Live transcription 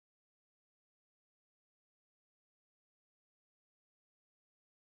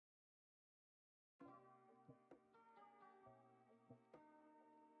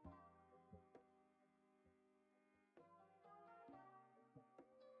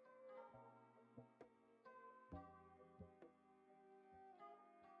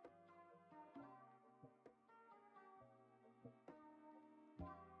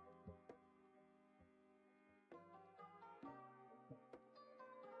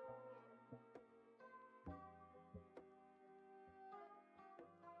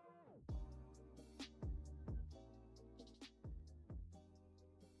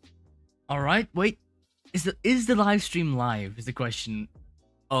All right, wait. Is the live stream live? Is the question.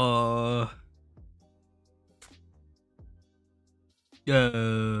 I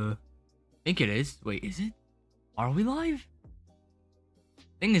think it is. Wait, is it? Are we live?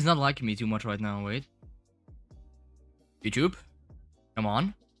 Thing is not liking me too much right now. Wait. YouTube, come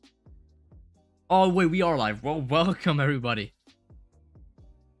on. Oh wait, we are live. Well, welcome everybody.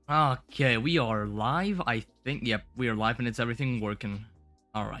 Okay, we are live. I think. Yep, we are live, and it's everything working.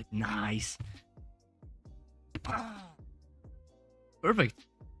 All right, nice. Perfect.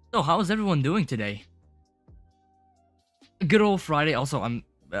 So, how is everyone doing today? Good old Friday. Also,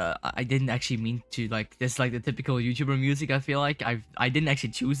 I didn't actually mean to like this, like the typical YouTuber music. I feel like I didn't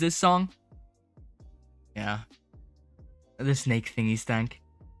actually choose this song. Yeah. The snake thingy stank.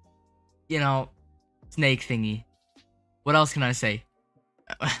 You know, snake thingy. What else can I say?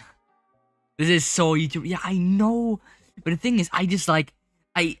 This is so YouTube. Yeah, I know. But the thing is, I just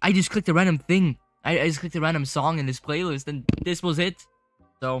clicked a random thing. I just clicked a random song in this playlist, and this was it.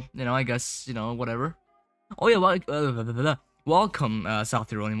 So, you know, I guess, you know, whatever. Oh yeah, welcome, South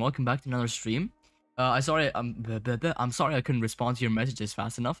Tyrolean. Welcome back to another stream. I'm sorry I couldn't respond to your messages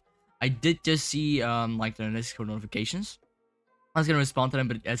fast enough. I did just see like the Discord notifications. I was gonna respond to them,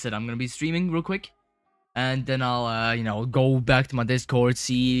 but as I said, I'm gonna be streaming real quick, and then I'll you know, go back to my Discord,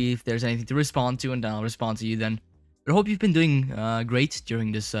 see if there's anything to respond to, and then I'll respond to you then. But I hope you've been doing great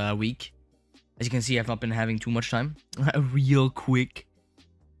during this week. As you can see, I've not been having too much time. Real quick.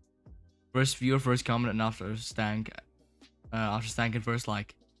 First viewer, first comment, and after Stank and first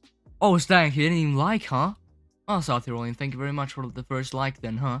like. Oh, Stank, you didn't even like, huh? Oh, South Tyrolean, thank you very much for the first like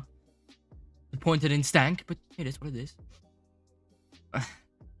then, huh? Pointed in Stank, but it is what it is.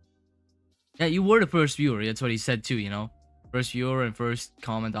 Yeah, you were the first viewer, that's what he said too, you know? First viewer and first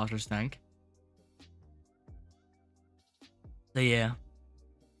comment after Stank. So yeah.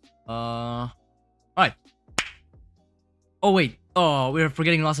 Alright. Oh wait. Oh, we're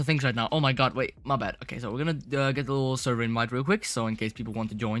forgetting lots of things right now. Oh my god, wait, my bad. Okay, so we're gonna get the little server invite real quick, so in case people want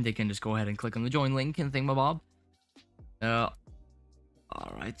to join, they can just go ahead and click on the join link and thingamabob.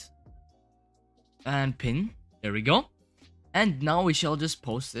 Alright. And pin. There we go. And now we shall just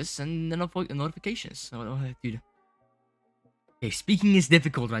post this and then notifications. So, dude. Okay, speaking is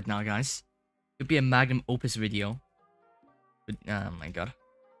difficult right now, guys. Could be a magnum opus video. But, oh my god.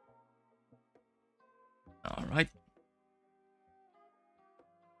 Alright.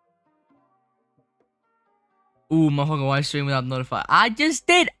 Ooh, motherfucker, why stream without notify? I just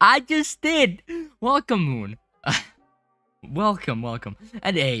did! Welcome, Moon. Welcome.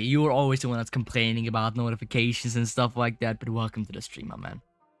 And hey, you were always the one that's complaining about notifications and stuff like that, but welcome to the stream, my man.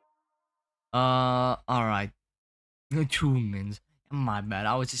 Alright. 2 minutes. My bad,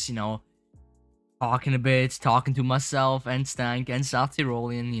 I was just, you know, talking a bit, talking to myself and Stank and South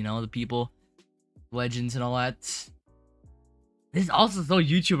Tyrolean, you know, the people, legends and all that. This is also so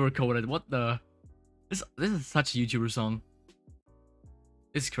YouTuber coded, what the... This is such a YouTuber song.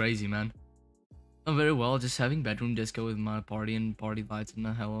 It's crazy, man. Oh, very well, just having bedroom disco with my party and party lights and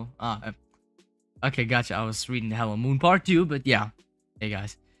the hello. Okay, gotcha. I was reading the Hello Moon part 2, but yeah. Hey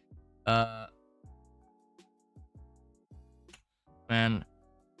guys. Man.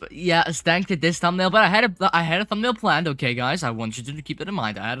 But yeah, Stank did this thumbnail, but I had a thumbnail planned, okay guys. I want you to keep that in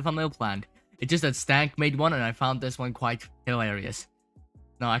mind. I had a thumbnail planned. It's just that Stank made one and I found this one quite hilarious.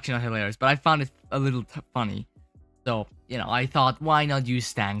 No, actually not hilarious, but I found it a little funny. So, you know, I thought, why not use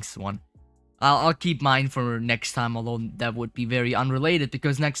Stank's one? I'll keep mine for next time, although that would be very unrelated,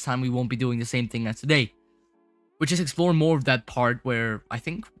 because next time we won't be doing the same thing as today. Which is explore more of that part where I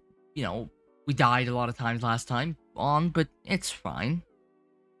think, you know, we died a lot of times last time on, but it's fine.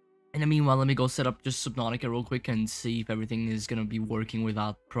 In the meanwhile, let me go set up just Subnautica real quick and see if everything is gonna be working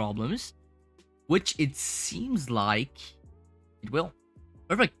without problems. Which it seems like it will.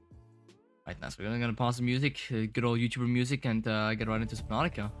 Perfect. Right now, so we're gonna pause the music, good old YouTuber music, and get right into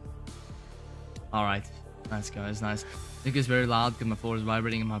Subnautica. Alright. Nice, guys, nice. I think it's very loud because my floor is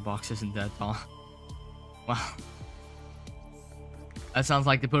vibrating and my box isn't that tall. Wow. That sounds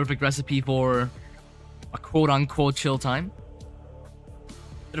like the perfect recipe for a quote-unquote chill time.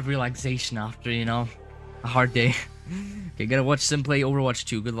 Bit of relaxation after, you know, a hard day. Okay, gotta watch Sim play Overwatch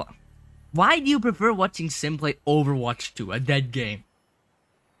 2. Good luck. Why do you prefer watching Sim play Overwatch 2? A dead game.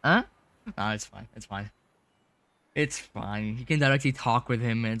 Huh? Nah, it's fine. It's fine. It's fine. You can directly talk with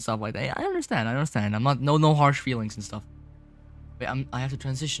him and stuff like that. I understand. I'm not no harsh feelings and stuff. Wait, I have to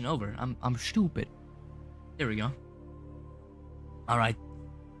transition over. I'm stupid. There we go. All right.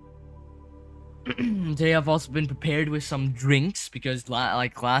 Today I've also been prepared with some drinks because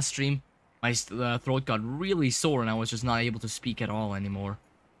like last stream my throat got really sore and I was just not able to speak at all anymore.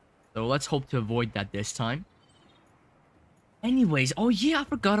 So let's hope to avoid that this time. Anyways, oh yeah, I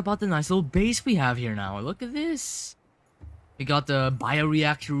forgot about the nice little base we have here now. Look at this. We got the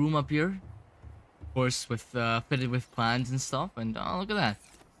bioreactor room up here. Of course, with fitted with plants and stuff. And oh, look at that.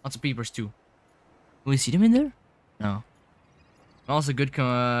 Lots of peepers too. Can we see them in there? No. Also, good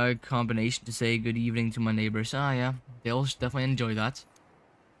combination to say good evening to my neighbors. Ah, yeah. They'll definitely enjoy that.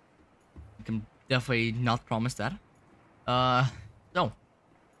 I can definitely not promise that. So.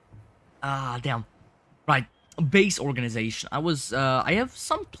 Ah, damn. Right. Base organization. I have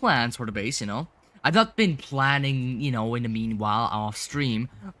some plans for the base, you know. I've not been planning, you know, in the meanwhile off stream,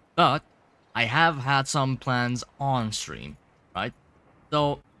 but I have had some plans on stream, right?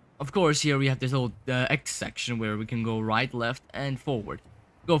 So, of course, here we have this little X section where we can go right, left, and forward.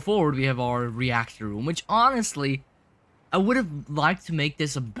 Go forward, we have our reactor room, which honestly, I would have liked to make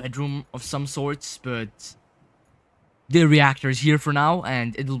this a bedroom of some sorts, but the reactor is here for now,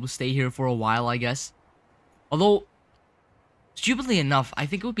 and it'll stay here for a while, I guess. Although, stupidly enough, I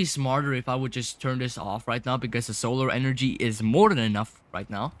think it would be smarter if I would just turn this off right now, because the solar energy is more than enough right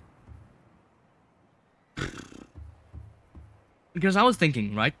now. Because I was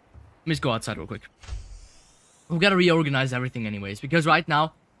thinking, right? Let me just go outside real quick. We gotta reorganize everything anyways, because right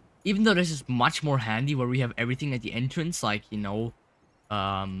now, even though this is much more handy where we have everything at the entrance, like, you know,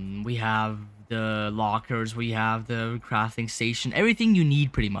 we have the lockers, we have the crafting station, everything you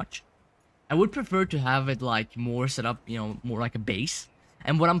need pretty much. I would prefer to have it like more set up, you know, more like a base.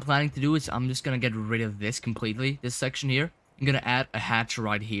 And what I'm planning to do is I'm just gonna get rid of this completely, this section here. I'm gonna add a hatch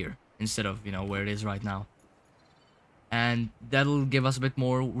right here instead of, you know, where it is right now. And that'll give us a bit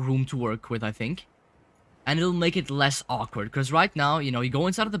more room to work with, I think. And it'll make it less awkward, because right now, you know, you go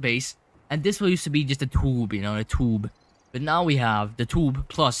inside of the base, and this used to be just a tube, you know, a tube. But now we have the tube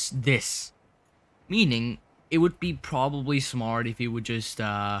plus this. Meaning, it would be probably smart if you would just,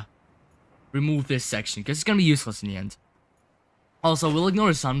 remove this section, because it's gonna be useless in the end. Also, we'll ignore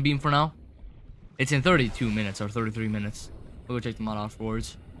the sunbeam for now. It's in 32 minutes, or 33 minutes. We'll go check them out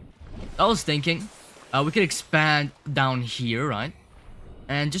afterwards. I was thinking, we could expand down here, right?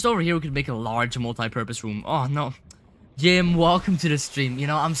 And just over here, we could make a large multi-purpose room. Oh, no. Jim, welcome to the stream. You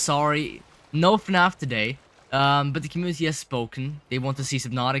know, I'm sorry. No FNAF today. But the community has spoken. They want to see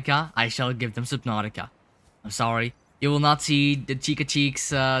Subnautica. I shall give them Subnautica. I'm sorry. You will not see the Chica Cheeks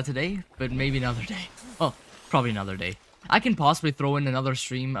today, but maybe another day. Oh, probably another day. I can possibly throw in another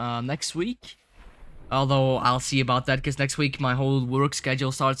stream next week. Although, I'll see about that, because next week my whole work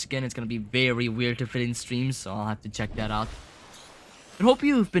schedule starts again. It's going to be very weird to fit in streams, so I'll have to check that out. But hope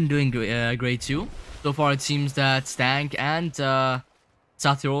you've been doing great too. So far, it seems that Stank and South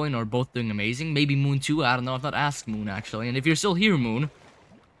Tyrolean are both doing amazing. Maybe Moon too, I don't know. I've not asked Moon, actually. And if you're still here, Moon,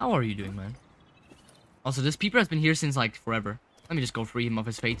 how are you doing, man? Also, this peeper has been here since, like, forever. Let me just go free him of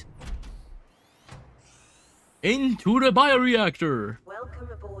his fate. Into the bioreactor! Welcome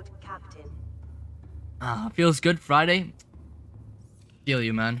aboard, Captain. Ah, feels good, Friday. Feel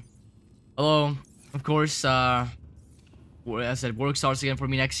you, man. Although, of course, as I said, work starts again for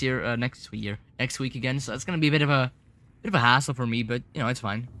me next week again. So it's gonna be a bit of a hassle for me, but you know, it's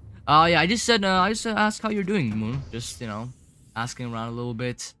fine. Yeah, I just asked how you're doing, Moon. Just, you know, asking around a little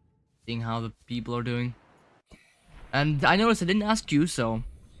bit, seeing how the people are doing. And I noticed I didn't ask you, so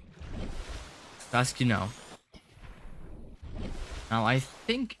I'll ask you now. Now, I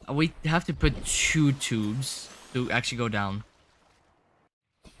think we have to put 2 tubes to actually go down.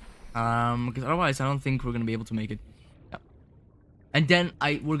 Because otherwise I don't think we're gonna be able to make it. Yep. And then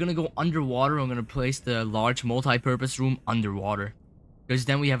we're gonna go underwater. I'm gonna place the large multi-purpose room underwater. Because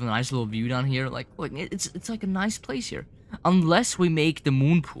then we have a nice little view down here. Like, look, it's like a nice place here. Unless we make the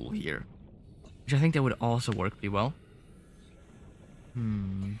moon pool here. Which I think that would also work pretty well.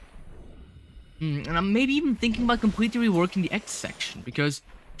 And I'm maybe even thinking about completely reworking the X section, because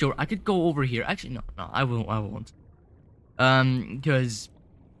sure, I could go over here. Actually, no, I won't. Because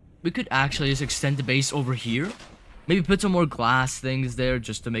we could actually just extend the base over here. Maybe put some more glass things there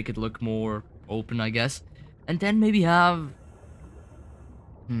just to make it look more open, I guess. And then maybe have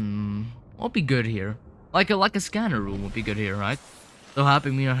what would be good here? Like a scanner room would be good here, right? So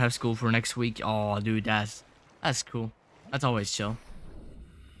happy we don't have school for next week. Oh, dude, that's cool. That's always chill.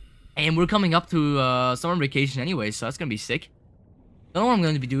 And we're coming up to summer vacation anyway, so that's gonna be sick. I don't know what I'm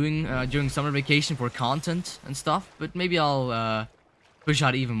going to be doing during summer vacation for content and stuff, but maybe I'll push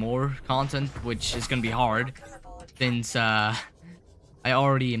out even more content, which is gonna be hard, since I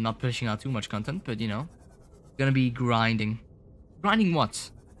already am not pushing out too much content, but you know, gonna be grinding. Grinding what?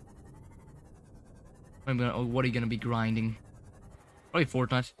 What are you gonna be grinding? Probably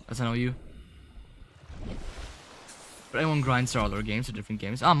Fortnite, as I know you. But everyone grinds their other games or different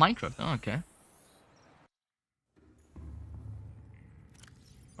games. Ah, Minecraft. Oh, okay.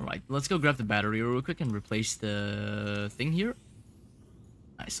 Alright, let's go grab the battery real quick and replace the thing here.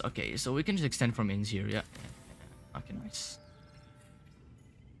 Nice. Okay, so we can just extend from ins here. Yeah. Okay, nice.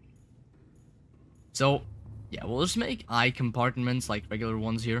 So, yeah, we'll just make eye compartments like regular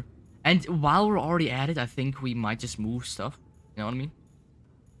ones here. And while we're already at it, I think we might just move stuff. You know what I mean?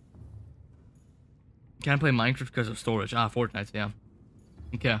 Can't play Minecraft because of storage. Ah, Fortnite, yeah.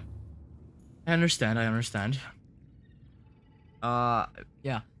 Okay. I understand, I understand.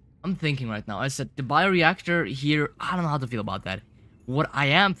 Yeah. I'm thinking right now. I said the bioreactor here, I don't know how to feel about that. What I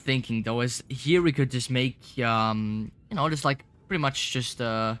am thinking though is here we could just make, you know, just like pretty much just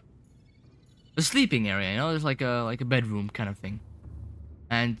a sleeping area, you know, just like a bedroom kind of thing.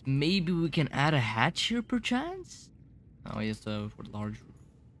 And maybe we can add a hatch here perchance? Oh, yes, for the large room.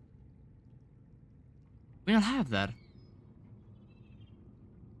 We don't have that.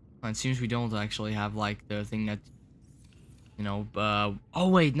 It seems we don't actually have like the thing that, you know, oh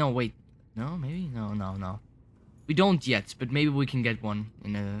wait, no, wait. No, maybe? No. We don't yet, but maybe we can get one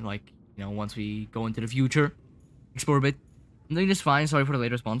in a, like, you know, once we go into the future. Explore a bit. I'm doing this fine, sorry for the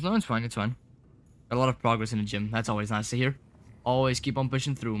late response. No, it's fine, it's fine. Got a lot of progress in the gym, that's always nice to hear. Always keep on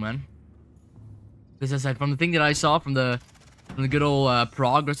pushing through, man. Because as I said, from the thing that I saw, from the good old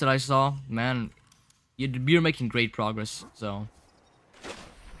progress that I saw, man, you're making great progress, so.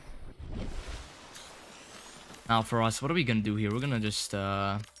 Now for us, what are we gonna do here? We're gonna just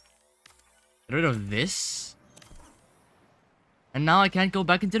get rid of this. And now I can't go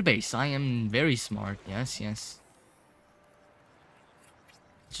back into the base. I am very smart. Yes. Let's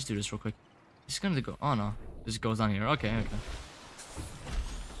just do this real quick. It's gonna go. Oh no, this goes on here. Okay.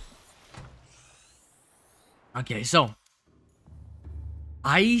 Okay, so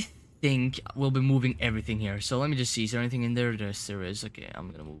I think we'll be moving everything here. So let me just see. Is there anything in there? Yes, there is. Okay,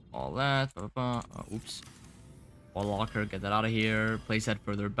 I'm gonna move all that. Oops. Wall locker, get that out of here. Place that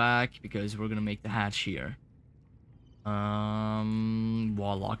further back because we're gonna make the hatch here.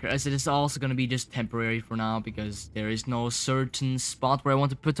 Wall locker. As it is also gonna be just temporary for now because there is no certain spot where I want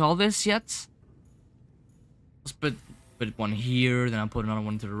to put all this yet. Let's put one here, then I'll put another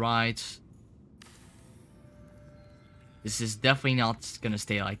one to the right. This is definitely not gonna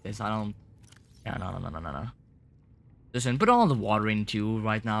stay like this. I don't. Yeah, no. Listen, put all the water in too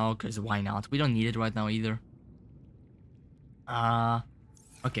right now, because why not? We don't need it right now either.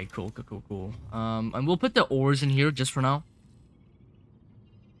 Okay, cool. And we'll put the ores in here just for now.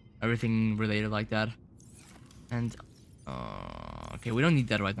 Everything related like that. And, okay, we don't need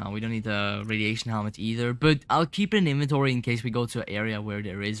that right now. We don't need the radiation helmet either. But I'll keep it in inventory in case we go to an area where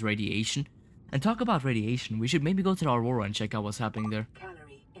there is radiation. And talk about radiation, we should maybe go to the Aurora and check out what's happening there.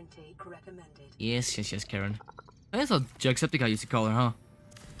 Calorie intake recommended. Yes, Karen. That's what Jacksepticeye used to call her, huh?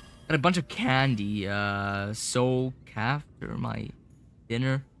 Got a bunch of candy, so after my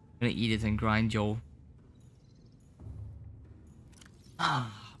dinner, I'm gonna eat it and grind Joe.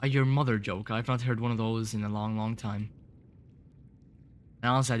 Your mother joke. I've not heard one of those in a long time.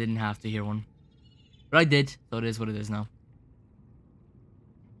 And honestly, I didn't have to hear one. But I did, so it is what it is now.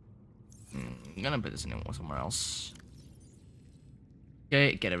 I'm gonna put this in somewhere else.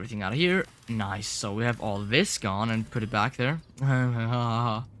 Okay, get everything out of here. Nice. So we have all this gone and put it back there.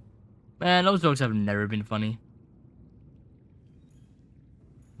 Man, those jokes have never been funny.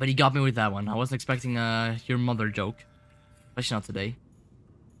 But he got me with that one. I wasn't expecting your mother joke. Especially not today.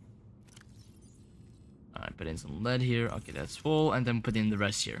 Alright, put in some lead here. Okay, that's full. And then put in the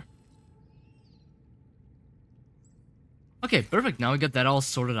rest here. Okay, perfect. Now we got that all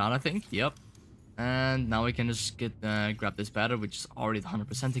sorted out, I think. Yep. And now we can just get grab this battery, which is already at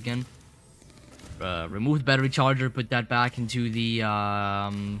 100% again. Remove the battery charger, put that back into the,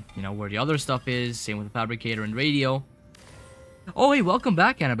 you know, where the other stuff is. Same with the fabricator and radio. Oh, hey, welcome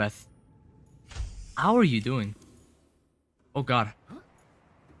back, Annabeth. How are you doing? Oh, God.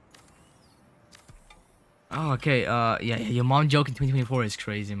 Oh, okay, yeah, your mom joke in 2024 is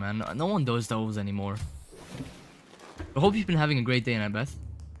crazy, man. No one does those anymore. I hope you've been having a great day, Annabeth.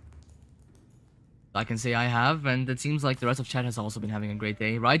 I can say I have, and it seems like the rest of chat has also been having a great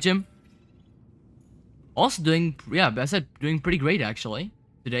day. Right, Jim? Also doing, yeah, I said doing pretty great, actually.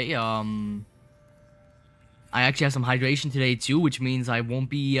 Today, I actually have some hydration today, too, which means I won't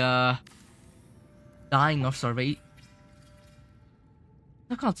be, dying of starvation.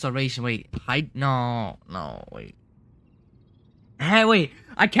 Not called starvation, wait. No, wait. Hey, wait,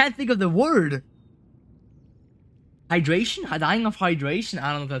 I can't think of the word. Hydration? Dying of hydration?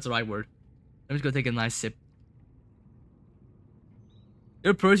 I don't know if that's the right word. Let me just go take a nice sip.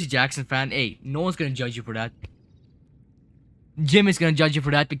 You're a Percy Jackson fan. Hey, no one's gonna judge you for that. Jim is gonna judge you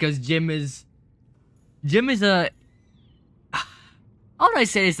for that because Jim is a... How do I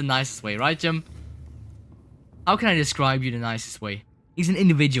say this the nicest way, right, Jim? How can I describe you the nicest way? He's an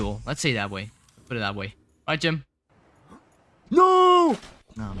individual. Let's say it that way. Put it that way. Right, Jim? No! Oh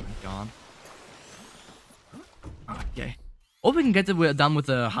my god. Okay. Hope we can get done with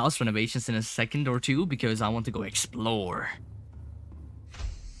the house renovations in a second or two because I want to go explore.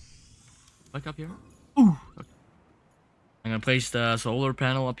 Back up here. Ooh. Okay. I'm gonna place the solar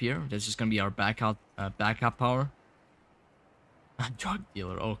panel up here. This is gonna be our backup power. Drug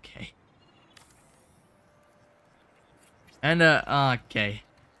dealer. Okay. And okay.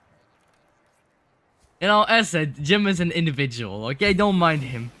 You know, as I said, Jim is an individual. Okay, don't mind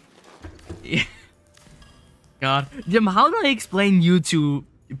him. God, Jim, how do I explain you to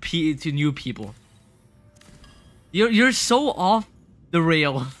new people? You're so off the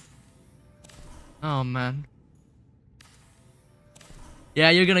rail. Oh man. Yeah,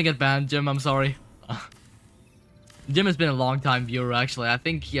 you're gonna get banned, Jim. I'm sorry. Jim has been a long time viewer, actually. I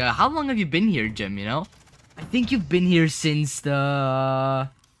think. Yeah. How long have you been here, Jim? You know, I think you've been here since the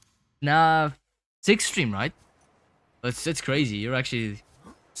 6th stream, right? It's crazy. You're actually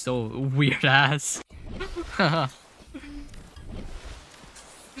so weird ass.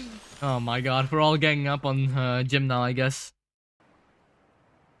 Oh my god, we're all ganging up on Jim now, I guess.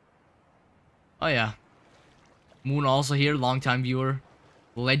 Oh yeah. Moon also here, long-time viewer.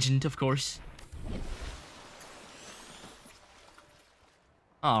 Legend, of course.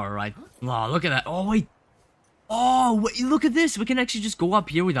 Alright. Oh, look at that. Oh, wait. Oh, wait, look at this. We can actually just go up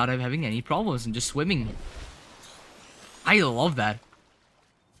here without having any problems and just swimming. I love that.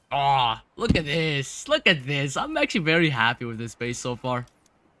 Oh, look at this. Look at this. I'm actually very happy with this base so far.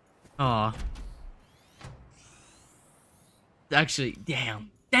 Oh. Actually,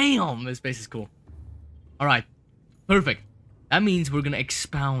 damn. Damn, this base is cool. Alright. Perfect. That means we're gonna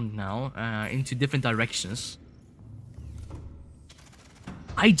expound now into different directions.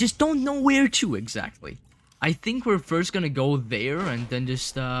 I just don't know where to exactly. I think we're first gonna go there and then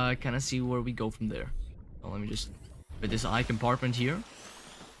just kind of see where we go from there. So let me just put this eye compartment here.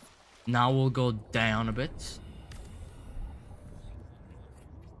 Now we'll go down a bit.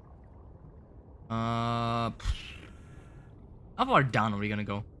 How far down are we gonna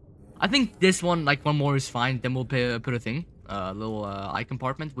go? I think this one, like one more is fine. Then we'll put a thing, little eye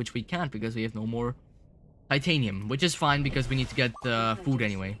compartment, which we can't because we have no more titanium, which is fine because we need to get food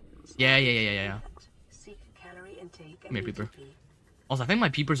anyway. Yeah. Come here, peeper. Also, I think my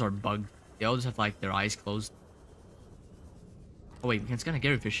peepers are bugged. They all just have like their eyes closed. Oh wait, we can scan a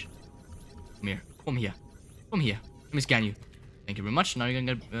Gary fish. Come here. Come here. Come here. Let me scan you. Thank you very much. Now you're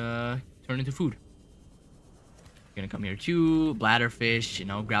gonna get turned into food. You're gonna come here too. Bladder fish, you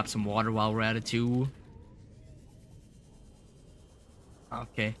know, grab some water while we're at it too.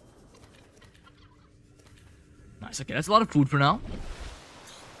 Okay. Nice. Okay, that's a lot of food for now.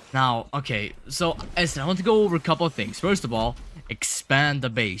 Now, okay, so as I want to go over a couple of things. First of all, expand the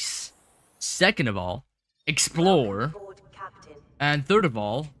base. Second of all, explore. And third of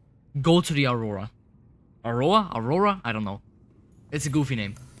all, go to the Aurora. Aurora? I don't know. It's a goofy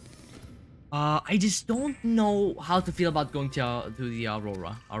name. I just don't know how to feel about going to the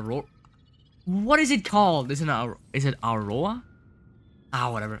Aurora. What is it called? Is it Aurora? Ah,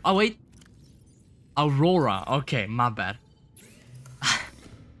 whatever. Oh, wait. Aurora. Okay, my bad.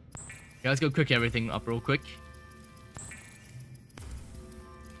 Okay, let's go cook everything up real quick.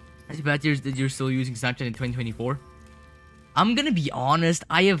 I bet you're still using Snapchat in 2024. I'm gonna be honest.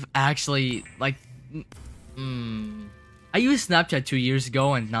 I have actually like, I used Snapchat 2 years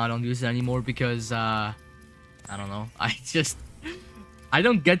ago, and now I don't use it anymore because I don't know. I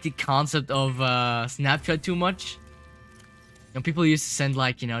don't get the concept of Snapchat too much. You know, people used to send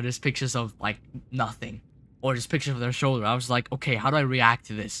like, you know, just pictures of like nothing, or just pictures of their shoulder. I was like, okay, how do I react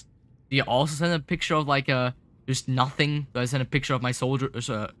to this? Do you also send a picture of like just nothing? Do I send a picture of my shoulder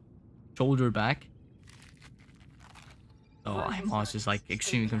back? Oh, I was just like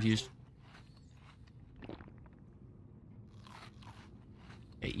extremely confused.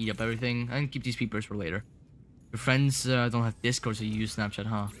 Okay, eat up everything and keep these peepers for later. Your friends don't have Discord, so you use Snapchat,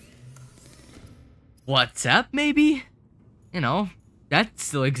 huh? WhatsApp, maybe? You know, that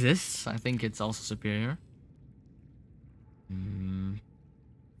still exists. I think it's also superior.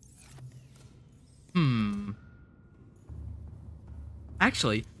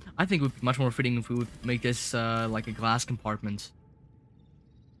 Actually, I think it would be much more fitting if we would make this like a glass compartment.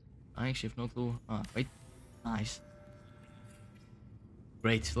 I actually have no clue. Oh, wait. Nice.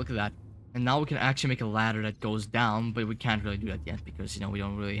 Great, look at that. And now we can actually make a ladder that goes down, but we can't really do that yet because, you know, we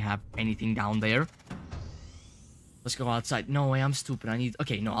don't really have anything down there. Let's go outside. No way, I'm stupid. I need...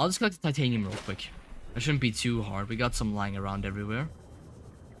 Okay, no, I'll just collect the titanium real quick. It shouldn't be too hard. We got some lying around everywhere.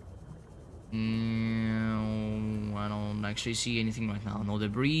 I don't actually see anything right now. No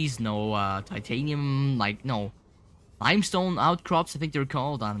debris, no titanium, like, no. Limestone outcrops, I think they're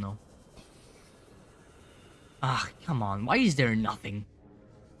called. I don't know. Ah, come on. Why is there nothing?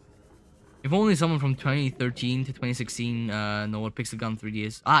 If only someone from 2013 to 2016 know what Pixel Gun 3D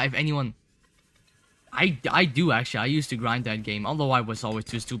is. Ah, if anyone... I do, actually. I used to grind that game. Although I was always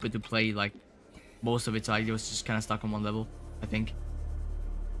too stupid to play, like, most of it. So I was just kind of stuck on one level, I think.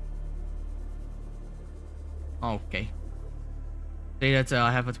 Okay. Say that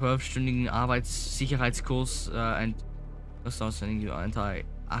I have a 12-stündigen Arbeitssicherheitskurs and start sending you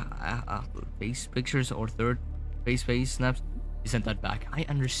face pictures or third face snaps. You sent that back. I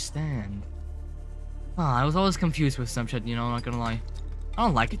understand. I was always confused with Snapchat, you know, not gonna lie. I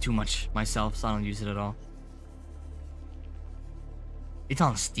don't like it too much myself, so I don't use it at all. It's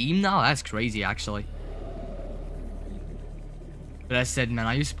on Steam now? That's crazy, actually. But as I said, man,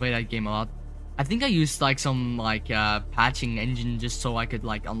 I used to play that game a lot. I think I used like some like patching engine just so I could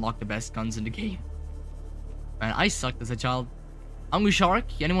like unlock the best guns in the game. Man, I sucked as a child. Hungry Shark,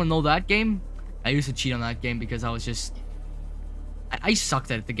 anyone know that game? I used to cheat on that game because I was just... I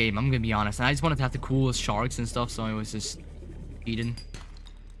sucked at the game, I'm gonna be honest. And I just wanted to have the coolest sharks and stuff, so I was just cheating.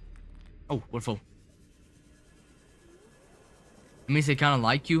 Oh, we're full. It means they kind of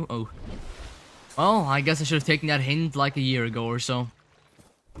like you? Oh. Well, I guess I should have taken that hint like a year ago or so.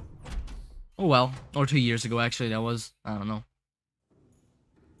 Oh well. Or 2 years ago, actually, that was. I don't know.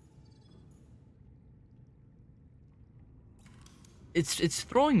 It's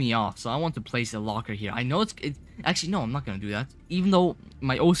throwing me off, so I want to place a locker here. I know it's actually, no, I'm not gonna do that. Even though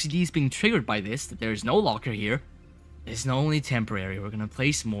my OCD is being triggered by this, that there is no locker here. It's not only temporary. We're gonna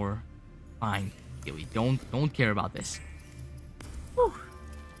place more. Fine. Yeah, we don't care about this. Whew.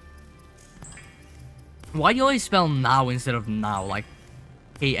 Why do you always spell now instead of now? Like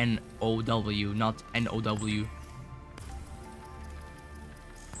K-N-O-W, not N-O-W.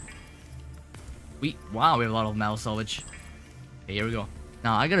 Wow, we have a lot of metal salvage. Okay, here we go.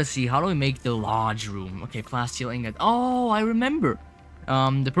 Now, I gotta see, how do we make the lodge room? Okay, plasteel ingot. Oh, I remember.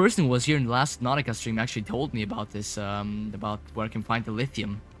 The person who was here in the last Subnautica stream actually told me about this, about where I can find the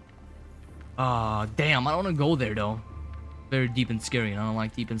lithium. Damn, I don't want to go there, though. Very deep and scary, and I don't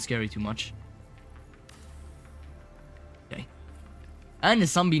like deep and scary too much. Okay. And the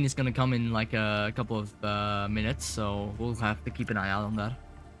sunbeam is gonna come in, like, a couple of, minutes, so we'll have to keep an eye out on that.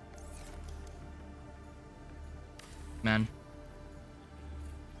 Man.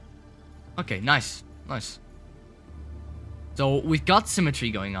 Okay, nice. Nice. So, we've got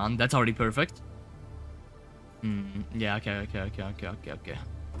symmetry going on. That's already perfect. Yeah, okay.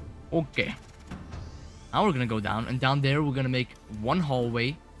 Okay. Now we're gonna go down, and down there we're gonna make one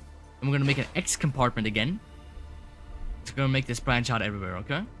hallway. And we're gonna make an X compartment again. It's gonna make this branch out everywhere,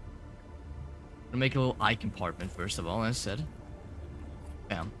 okay? We're gonna make a little I compartment first of all, as I said.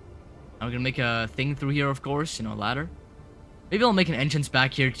 Bam. Now we're gonna make a thing through here, of course, you know, a ladder. Maybe I'll make an entrance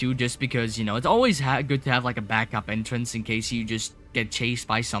back here too, just because, you know, it's always good to have like a backup entrance in case you just get chased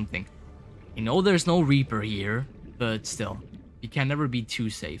by something. You know there's no Reaper here, but still, you can never be too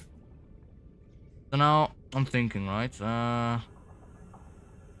safe. So now, I'm thinking, right?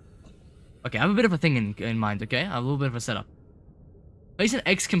 Okay, I have a bit of a thing in mind, okay? I have a little bit of a setup. Place an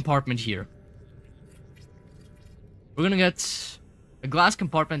X compartment here. We're gonna get a glass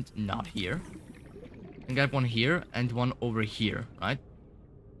compartment not here. And get one here and one over here, right?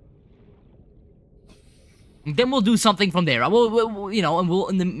 And then we'll do something from there. We'll you know, and we'll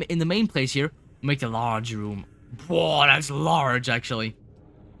in the main place here make the large room. Whoa, that's large actually.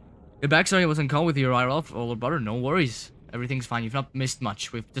 The backstory wasn't called with your older brother. No worries, everything's fine. You've not missed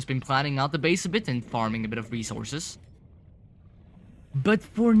much. We've just been planning out the base a bit and farming a bit of resources. But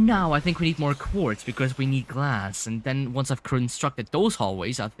for now, I think we need more quartz because we need glass. And then once I've constructed those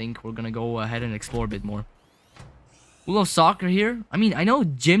hallways, I think we're gonna go ahead and explore a bit more. We'll have soccer here. I mean, I know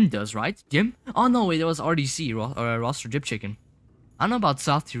Jim does, right? Jim? Oh no, wait, that was RDC, Roster Dip Chicken. I don't know about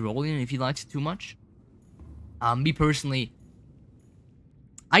South Tyrolean if he likes it too much. Me personally,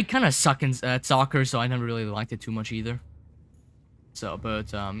 I kind of suck at soccer, so I never really liked it too much either. So,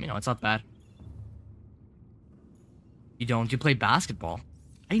 but, you know, it's not bad. You don't? You play basketball?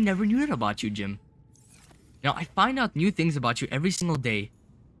 I never knew that about you, Jim. You know, I find out new things about you every single day.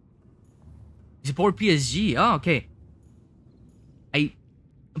 You support PSG? Oh, okay.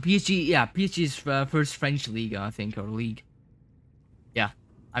 PSG, yeah, PSG's first French league, I think, or league. Yeah.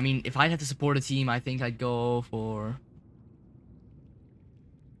 I mean, if I had to support a team, I think I'd go for...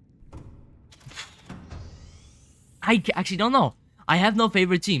 actually don't know. I have no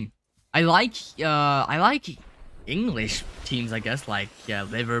favorite team. I like English teams, I guess, like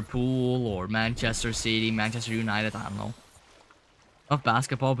Liverpool or Manchester City, Manchester United. I don't know. Love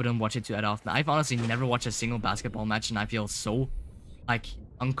basketball, but don't watch it too often. I've honestly never watched a single basketball match, and I feel so like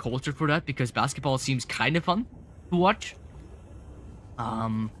uncultured for that because basketball seems kind of fun to watch.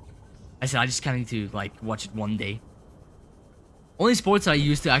 I said I just kind of need to like watch it one day. Only sports I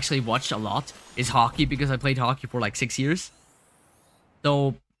used to actually watch a lot is hockey because I played hockey for like 6 years.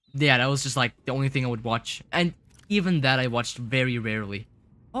 So yeah, that was just like the only thing I would watch, and even that I watched very rarely.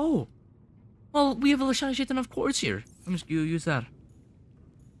 Oh, well, we have a shiny shit ton of course here. I'm just gonna use that.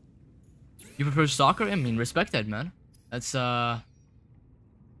 You prefer soccer? I mean, respect that, man. That's that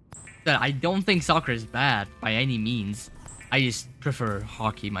I don't think soccer is bad by any means. I just prefer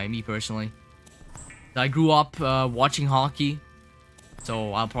hockey, me personally. I grew up watching hockey,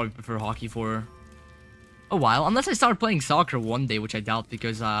 so I'll probably prefer hockey for a while, unless I start playing soccer one day, which I doubt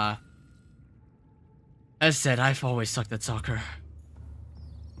because as I said, I've always sucked at soccer.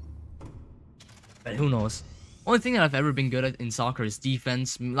 But who knows? Only thing that I've ever been good at in soccer is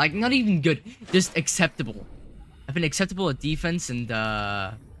defense. Like, not even good, just acceptable. I've been acceptable at defense and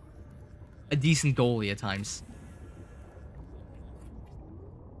a decent goalie at times.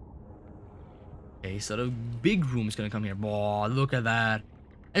 Okay, so the big room is gonna come here. Whoa, look at that.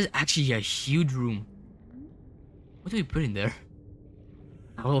 That's actually a huge room. What do we put in there?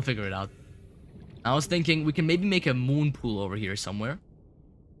 I will figure it out. I was thinking we can maybe make a moon pool over here somewhere.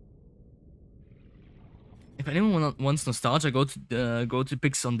 If anyone wants nostalgia, go to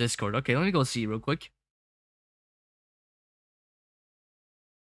pics on Discord. Okay, let me go see real quick.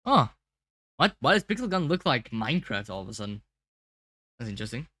 Oh, what? Why does Pixel Gun look like Minecraft all of a sudden? That's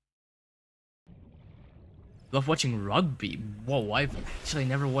interesting. Love watching rugby. Whoa, I've actually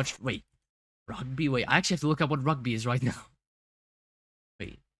never watched. Wait, rugby. Wait, I actually have to look up what rugby is right now.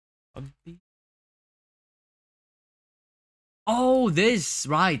 Wait, rugby. Oh, this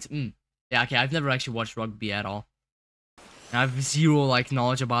right. Yeah, okay. I've never actually watched rugby at all. And I have zero like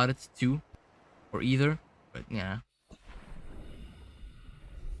knowledge about it too, or either. But yeah,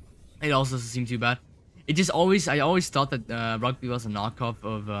 it also doesn't seem too bad. It just always, I always thought that rugby was a knockoff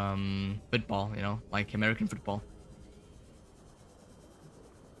of football. You know, like American football.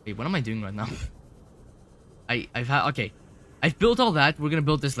 Wait, what am I doing right now? Okay. I've built all that. We're gonna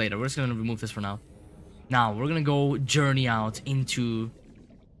build this later. We're just gonna remove this for now. Now we're gonna go journey out into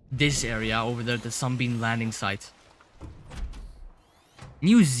this area over there, the Sunbeam landing site.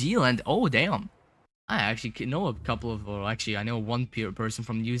 New Zealand. Oh damn! I actually know a couple of, or actually I know one person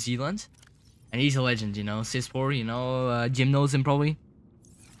from New Zealand, and he's a legend. You know, Sis4. You know, Jim knows him probably.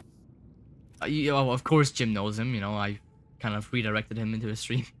 Well, of course Jim knows him. You know, I kind of redirected him into a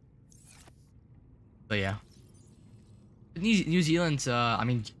stream. So yeah. New Zealand, I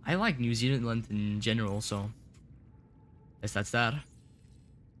mean, I like New Zealand in general, so guess that's that.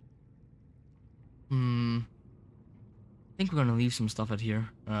 I think we're gonna leave some stuff at here,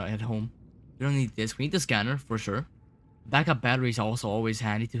 at home. We don't need this. We need the scanner for sure. Backup battery is also always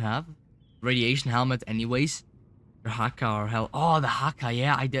handy to have. Radiation helmet, anyways. The haka or hell. Oh, the haka,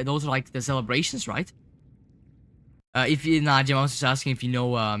 yeah. Those are like the celebrations, right? If you, nah, Jim, I was just asking if you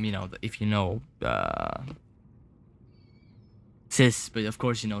know, if you know, Sis, but of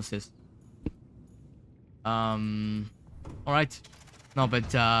course you know Sis. Alright. No,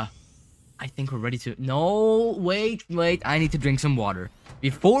 but, I think we're ready to... No, wait, I need to drink some water.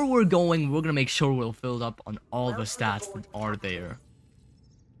 Before we're going, we're gonna make sure we're filled up on all the stats that are there.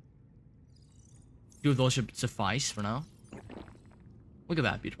 2 of those should suffice for now. Look at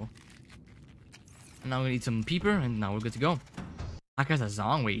that, beautiful. And now we need some peeper, and now we're good to go. Haka's a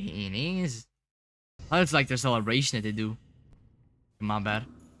song, wait, it is. Oh, it's like their celebration that they do. My bad.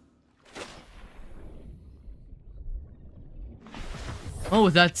 Well,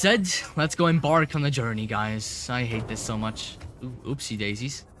 with that said, let's go embark on the journey, guys. I hate this so much. Ooh, oopsie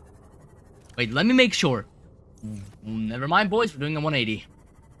daisies. Wait, let me make sure. Never mind, boys. We're doing a 180.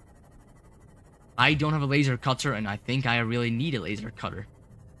 I don't have a laser cutter, and I think I really need a laser cutter.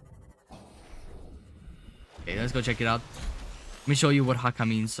 Okay, let's go check it out. Let me show you what haka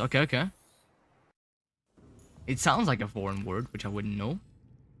means. Okay. It sounds like a foreign word, which I wouldn't know.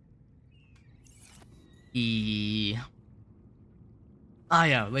 Ah,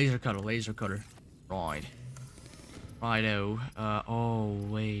 yeah, laser cutter. Right. Righto. Oh,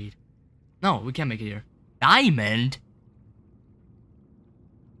 wait. No, we can't make it here. Diamond?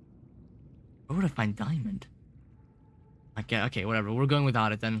 Where would I find diamond? Okay, whatever. We're going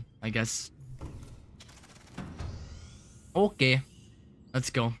without it then, I guess. Okay. Let's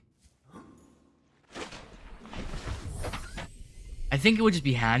go. I think it would just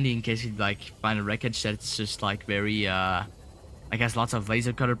be handy in case you like find a wreckage that's just like very I guess lots of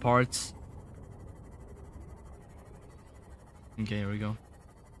laser cutter parts. Okay, here we go.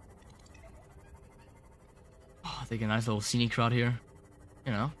 Oh, take a nice little scenic route here,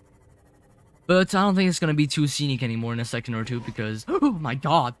 you know. But I don't think it's gonna be too scenic anymore in a second or two because oh my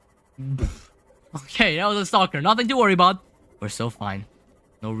god. Okay, that was a stalker. Nothing to worry about. We're still fine.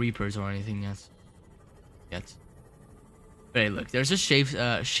 No reapers or anything yet. But hey, look, there's a safe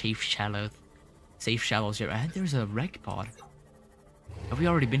shallows here, and there's a wreck pod. Have we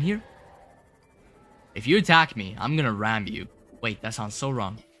already been here? If you attack me, I'm gonna ram you. Wait, that sounds so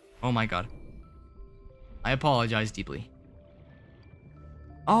wrong. Oh my god. I apologize deeply.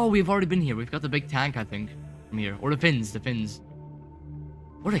 Oh, we've already been here. We've got the big tank, I think, from here. Or the fins.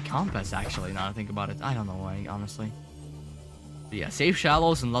 Or the compass, actually, now I think about it. I don't know why, honestly. But yeah, safe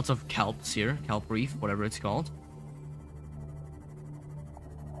shallows and lots of kelps here. Kelp reef, whatever it's called.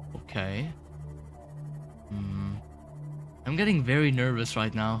 Okay. I'm getting very nervous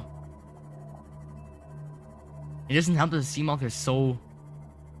right now. It doesn't help that the Seamoth is so...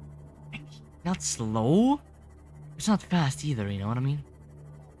 not slow? It's not fast either, you know what I mean?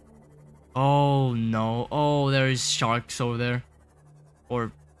 Oh no. Oh, there's sharks over there.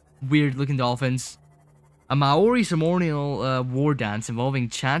 Or weird looking dolphins. A Maori ceremonial war dance involving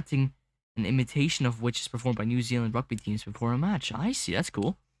chanting and imitation of which is performed by New Zealand rugby teams before a match. I see, that's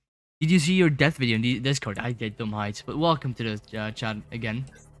cool. Did you see your death video in the Discord? I did, dumb heights. But welcome to the chat again.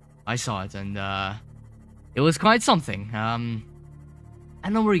 I saw it and it was quite something. I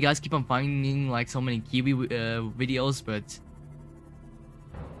don't know where you guys keep on finding like so many Kiwi videos, but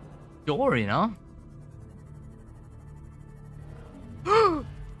sure, you know.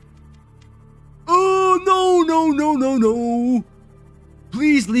 Oh no!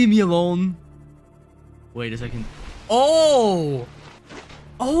 Please leave me alone. Wait a second. Oh,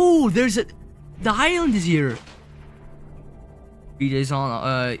 there's a. The island is here. BJ's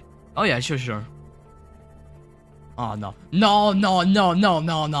on. Oh yeah, sure. Oh no. No.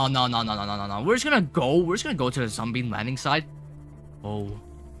 We're just gonna go to the Sunbeam landing site. Oh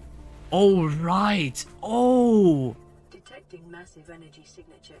right. Oh. Detecting massive energy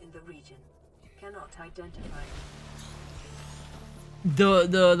signature in the region. Cannot identify.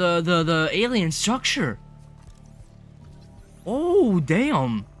 The alien structure. Oh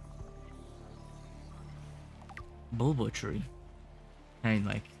damn. Bulba tree. Can I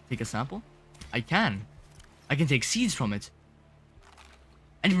like take a sample? I can take seeds from it.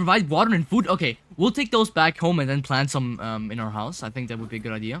 And provide water and food. Okay, we'll take those back home and then plant some in our house. I think that would be a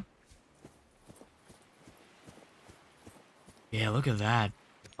good idea. Yeah, look at that.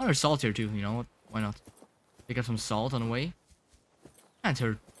 Oh, there's salt here too, you know what? Why not? Pick up some salt on the way. Can't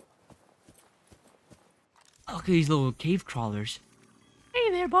hurt. Oh, look at these little cave crawlers.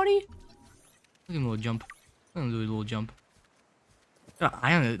 Hey there, buddy. Look at him, little jump. Look at him do a little jump.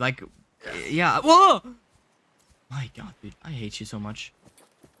 I don't know, like, yeah. Whoa! My god, dude, I hate you so much.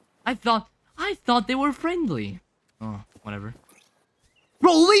 I thought they were friendly. Oh, whatever.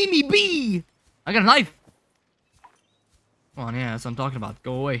 Bro, leave me be! I got a knife! Come on, yeah, that's what I'm talking about.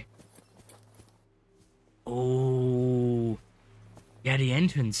 Go away. Oh. Yeah, the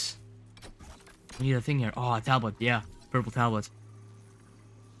entrance. We need a thing here. Oh, a tablet, yeah. Purple tablet.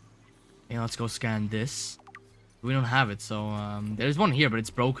 Yeah, let's go scan this. We don't have it, so, there's one here, but it's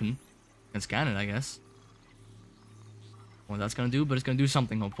broken. You can scan it, I guess. What that's gonna do, but it's gonna do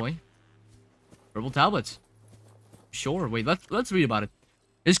something, hopefully. Purple tablets. Sure, wait, let's read about it.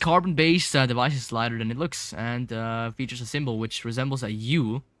 This carbon-based device is lighter than it looks, and features a symbol which resembles a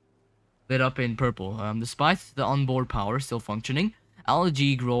U lit up in purple. Despite the onboard power still functioning,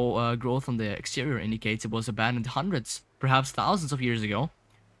 algae growth on the exterior indicates it was abandoned hundreds, perhaps thousands of years ago.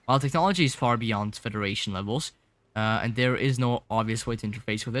 While technology is far beyond Federation levels, and there is no obvious way to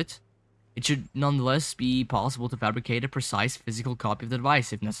interface with it, it should nonetheless be possible to fabricate a precise physical copy of the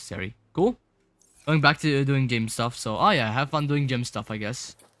device if necessary. Cool? Going back to doing gym stuff, so oh yeah, have fun doing gym stuff, I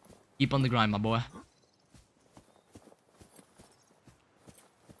guess. Keep on the grind, my boy.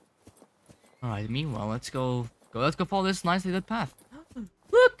 Alright, meanwhile, let's go follow this nicely lit path.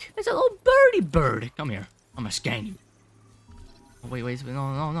 Look, there's a little birdie bird. Come here. I'm gonna scan you. Oh, wait,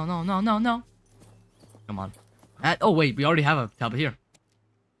 no. Come on. Oh wait, we already have a tablet here.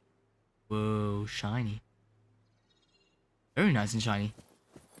 Whoa, shiny. Very nice and shiny.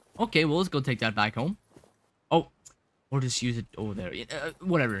 Okay, well, let's go take that back home. Oh, or just use it over there.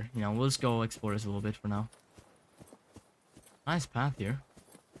 Whatever, you know, we'll just go explore this a little bit for now. Nice path here.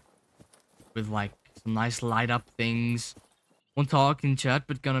 With, like, some nice light-up things. Won't talk in chat,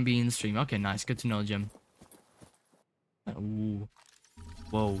 but gonna be in the stream. Okay, nice. Good to know, Jim. Ooh.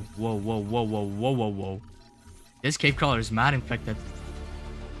 Whoa, whoa, whoa, whoa, whoa, whoa, whoa, whoa. This cave crawler is mad infected.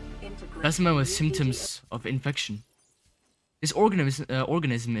 Specimen with symptoms of infection. This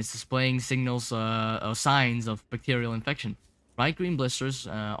organism is displaying signals or signs of bacterial infection. Bright green blisters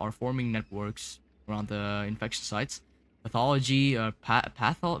are forming networks around the infection sites. Pathology,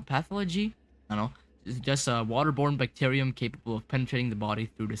 pathology? I don't know. It's just a waterborne bacterium capable of penetrating the body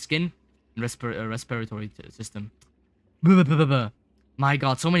through the skin and respiratory system. My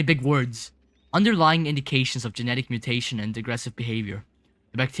god, so many big words. Underlying indications of genetic mutation and aggressive behavior.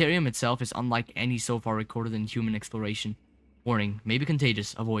 The bacterium itself is unlike any so far recorded in human exploration. Warning, may be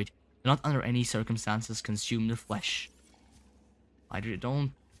contagious. Avoid. Do not under any circumstances consume the flesh. I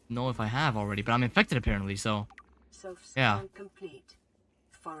don't know if I have already, but I'm infected apparently, so... Yeah. Complete.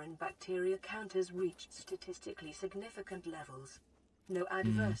 Foreign bacteria counters reached statistically significant levels. No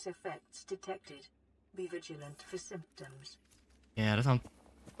adverse effects detected. Be vigilant for symptoms. Yeah, that's what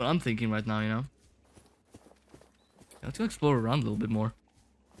I'm thinking right now, you know? Let's go explore around a little bit more.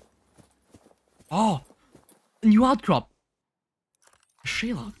 Oh! A new outcrop! A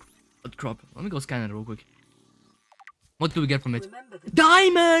shale outcrop. Let me go scan it real quick. What do we get from it?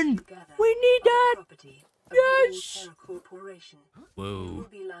 Diamond! We need that! Yes! Whoa.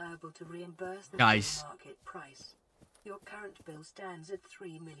 Guys. Your current bill stands at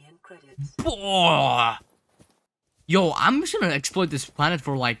 3 million credits. Boah! Yo, I'm just gonna exploit this planet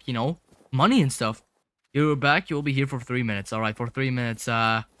for, like, you know, money and stuff. You're back, you'll be here for 3 minutes. Alright, for 3 minutes,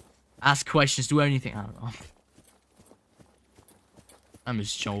 ask questions, do anything. I don't know. I'm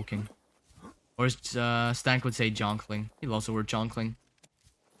just joking. Or as Stank would say, jonkling. He loves the word jonkling.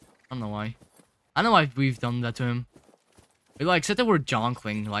 I don't know why. I don't know why we've done that to him. We, like, said the word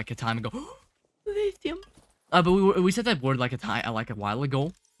jonkling, like, a time ago. Lithium. But we said that word, like, a while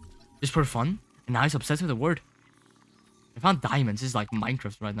ago. Just for fun. And now he's obsessed with the word. I found diamonds. This is like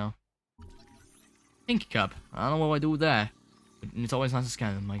Minecraft right now. Pink cup. I don't know what I do with that. But it's always nice to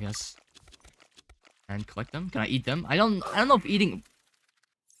scan them, I guess. And collect them. Can I eat them? I don't know if eating...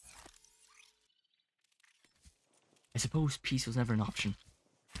 I suppose peace was never an option.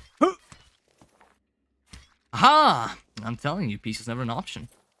 Aha! I'm telling you, peace was never an option.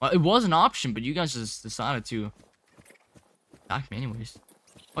 Well, it was an option, but you guys just decided to attack me anyways.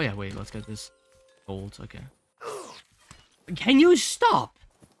 Oh yeah, wait, let's get this gold. Okay. Can you stop?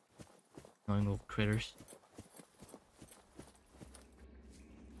 Annoying little critters.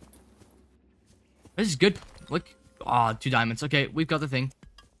 This is good. Look. Ah, 2 diamonds. Okay, we've got the thing.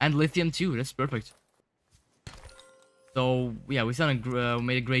 And lithium too. That's perfect. So, yeah, we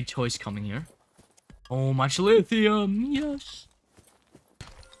made a great choice coming here. Oh, much lithium. Yes.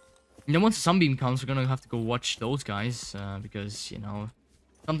 And then once the sunbeam comes, we're gonna have to go watch those guys. Because, you know,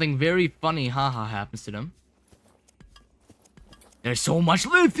 something very funny, haha, happens to them. There's so much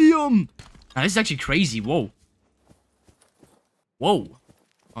lithium! Now, this is actually crazy. Whoa. Whoa.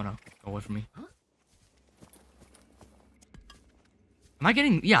 Oh, no. Go away from me. Am I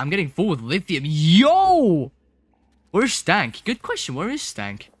getting... Yeah, I'm getting full with lithium. Yo! Where's Stank? Good question. Where is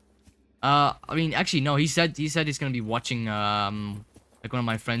Stank? I mean, actually, no. He said he's gonna be watching, like, one of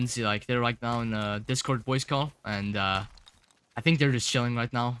my friends. Like, they're right now in a Discord voice call. And, I think they're just chilling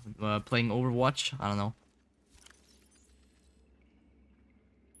right now. Playing Overwatch. I don't know.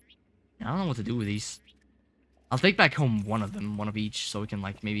 I don't know what to do with these. I'll take back home one of them, one of each, so we can,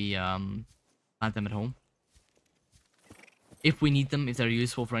 like, maybe, plant them at home. If we need them, if they're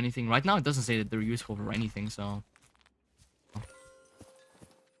useful for anything. Right now, it doesn't say that they're useful for anything, so...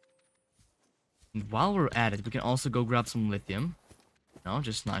 And while we're at it, we can also go grab some lithium. No,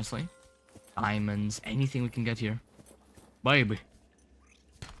 just nicely. Diamonds, anything we can get here. Baby.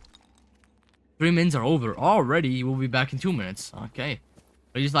 3 minutes are over. Already, we'll be back in 2 minutes. Okay.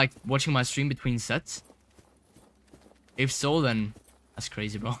 Are you just, like, watching my stream between sets? If so, then that's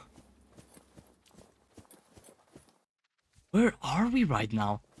crazy, bro. Where are we right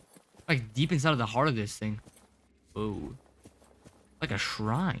now? Like, deep inside of the heart of this thing. Whoa. Like a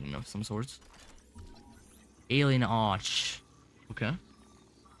shrine of some sorts. Alien arch. Okay.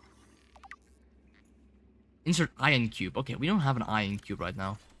 Insert iron cube. Okay, we don't have an iron cube right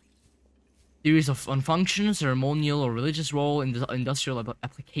now. Series of unfunction, ceremonial or religious role in the industrial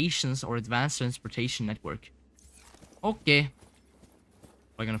applications or advanced transportation network. Okay.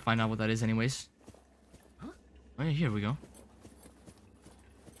 We're gonna find out what that is anyways. Oh yeah, here we go.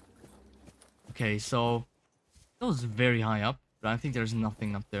 Okay, so that was very high up, but I think there's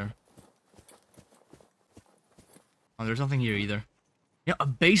nothing up there. Oh, there's nothing here either. Yeah, a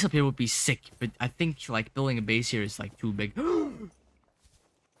base up here would be sick, but I think like building a base here is like too big.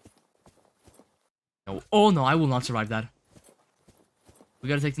 No. Oh no, I will not survive that. We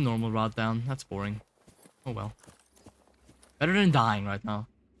gotta take the normal route down. That's boring. Oh well. Better than dying right now.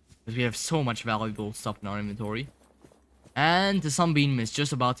 Because we have so much valuable stuff in our inventory. And the sunbeam is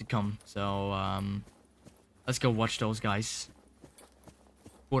just about to come. So, let's go watch those guys.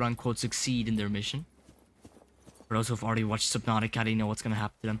 Quote unquote succeed in their mission. For those who've already watched Subnautica, they know what's gonna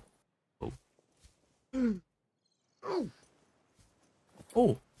happen to them. Oh.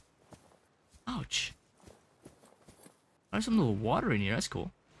 Oh. Ouch. There's some little water in here, that's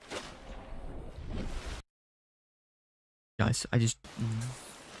cool. Guys, I just...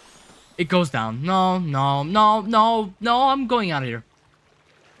 It goes down. No, no, no, no, no, I'm going out of here.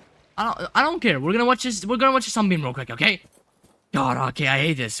 I don't care. We're gonna watch this sunbeam real quick, okay? God, okay, I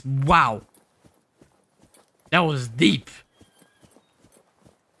hate this. Wow. That was deep.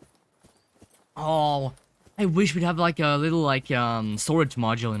 Oh, I wish we'd have like a little storage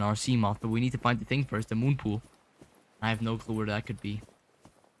module in our sea moth, but we need to find the thing first, the moon pool. I have no clue where that could be.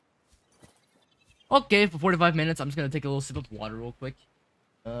 Okay, for 45 minutes, I'm just gonna take a little sip of water real quick.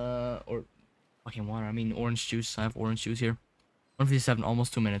 Or fucking water. I mean orange juice. I have orange juice here. 157,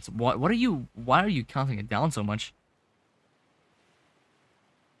 almost 2 minutes. What are you? Why are you counting it down so much?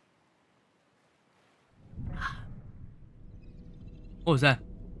 What was that?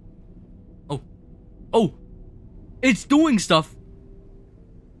 Oh, oh, it's doing stuff.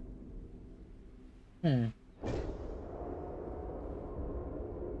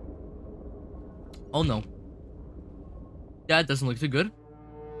 Oh no. That doesn't look too good.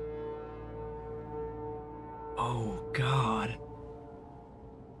 Oh god.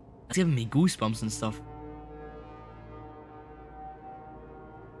 That's giving me goosebumps and stuff.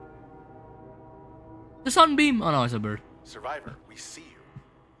 The sunbeam! Oh no, it's a bird. Survivor, we see you.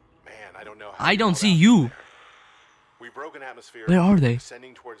 Man, I don't know how. I don't see you. There. We broke an atmosphere. Where are they?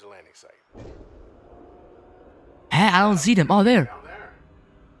 Ascending towards the landing site. Hey, I don't see them. Oh, there. Down there.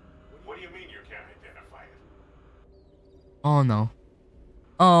 What do you mean you can't identify it? Oh no.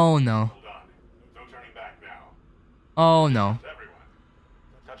 Oh no. Hold on. No turning back now. Oh no. Everyone.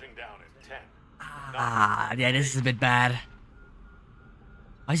 Touching down at 10. Ah, yeah, this is a bit bad.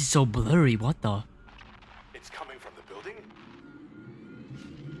 Why is it so blurry? What the? It's coming from the building.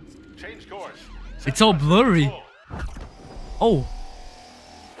 Change course. It's so blurry. Oh.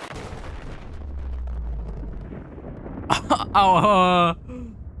 Oh.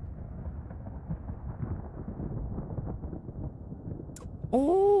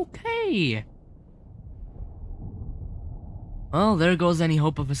 Okay. Well, there goes any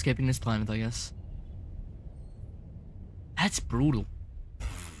hope of escaping this planet, I guess. That's brutal.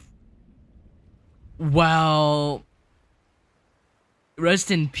 Well,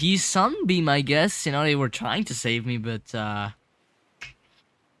 rest in peace, Sunbeam, I guess. You know, they were trying to save me, but,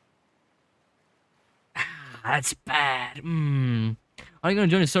 that's bad. Are you gonna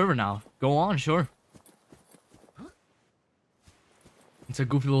join the server now? Go on, sure. It's a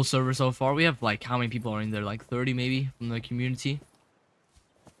goofy little server so far. We have, like, how many people are in there? Like, 30 maybe from the community.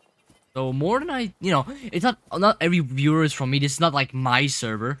 So, more than it's not every viewer is from me. This is not, like, my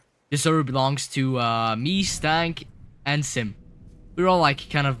server. This server belongs to, me, Stank, and Sim. We're all, like,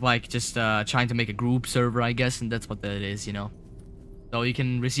 kind of, like, just, trying to make a group server, I guess, and that's what that is, you know. So, you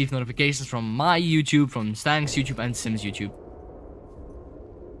can receive notifications from my YouTube, from Stank's YouTube, and Sim's YouTube.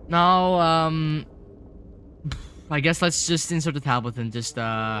 Now, I guess let's just insert the tablet and just,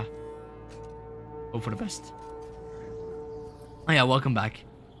 hope for the best. Oh yeah, welcome back.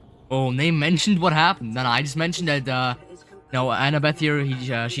 Oh, they mentioned what happened. Then I just mentioned that, no, Annabeth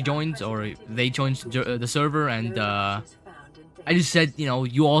here, she joined, or they joined the server, and, I just said, you know,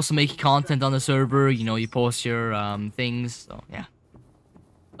 you also make content on the server, you know, you post your, things, so, yeah.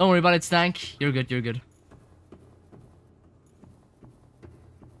 Don't worry about it, Stank. You're good, you're good.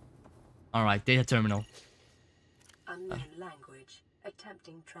 Alright, data terminal. Unknown language.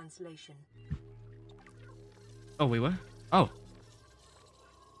 Attempting translation. Oh, wait, what? Oh.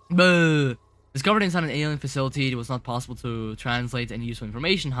 Buh. Discovered inside an alien facility, it was not possible to translate any useful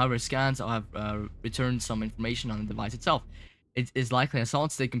information. However, scans have returned some information on the device itself. It is likely a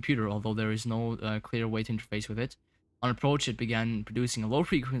solid-state computer, although there is no clear way to interface with it. On approach, it began producing a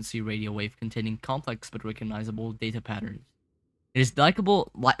low-frequency radio wave containing complex but recognizable data patterns. It is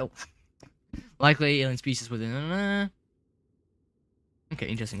likely alien species within... Okay,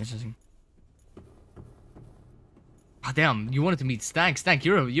 interesting. Ah, damn, you wanted to meet Stank. Stank,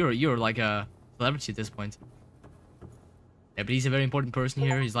 you're like a celebrity at this point. Yeah, but he's a very important person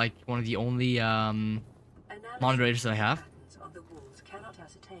here. He's like one of the only moderators that I have. On the walls cannot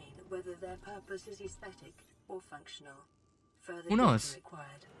ascertain whether their purpose is aesthetic or functional. Further Who knows?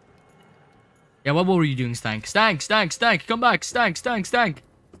 required. Yeah, what were you doing, Stank? Stank, Stank, Stank, come back, Stank, Stank, Stank,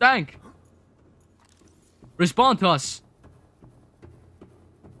 Stank. Respond to us.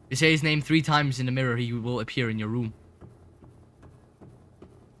 You say his name 3 times in the mirror, he will appear in your room.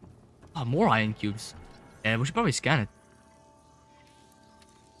 Oh, more iron cubes. Yeah, we should probably scan it.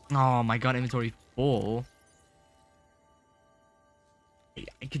 Oh my god, inventory full.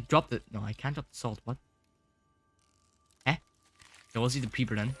 I could drop the... No, I can't drop the salt. What? Eh? Okay, we'll see the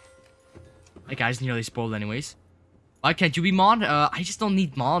peeper then. That guy's nearly spoiled anyways. Why can't you be mod? I just don't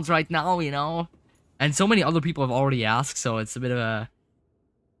need mods right now, you know? And so many other people have already asked, so it's a bit of a...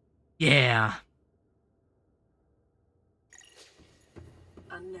 Yeah.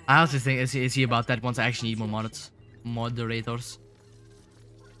 I also think is he about that once I actually need more moderators.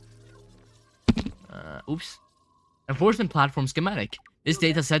 Oops. Enforcement platform schematic. This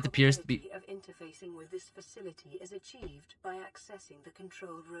data set appears to be... of interfacing with this facility is achieved by accessing the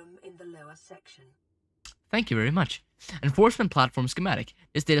control room in the lower section. Thank you very much. Enforcement platform schematic.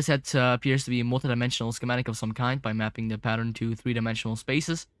 This dataset appears to be a multidimensional schematic of some kind. By mapping the pattern to 3-dimensional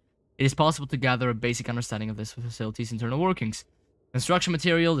spaces, it is possible to gather a basic understanding of this facility's internal workings. Construction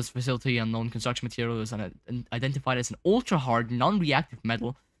material. This facility unknown construction material is identified as an ultra-hard, non-reactive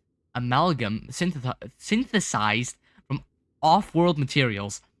metal amalgam synthesized from off-world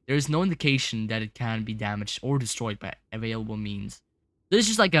materials. There is no indication that it can be damaged or destroyed by available means. This is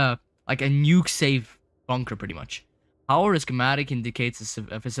just like a nuke-safe bunker, pretty much. Power schematic indicates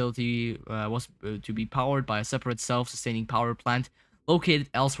a facility was to be powered by a separate self-sustaining power plant located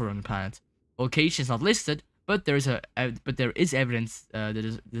elsewhere on the planet. Location is not listed, but there is evidence that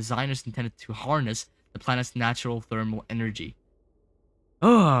the designers intended to harness the planet's natural thermal energy.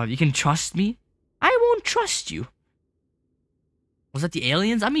 Oh, you can trust me? I won't trust you. Was that the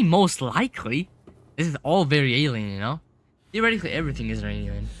aliens? I mean, most likely. This is all very alien, you know? Theoretically, everything is an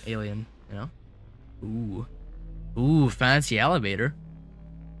alien, you know? Ooh, fancy elevator.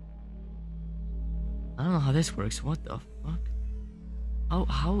 I don't know how this works. What the fuck?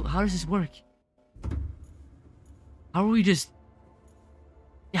 How does this work? How are we just...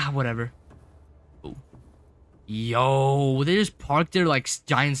 Yeah, whatever. Ooh. Yo, they just parked their, like,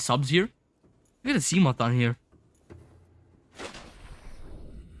 giant subs here? Look at the Seamoth on here.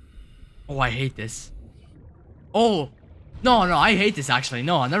 Oh, I hate this. Oh! No, I hate this, actually.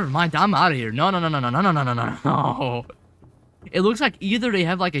 No, never mind. I'm out of here. No. It looks like either they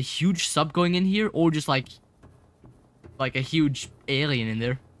have, like, a huge sub going in here, or just, like a huge alien in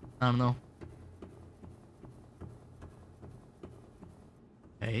there. I don't know.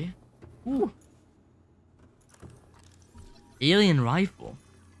 Hey. Ooh. Alien rifle.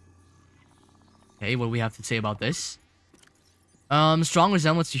 Okay, what do we have to say about this? Strong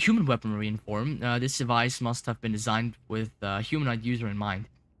resemblance to human weaponry in form. This device must have been designed with a humanoid user in mind.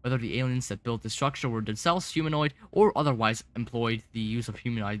 Whether the aliens that built the structure were themselves humanoid or otherwise employed the use of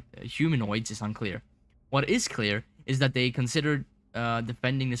humanoids is unclear. What is clear is that they considered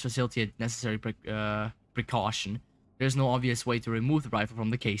defending this facility a necessary precaution. There's no obvious way to remove the rifle from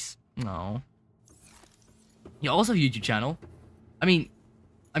the case. No. You also have a YouTube channel. I mean,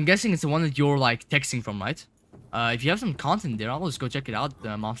 I'm guessing it's the one that you're, like, texting from, right? If you have some content there, I'll just go check it out,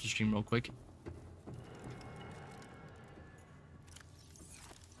 the monster stream, real quick.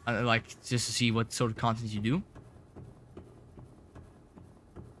 Like, just to see what sort of content you do.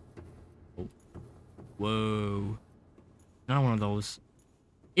 Oh. Whoa. Not one of those.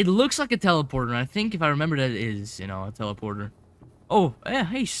 It looks like a teleporter, and I think if I remember that it is, you know, a teleporter. Oh, yeah,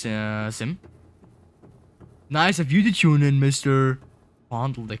 hey, Sim. Nice of you to tune in, Mr.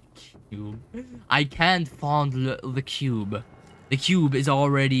 Fondle the cube. I can't fondle the cube. The cube is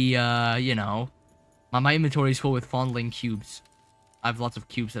already, you know... My inventory is full with fondling cubes. I have lots of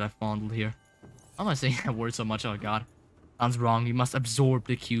cubes that I've fondled here. Why am I saying that word so much? Oh, God. Sounds wrong. You must absorb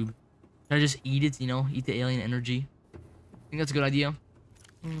the cube. Should I just eat it, you know? Eat the alien energy? I think that's a good idea.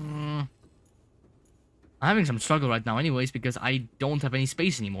 I'm having some struggle right now anyways because I don't have any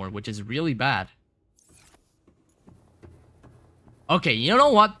space anymore, which is really bad. Okay, you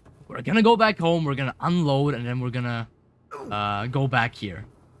know what? We're gonna go back home, we're gonna unload, and then we're gonna go back here.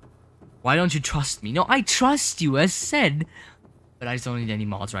 Why don't you trust me? No, I trust you, as said. But I just don't need any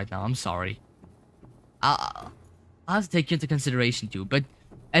mods right now, I'm sorry. I'll have to take you into consideration too, but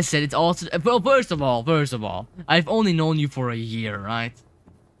as said, it's also... Well, first of all, I've only known you for a year, right?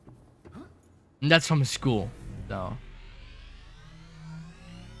 And that's from school, so...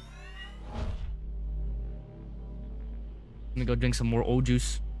 I'm gonna go drink some more O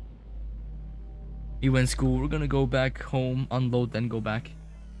juice. You went school, we're gonna go back home, unload, then go back.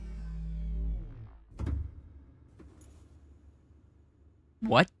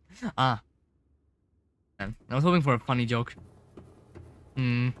 What? Ah. Man, I was hoping for a funny joke.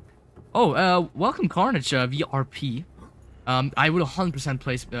 Oh, welcome Carnage, VRP. I would 100%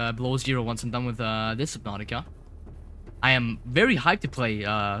 play Below Zero once I'm done with this Subnautica. I am very hyped to play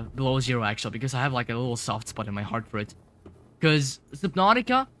Below Zero actually, because I have like a little soft spot in my heart for it. Because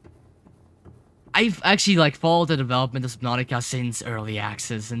Subnautica, I've actually like followed the development of Subnautica since early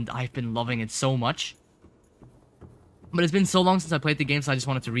access, and I've been loving it so much. But it's been so long since I played the game, so I just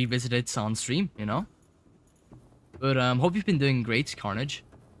wanted to revisit it on stream, you know? But hope you've been doing great, Carnage.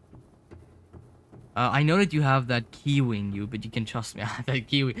 I know that you have that kiwi in you, but you can trust me. I have that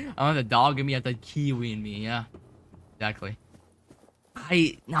kiwi. I want the dog in me, I have that kiwi in me, yeah. Exactly.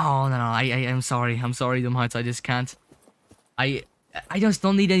 No, I'm sorry. I'm sorry, Doom Heights, I just can't. I just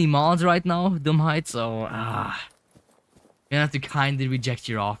don't need any mods right now, Doom Heights, so, you're gonna have to kindly reject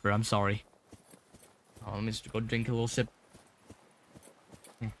your offer, I'm sorry. Oh, let me just go drink a little sip.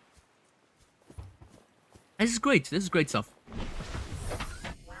 This is great stuff.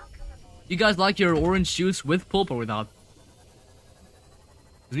 You guys like your orange juice with pulp or without?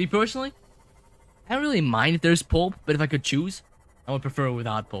 Because me personally, I don't really mind if there's pulp, but if I could choose, I would prefer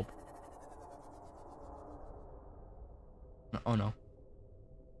without pulp. Oh no.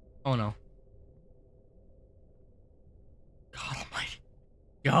 Oh no. God almighty.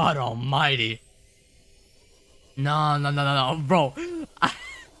 God almighty. No, bro.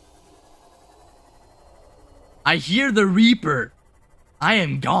 I hear the Reaper. I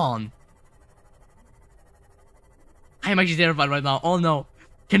am gone. I am actually terrified right now. Oh no.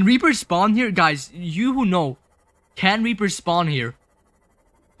 Can Reapers spawn here? Guys, you who know. Can Reapers spawn here?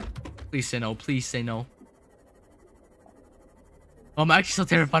 Please say no. Please say no. Oh, I'm actually so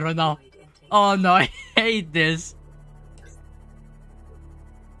terrified right now. Oh no, I hate this.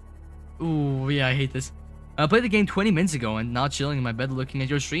 Ooh, yeah, I hate this. I played the game 20 minutes ago and now chilling in my bed looking at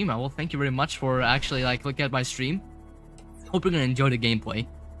your stream. Well, thank you very much for actually like looking at my stream. Hope you're gonna enjoy the gameplay.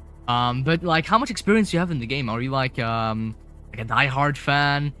 But like, how much experience do you have in the game? Are you like a die-hard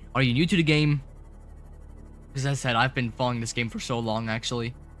fan? Are you new to the game? As I said, I've been following this game for so long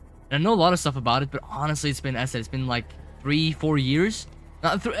actually, and I know a lot of stuff about it. But honestly, it's been, as I said, it's been like 3-4 years,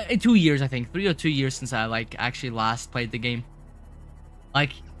 2 years I think, 3 or 2 years since I like actually last played the game.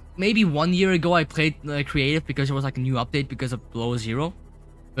 Like maybe 1 year ago I played creative because there was like a new update because of Below Zero.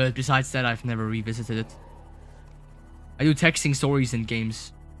 But besides that, I've never revisited it. I do texting stories in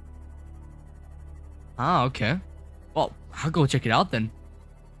games. Ah, okay. Well, I'll go check it out then.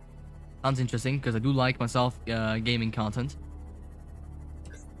 Sounds interesting, because I do like myself gaming content.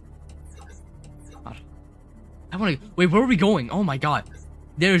 God. I want to... Wait, where are we going? Oh my god.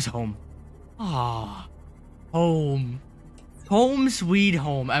 There's home. Ah. Home. Home sweet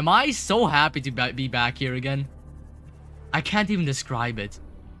home. Am I so happy to be back here again? I can't even describe it.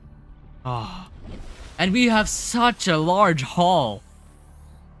 Ah. And we have such a large hall.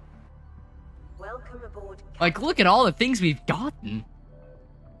 Welcome aboard. Like, look at all the things we've gotten.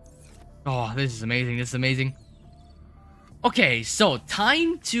 Oh, this is amazing. This is amazing. Okay, so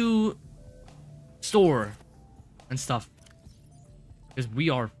time to store and stuff. Because we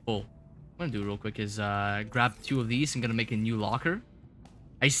are full. What I'm gonna do real quick is grab 2 of these. I'm gonna make a new locker.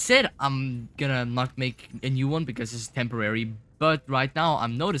 I said I'm gonna not make a new one because this is temporary. But right now,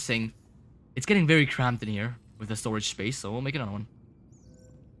 I'm noticing it's getting very cramped in here with the storage space. So we'll make another one.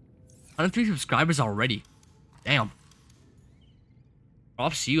 103 subscribers already. Damn.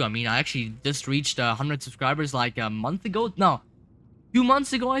 Props to you. I mean, I actually just reached 100 subscribers like a month ago. No, 2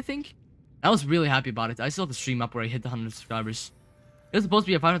 months ago, I think. I was really happy about it. I still have the stream up where I hit the 100 subscribers. It was supposed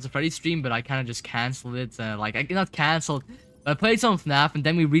to be a Five Nights at Freddy's stream, but I kind of just canceled it. Like, I not canceled, but I played some FNAF, and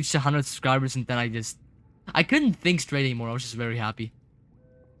then we reached 100 subscribers, and then I couldn't think straight anymore. I was just very happy.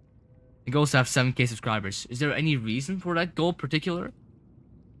 The goal is to have 7K subscribers. Is there any reason for that goal in particular?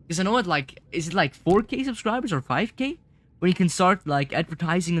 Because I know it, like, is it like 4K subscribers or 5K? When you can start, like,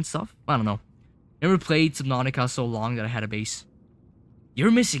 advertising and stuff? I don't know. Never played Subnautica so long that I had a base.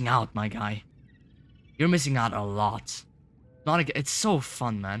 You're missing out, my guy. You're missing out a lot. Subnautica, it's so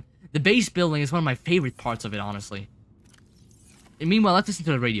fun, man. The base building is one of my favorite parts of it, honestly. And meanwhile, let's listen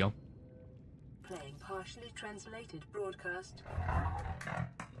to the radio. Playing partially translated broadcast.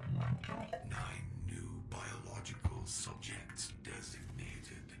 9 new biological subjects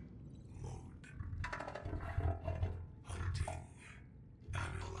designated. Mode. Hunting.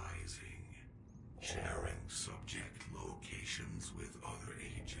 Analyzing. Sharing subject locations with other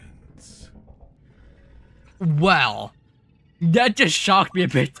agents. Wow. That just shocked me a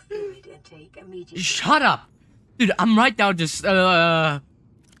bit. Shut up. Dude, I'm right now just, yeah,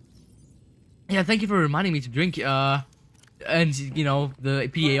 thank you for reminding me to drink, and, you know, the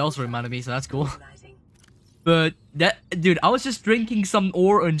PA also reminded me, so that's cool. But that, dude, I was just drinking some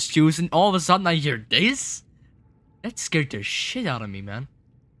orange juice and all of a sudden I hear this? That scared the shit out of me, man.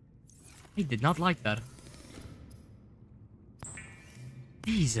 I did not like that.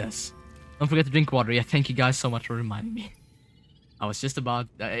 Jesus. Don't forget to drink water. Yeah, thank you guys so much for reminding me. I was just about...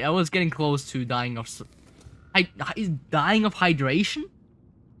 I was getting close to dying of... dying of hydration?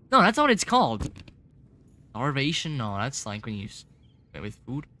 No, that's not what it's called. Starvation? No, that's like when you... with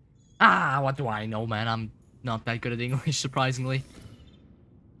food. Ah, what do I know, man? I'm not that good at English, surprisingly.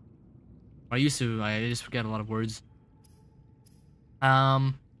 I just forget a lot of words.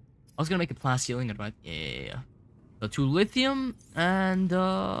 I was gonna make a plasteel ingot, right? Yeah. So 2 lithium and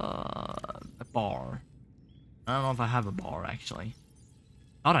a bar. I don't know if I have a bar actually.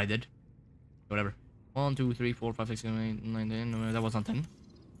 Thought I did. Whatever. 1, 2, 3, 4, 5, 6, 7, 8, 9, 10. No, that was not 10.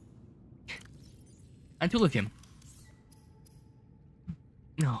 And 2 lithium.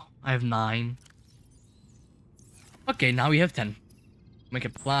 No, I have 9. Okay, now we have 10. Make a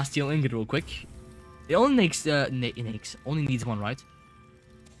plasteel ingot real quick. It only makes only needs 1, right?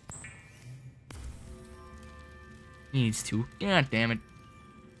 He needs 2. God damn it.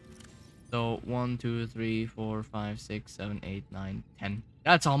 So 1, 2, 3, 4, 5, 6, 7, 8, 9, 10.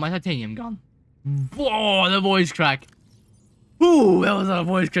 That's all my titanium gone. Whoa, the voice crack. Ooh, that was a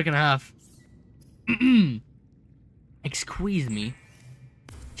voice crack and a half. Excuse me.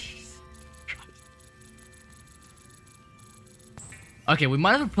 Jesus Christ. Okay, we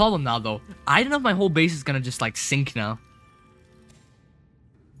might have a problem now though. I don't know if my whole base is gonna just like sink now.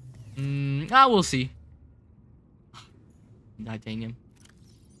 We'll see. Titanium.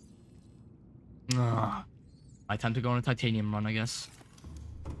 My time to go on a titanium run, I guess.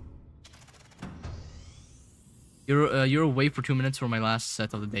 You're away for 2 minutes for my last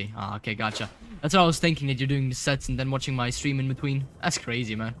set of the day. Ah, okay, gotcha. That's what I was thinking, that you're doing the sets and then watching my stream in between. That's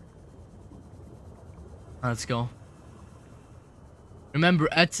crazy, man. Let's go. Remember,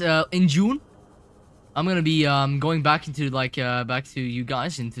 in June, I'm gonna be going back into like back to you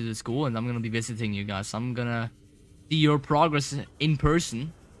guys into the school, and I'm gonna be visiting you guys. I'm gonna see your progress in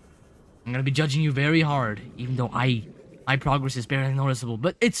person. I'm gonna be judging you very hard, even though my progress is barely noticeable,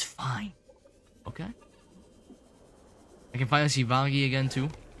 but it's fine. Okay? I can finally see Vagi again too.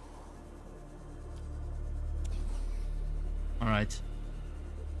 Alright.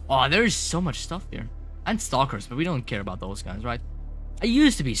 Oh, there's so much stuff here. And stalkers, but we don't care about those guys, right? I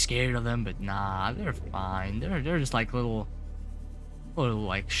used to be scared of them, but nah, they're fine. They're just like little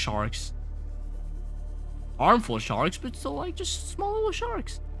like sharks. Harmful sharks, but still like just small little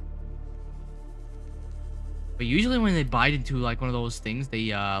sharks. But usually when they bite into like one of those things,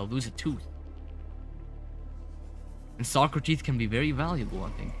 they lose a tooth. And stalker teeth can be very valuable, I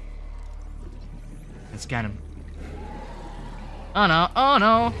think. Let's scan him. Oh no, oh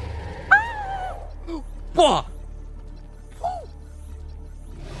no! Whoa!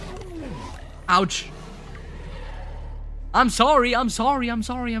 Ouch! I'm sorry, I'm sorry, I'm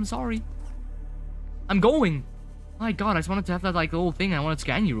sorry, I'm sorry. I'm going! My god, I just wanted to have that like little thing. I wanted to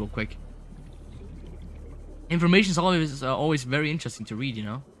scan you real quick. Information's always very interesting to read, you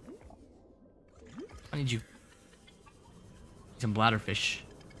know? I need you. Some bladderfish.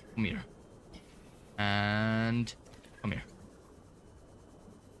 Come here. And... come here.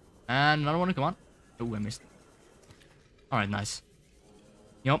 And another one, come on. Oh, I missed. Alright, nice.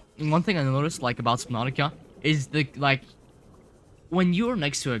 You know, one thing I noticed, like, about Subnautica is the, like... when you're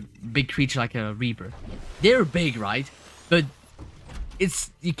next to a big creature like a Reaper, they're big, right? But it's...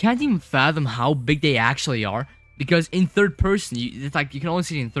 you can't even fathom how big they actually are. Because in third person, it's like, you can only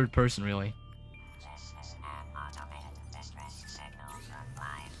see it in third person, really.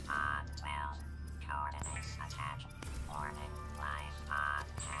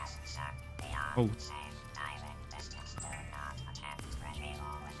 Oh.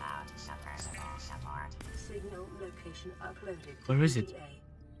 Signal location uploaded. Where is it?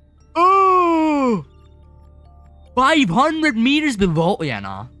 Oh! 500 meters below. Yeah,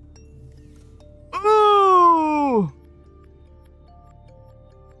 nah. Oh!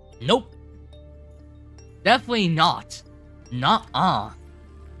 Nope. Definitely not. Nuh-uh.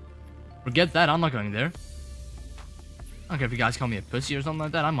 Forget that. I'm not going there. I don't care if you guys call me a pussy or something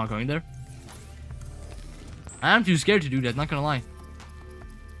like that. I'm not going there. I'm too scared to do that, not gonna lie.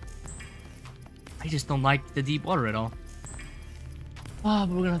 I just don't like the deep water at all. Oh, but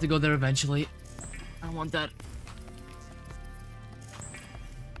we're gonna have to go there eventually. I don't want that.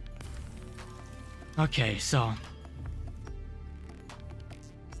 Okay, so...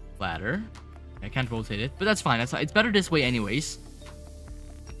 ladder. I can't rotate it, but that's fine. It's better this way anyways.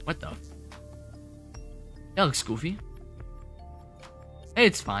 What the? That looks goofy. Hey,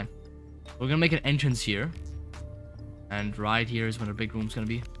 it's fine. We're gonna make an entrance here. And right here is where the big room's gonna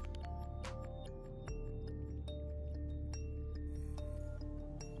be.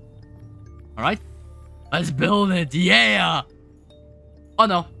 Alright. Let's build it. Yeah! Oh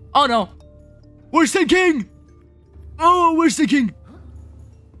no. Oh no. We're sinking! Oh, we're sinking!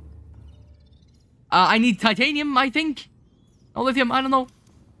 I need titanium, I think. No lithium, I don't know.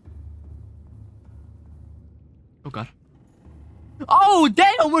 Oh god. Oh,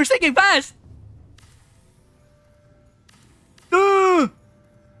 damn, we're sinking fast!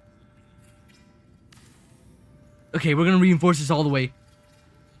 Okay, we're gonna reinforce this all the way.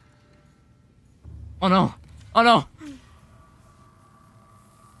 Oh no. Oh no.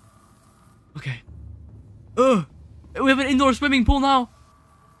 Okay. We have an indoor swimming pool now.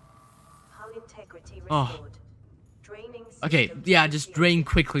 Hull integrity Oh. restored. Draining Okay, systems yeah, just initiated. drain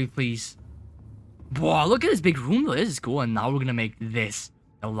quickly, please. Wow, look at this big room though. This is cool. And now we're gonna make this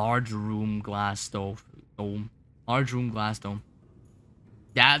a large room glass dome. Large room glass dome.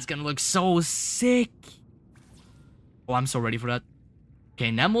 That's gonna look so sick. Oh, I'm so ready for that. Okay,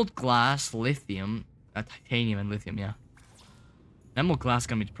 enameled glass, lithium, titanium and lithium, yeah. Enameled glass is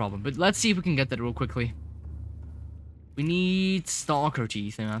gonna be the problem, but let's see if we can get that real quickly. We need stalker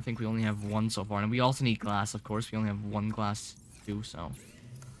teeth, and I think we only have one so far. And we also need glass, of course. We only have one glass too, so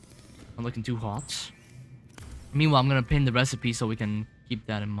I'm looking too hot. Meanwhile, I'm gonna pin the recipe so we can keep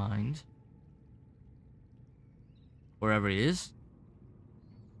that in mind. Wherever it is.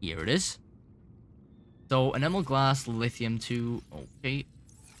 Here it is. So, enamel glass, lithium 2. Okay.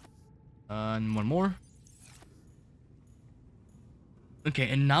 And one more. Okay,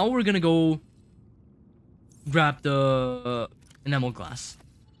 and now we're gonna go grab the enamel glass.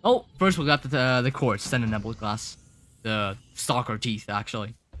 Oh, first we'll grab the quartz, then enamel glass. The stalker teeth,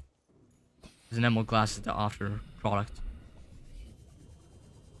 actually. Because enamel glass is the after product.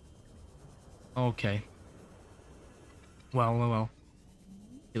 Okay. Well.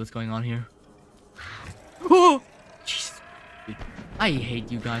 See what's going on here. Oh! Jesus. Dude, I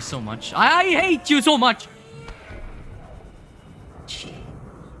hate you guys so much. I hate you so much! Jeez.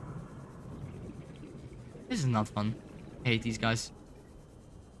 This is not fun. I hate these guys.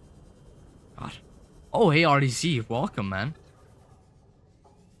 God. Oh, hey, RDC. Welcome, man.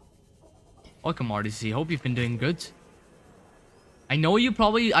 Welcome, RDC. Hope you've been doing good. I know you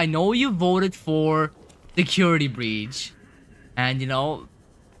voted for security breach. And, you know,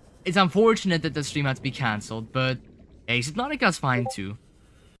 it's unfortunate that the stream had to be cancelled, but hey, Subnautica's fine too.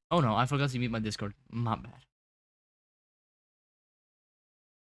 Oh no, I forgot to mute my Discord. My bad.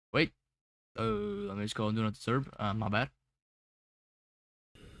 Wait. Let me just go and do not disturb. My bad.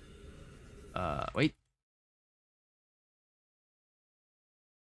 Wait.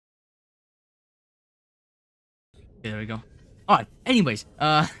 Okay, there we go. Alright, anyways,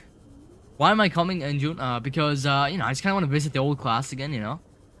 why am I coming in June? Because, you know, I just kind of want to visit the old class again, you know?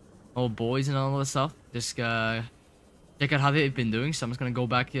 Old boys and all that stuff. Just, check out how they've been doing. So I'm just gonna go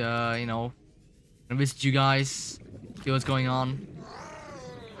back, you know, and visit you guys, see what's going on.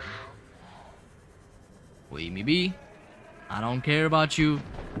 Leave me be. I don't care about you.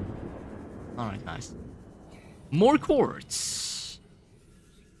 Alright, nice. More quartz.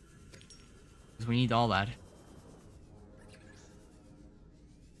 Because we need all that.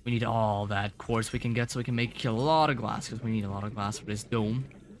 We need all that quartz we can get so we can make a lot of glass. Because we need a lot of glass for this dome.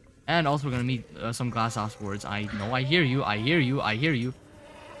 And also we're gonna need some glass afterwards. I know, I hear you, I hear you, I hear you.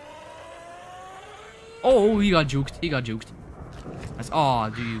 Oh, he got juked, he got juked. That's, oh,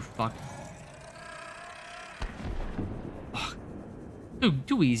 do you fuck. Oh,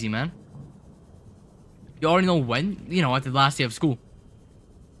 too easy, man. You already know when? You know, at the last day of school.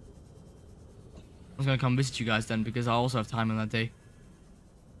 I was gonna come visit you guys then because I also have time on that day.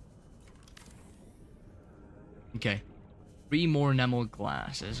 Okay. 3 more enamel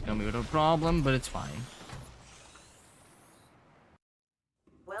glass. It's gonna be a problem, but it's fine.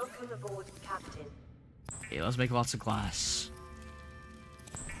 Welcome aboard, Captain. Okay, let's make lots of glass.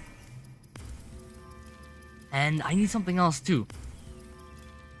 And I need something else too.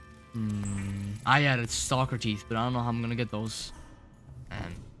 I added stalker teeth, but I don't know how I'm gonna get those.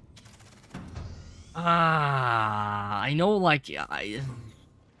 And I know, like,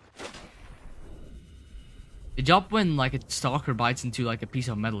 they jump when, like, a stalker bites into, like, a piece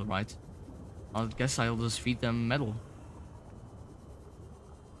of metal, right? I guess I'll just feed them metal.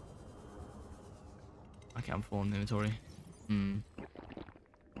 Okay, I'm full in inventory.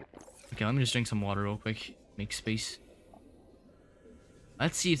 Okay, let me just drink some water real quick. Make space.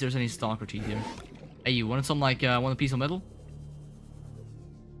 Let's see if there's any stalker teeth here. Hey, you want some, like, want a piece of metal?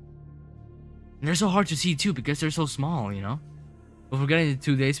 And they're so hard to see, too, because they're so small, you know? But we're getting it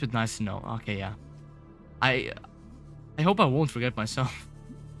 2 days, but nice to know. Okay, yeah. I hope I won't forget myself.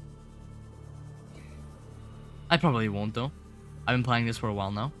 I probably won't though. I've been playing this for a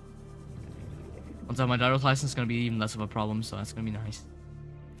while now. Once I have my driver's license, it's gonna be even less of a problem, so that's gonna be nice.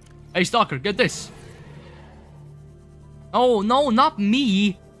 Hey, Stalker, get this! Oh, no, not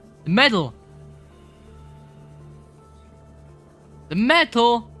me! The metal! The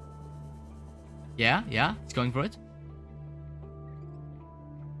metal! Yeah, it's going for it.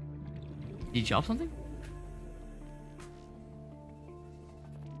 Did you drop something?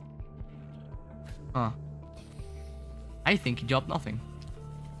 Huh. I think he dropped nothing.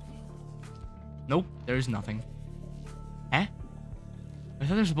 Nope, there's nothing. Eh? I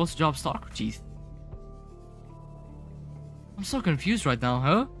thought they're supposed to drop stalker teeth. I'm so confused right now,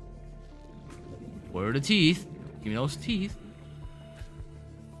 huh? Where are the teeth? Give me those teeth.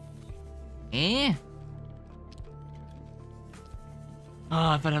 Eh?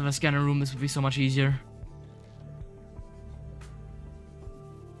 Ah, if I'd have a scanner room, this would be so much easier.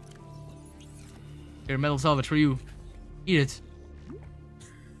 Here, metal salvage for you. Eat it.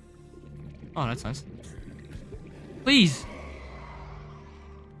 Oh, that's nice. Please!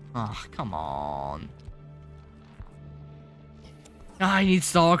 Ah, come on. I need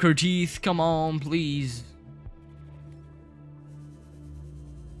stalker teeth. Come on, please.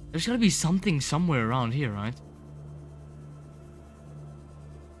 There's gotta be something somewhere around here, right?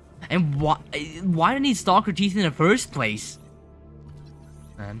 And why do I need stalker teeth in the first place?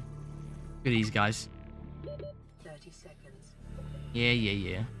 Man. Look at these guys. 30 seconds.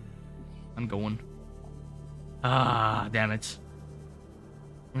 Yeah. I'm going. Ah, damn it.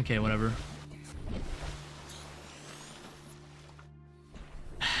 Okay, whatever.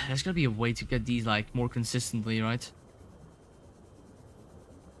 There's gotta be a way to get these, like, more consistently, right?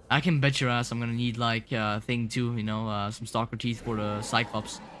 I can bet your ass I'm gonna need, like, thing too, you know, some stalker teeth for the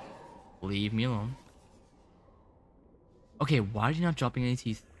cyclops. Leave me alone. Okay, why are you not dropping any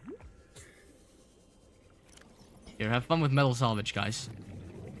teeth? Here, have fun with metal salvage, guys.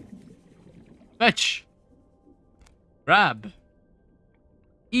 Fetch! Grab!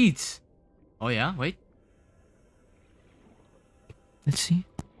 Eat! Oh yeah, wait. Let's see.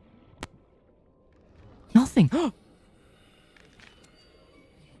 Nothing!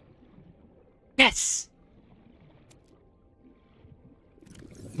 Yes!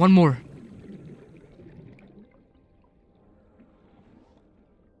 One more.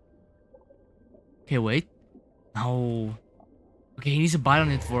 Okay, wait. No. Okay, he needs to bite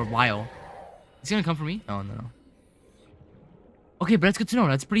on it for a while. Is he gonna come for me? Oh, no. Okay, but that's good to know.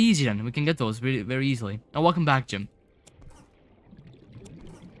 That's pretty easy then. We can get those very, very easily. Oh, welcome back, Jim.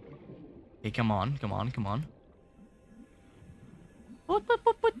 Okay, come on. Come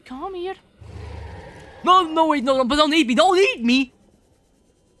here. No, wait, no, but don't eat me. Don't eat me!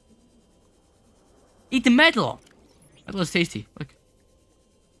 Eat the metal. Metal is tasty. Look.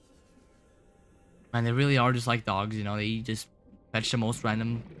 Man, they really are just like dogs, you know. They just fetch the most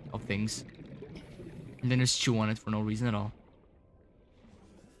random of things. And then just chew on it for no reason at all.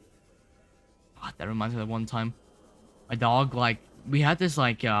 God, that reminds me of one time. My dog, like, we had this,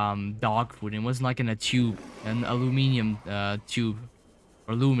 like, dog food. And it wasn't, like, in a tube. An aluminum tube.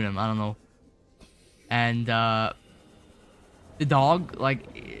 Or aluminum, I don't know. And, the dog,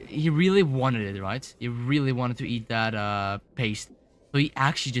 like, he really wanted it, right? He really wanted to eat that, paste. So he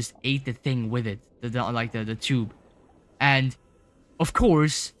actually just ate the thing with it. The tube. And, of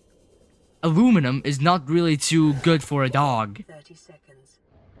course, aluminum is not really too good for a dog. 30 seconds.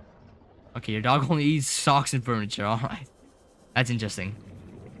 Okay, your dog only eats socks and furniture, alright. That's interesting.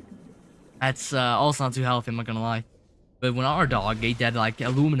 That's, also not too healthy, I'm not gonna lie. But when our dog ate that, like,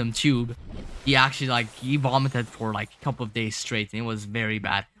 aluminum tube, he actually, like, he vomited for, like, a couple of days straight, and it was very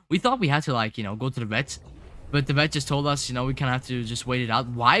bad. We thought we had to, like, you know, go to the vet. But the vet just told us, you know, we kind of have to just wait it out.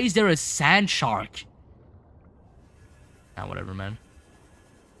 Why is there a sand shark? Ah, whatever, man.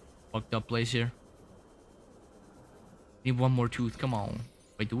 Fucked up place here. Need one more tooth, come on.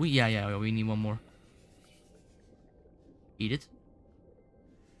 Wait, do we? Yeah, we need one more. Eat it.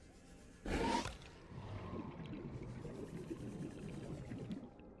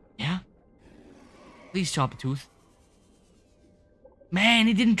 Yeah? Please chop a tooth. Man,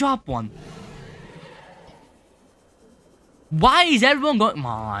 he didn't drop one. Why is everyone going?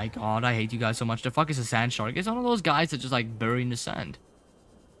 My god, I hate you guys so much. The fuck is a sand shark? It's one of those guys that just like bury in the sand.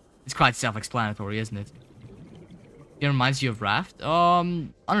 It's quite self-explanatory, isn't it? It reminds you of Raft?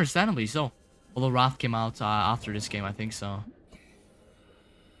 Understandably so. Although Raft came out after this game, I think so.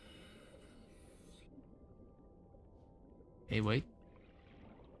 Hey, wait.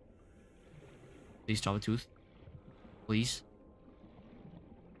 Please chop a tooth. Please.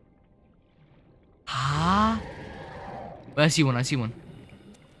 Huh? I see one, I see one.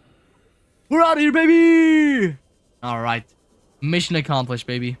 We're out of here, baby! Alright. Mission accomplished,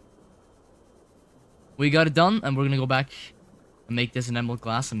 baby. We got it done, and we're gonna go back and make this an emerald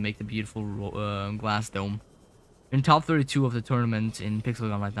glass and make the beautiful glass dome. In top 32 of the tournament in Pixel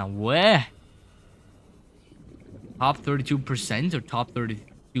Gun right now. Where? Top 32% or top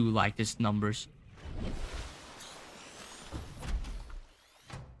 32 like this numbers?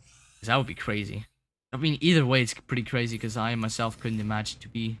 That would be crazy. I mean, either way, it's pretty crazy because I myself couldn't imagine to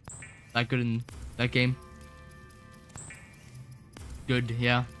be that good in that game. Good,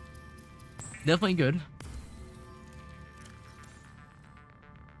 yeah. Definitely good.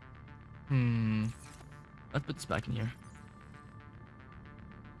 Let's put this back in here.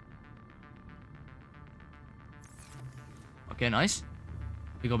 Okay, nice.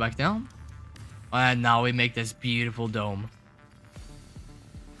 We go back down. And now we make this beautiful dome.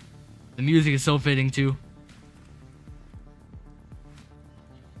 The music is so fitting too.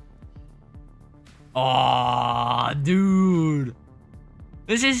 Oh, dude.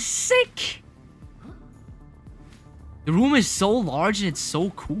 This is sick. The room is so large and it's so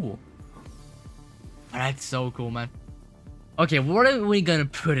cool. That's so cool, man. Okay, what are we gonna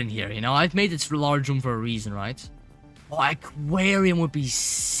put in here? You know, I've made this large room for a reason, right? Oh, aquarium would be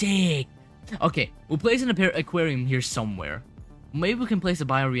sick. Okay, we'll place an aquarium here somewhere. Maybe we can place a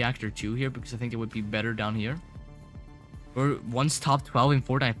bioreactor too here because I think it would be better down here. Or once top 12 in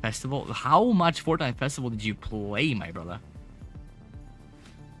Fortnite Festival. How much Fortnite Festival did you play, my brother?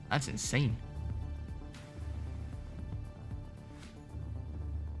 That's insane.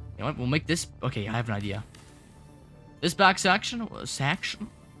 You know what? We'll make this. Okay, I have an idea. This back section,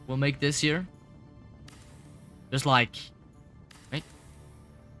 we'll make this here. Just like, right?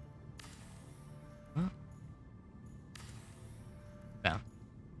 Huh? Yeah.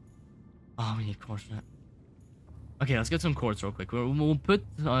 Oh, we need quartz for that. Okay, let's get some quartz real quick. We'll put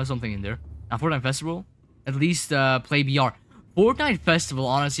something in there. Now, Fortnite Festival, at least play BR. Fortnite Festival,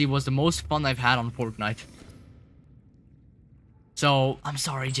 honestly, was the most fun I've had on Fortnite. So, I'm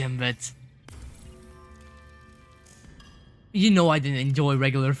sorry, Jim, but you know I didn't enjoy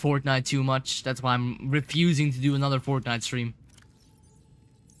regular Fortnite too much. That's why I'm refusing to do another Fortnite stream.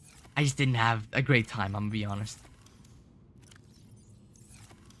 I just didn't have a great time, I'm gonna be honest.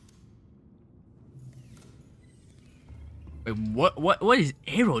 Wait, what is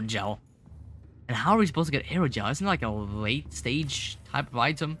aerogel? And how are we supposed to get aerogel? Isn't it like a late stage type of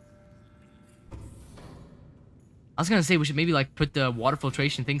item? I was gonna say we should maybe like put the water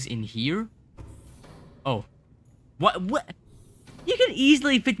filtration things in here. Oh. What? You can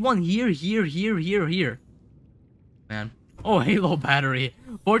easily fit one here, here. Man. Oh, Halo battery.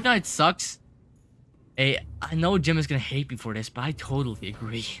 Fortnite sucks. Hey, I know Jim is gonna hate me for this, but I totally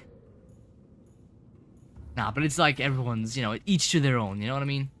agree. Nah, but it's like everyone's, you know, each to their own, you know what I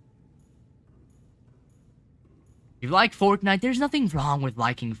mean? If you like Fortnite, there's nothing wrong with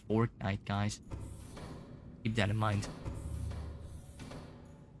liking Fortnite, guys. Keep that in mind.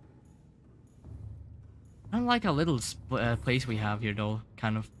 I don't like a little place we have here, though,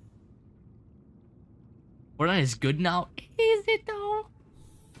 kind of. Fortnite is good now. Is it, though?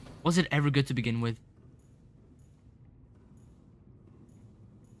 Was it ever good to begin with?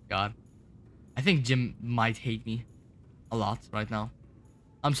 God. I think Jim might hate me a lot right now.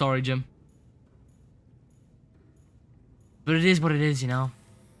 I'm sorry, Jim. But it is what it is, you know?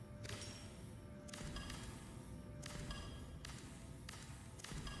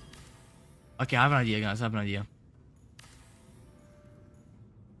 Okay, I have an idea, guys. I have an idea.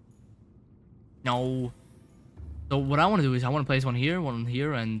 No. So what I want to do is I want to place one here,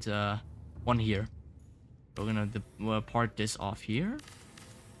 and one here. We're gonna part this off here.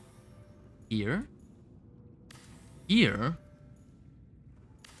 Here. Here.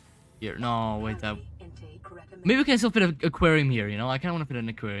 Here. No, wait. That. Maybe we can still fit an aquarium here. You know, I kind of want to fit an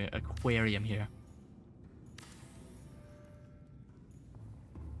aquarium here.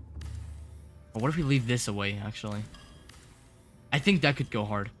 Or what if we leave this away, actually? I think that could go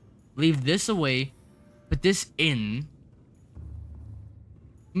hard. Leave this away. Put this in.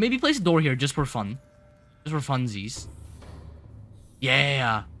 Maybe place a door here just for fun. Just for funsies.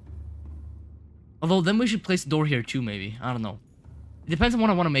 Yeah. Although, then we should place a door here too, maybe. I don't know. It depends on what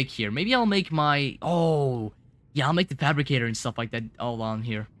I want to make here. Maybe I'll make my... Oh! Yeah, I'll make the fabricator and stuff like that all on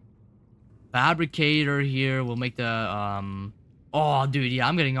here. Fabricator here. We'll make the, Oh, dude, yeah,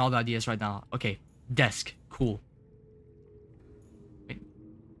 I'm getting all the ideas right now. Okay, desk. Cool. Wait.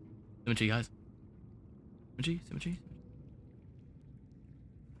 Symmetry, guys. Symmetry.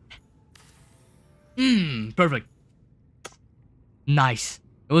 Perfect. Nice.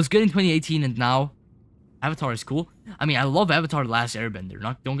 It was good in 2018 and now Avatar is cool. I mean, I love Avatar: The Last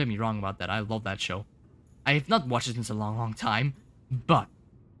Airbender. Don't get me wrong about that. I love that show. I have not watched it since a long, long time, but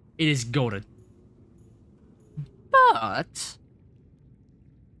it is goated. But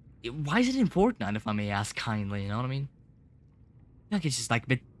why is it in Fortnite, if I may ask kindly? You know what I mean? I feel like it's just like a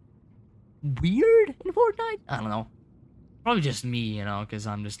bit weird in Fortnite. I don't know. Probably just me, you know, because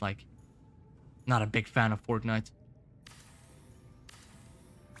I'm just like not a big fan of Fortnite.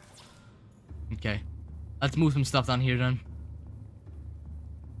 Okay, let's move some stuff down here then.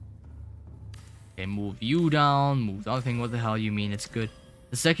 Okay, move you down, move the other thing. What the hell you mean? It's good.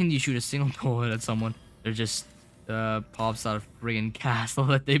 The second you shoot a single bullet at someone, they're just pops out of friggin' castle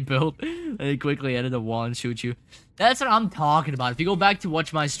that they built. They quickly edit a wall and shoot you. That's what I'm talking about. If you go back to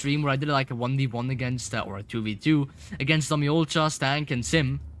watch my stream where I did like a 1v1 against, or a 2v2 against Subnautica, Stank, and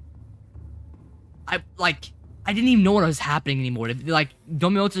Sim, I didn't even know what was happening anymore. Like,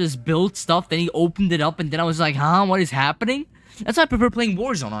 Domioto just built stuff, then he opened it up, and then I was like, huh, what is happening? That's why I prefer playing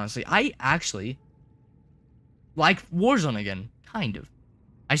Warzone, honestly. I actually like Warzone again, kind of.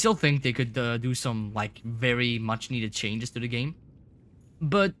 I still think they could do some, like, very much needed changes to the game.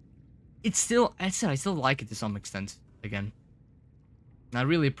 But it's still, I still like it to some extent, again. And I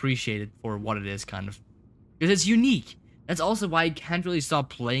really appreciate it for what it is, kind of. Because it's unique. That's also why I can't really stop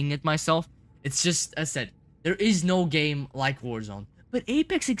playing it myself. It's just, as I said, there is no game like Warzone. But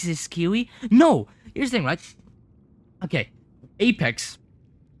Apex exists, Kiwi. No! Here's the thing, right? Okay, Apex,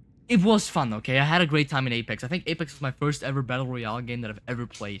 it was fun, okay? I had a great time in Apex. I think Apex was my first ever Battle Royale game that I've ever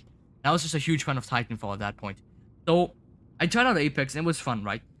played. And I was just a huge fan of Titanfall at that point. So, I tried out Apex and it was fun,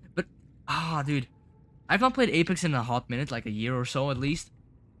 right? But, dude, I've not played Apex in a hot minute, like a year or so at least.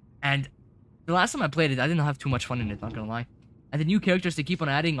 And the last time I played it, I didn't have too much fun in it, not gonna lie. And the new characters they keep on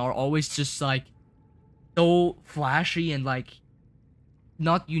adding are always just, like, so flashy and, like,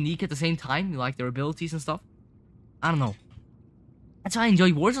 not unique at the same time. Like, their abilities and stuff. I don't know. That's why I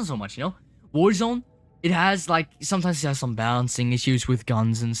enjoy Warzone so much, you know? Warzone, it has, like, sometimes it has some balancing issues with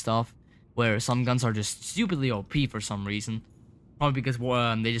guns and stuff, where some guns are just stupidly OP for some reason. Probably because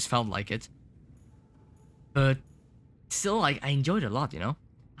they just felt like it. But still, like, I enjoyed it a lot, you know?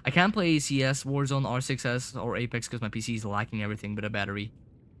 I can't play CS, Warzone, R6S, or Apex because my PC is lacking everything but a battery.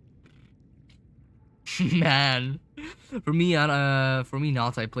 Man. For me, not, I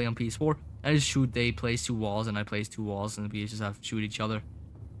play on PS4. I just shoot, they place 2 walls, and I place 2 walls, and we just have to shoot each other.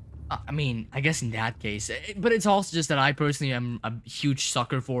 I mean, I guess in that case. But it's also just that I personally am a huge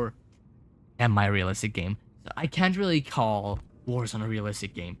sucker for my realistic game. I can't really call Warzone a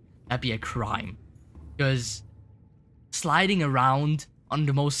realistic game. That'd be a crime. Because sliding around on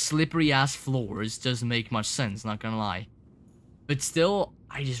the most slippery-ass floors doesn't make much sense, not gonna lie. But still,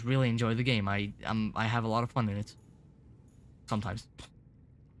 I just really enjoy the game. I have a lot of fun in it. Sometimes.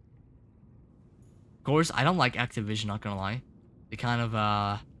 Of course, I don't like Activision, not gonna lie. They kind of,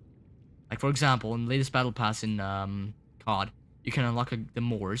 like, for example, in the latest Battle Pass in, COD, you can unlock the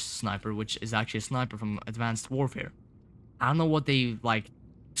Moors sniper, which is actually a sniper from Advanced Warfare. I don't know what they, like,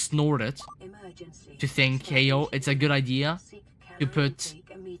 snorted to think, hey, yo, it's a good idea to put,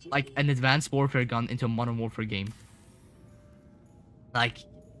 like, an Advanced Warfare gun into a Modern Warfare game. Like,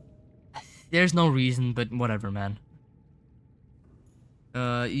 there's no reason, but whatever, man.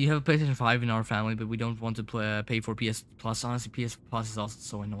 You have a PlayStation 5 in our family, but we don't want to pay for PS Plus. Honestly, PS Plus is also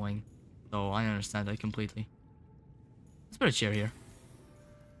so annoying. So I understand that completely. Let's put a chair here.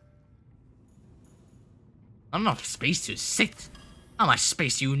 I don't have space to sit. How much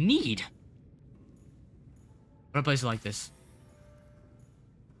space do you need? What a place like this.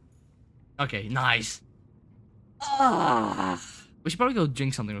 Okay, nice. We should probably go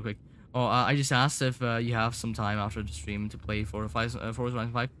drink something real quick. Oh, I just asked if you have some time after the stream to play Forza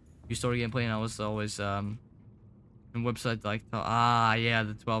Horizon 5. You story gameplay, and I was always in website like yeah,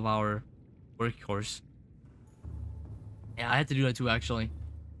 the 12-hour work course. Yeah, I had to do that too actually.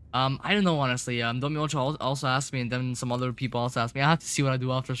 I don't know honestly. Domiocho also asked me, and then some other people also asked me. I have to see what I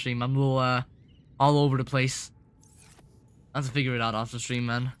do after stream. I'm a little all over the place. I have to figure it out after stream,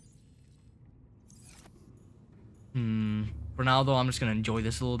 man. For now, though, I'm just gonna enjoy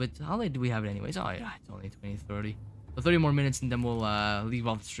this a little bit. How late do we have it anyways? Oh, yeah, it's only 20:30. So 30 more minutes, and then we'll leave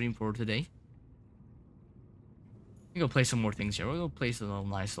off the stream for today. We'll go play some more things here. We'll go place a little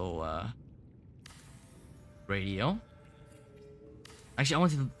nice little radio. Actually, I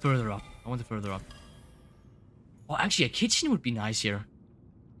want it further up. Oh, actually, a kitchen would be nice here.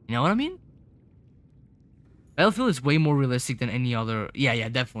 You know what I mean? Battlefield is way more realistic than any other. Yeah,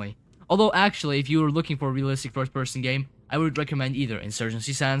 definitely. Although, actually, if you were looking for a realistic first-person game, I would recommend either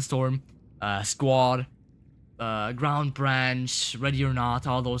Insurgency Sandstorm, Squad, Ground Branch, Ready or Not,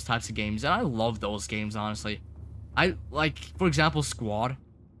 all those types of games, and I love those games, honestly. I like, for example, Squad.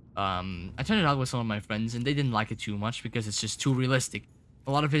 I tried it out with some of my friends, and they didn't like it too much because it's just too realistic.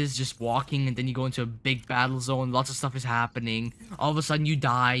 A lot of it is just walking, and then you go into a big battle zone, lots of stuff is happening, all of a sudden you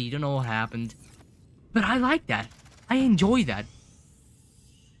die, you don't know what happened. But I like that. I enjoy that.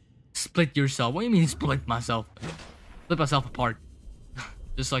 Split yourself. What do you mean split myself? Split myself apart.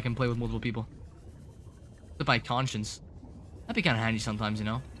 Just so I can play with multiple people. Split my conscience. That'd be kind of handy sometimes, you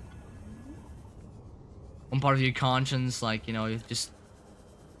know? One part of your conscience, like, you know, it just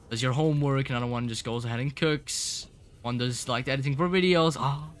does your homework, another one just goes ahead and cooks. One does, like, the editing for videos.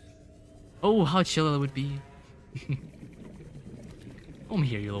 Oh, how chill it would be. Come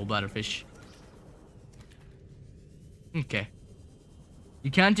here, you little bladderfish. Okay.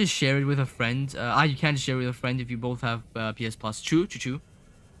 You can't just share it with a friend. You can't share it with a friend if you both have PS Plus. True.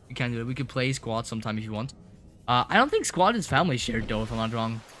 You can do it. We could play Squad sometime if you want. I don't think Squad is family shared though, if I'm not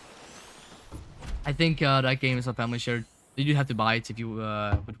wrong. I think that game is not family shared. You do have to buy it if you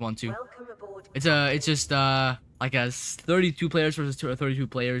would want to. It's just like a 32 players versus 32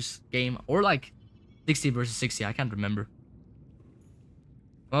 players game, or like 60 versus 60. I can't remember.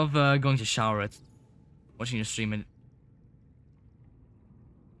 I love going to shower at watching you stream it.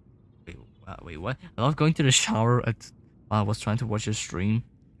 Wait, what? I love going to the shower at. I was trying to watch your stream.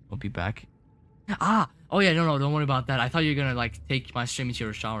 I'll be back. Oh yeah, no, don't worry about that. I thought you were gonna like take my stream into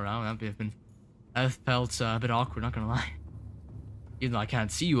your shower. That felt a bit awkward, not gonna lie. Even though I can't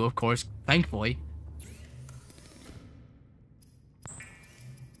see you, of course, thankfully.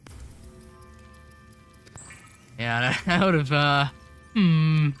 Yeah, that would have, I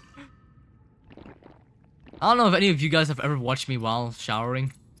don't know if any of you guys have ever watched me while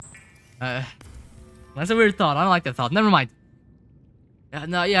showering. That's a weird thought. I don't like that thought. Never mind.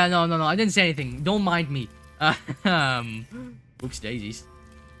 No, I didn't say anything. Don't mind me. Oops, daisies.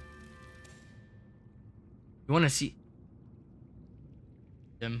 You wanna see?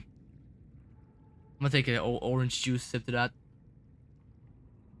 I'm gonna take an orange juice sip to that.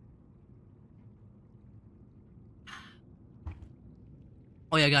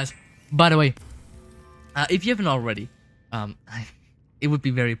 Oh yeah, guys. By the way, if you haven't already, it would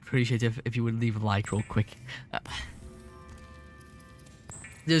be very appreciative if you would leave a like real quick.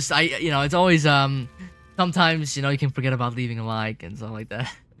 It's always sometimes you can forget about leaving a like and stuff like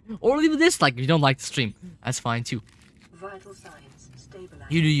that, or leave a dislike if you don't like the stream. That's fine too. Vital signs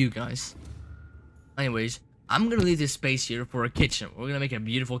stabilized. You do you, guys. Anyways, I'm gonna leave this space here for a kitchen. We're gonna make a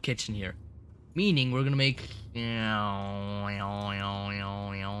beautiful kitchen here, meaning we're gonna make.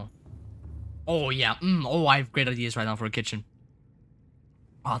 Oh yeah. Oh, I have great ideas right now for a kitchen.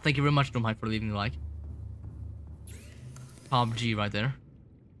 Oh, thank you very much, Doomhype, for leaving the like. Top G right there.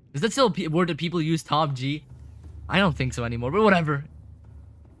 Is that still a word that people use, Top G? I don't think so anymore, but whatever.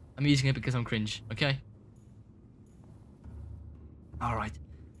 I'm using it because I'm cringe, okay? Alright.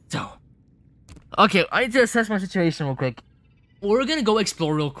 So. Okay, I need to assess my situation real quick. We're gonna go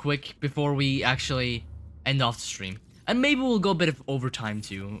explore real quick before we actually end off the stream. And maybe we'll go a bit of overtime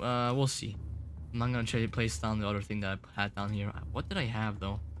too. We'll see. I'm not gonna try to place down the other thing that I had down here. What did I have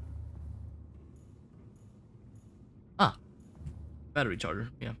though? Battery charger,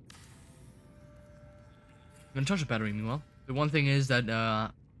 yeah. I'm gonna charge the battery meanwhile. The one thing is that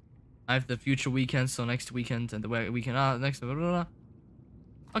I have the future weekend, so next weekend and the weekend next. Blah, blah, blah.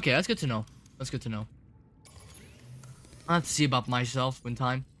 Okay, that's good to know. That's good to know. I'll have to see about myself in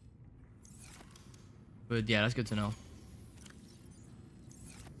time. But yeah, that's good to know.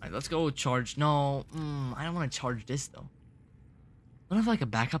 Alright, let's go charge. No, I don't want to charge this though. Don't I have like a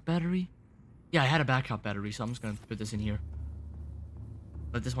backup battery? Yeah, I had a backup battery, so I'm just gonna put this in here.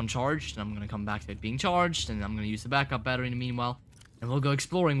 Let this one charge, and I'm gonna come back to it being charged, and I'm gonna use the backup battery in the meanwhile. And we'll go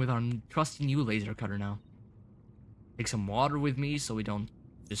exploring with our trusty new laser cutter now. Take some water with me so we don't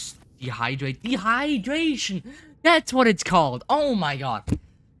just dehydrate. Dehydration! That's what it's called! Oh my god!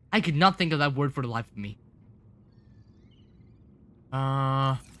 I could not think of that word for the life of me.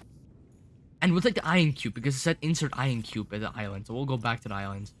 And we'll take the iron cube, because it said insert iron cube at the island, so we'll go back to the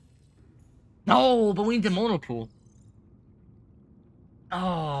island. No, but we need the monopool.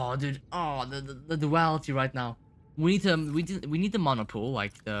 Oh, dude. Oh, the duality right now. We need the monopool,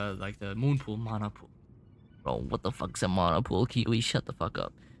 like the moon pool, monopool. Bro, what the fuck's a monopool? Kiwi, shut the fuck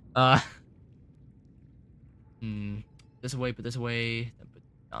up. This away, put this away. Then put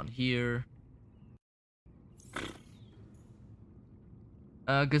it down here.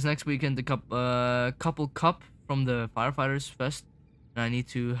 Cause next weekend the couple cup from the firefighters fest, and I need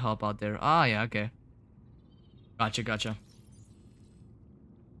to help out there. Ah, yeah, okay. Gotcha.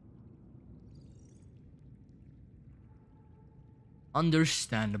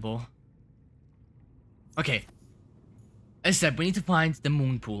 Understandable. Okay. As I said, we need to find the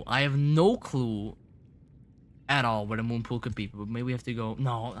moon pool. I have no clue at all where the moon pool could be, but maybe we have to go.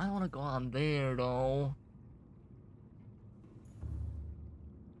 No, I don't want to go on there though.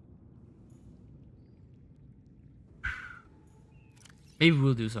 Maybe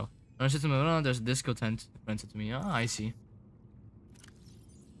we'll do so. There's a disco tent rented to me. Ah, I see.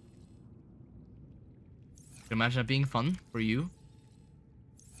 Can imagine that being fun for you,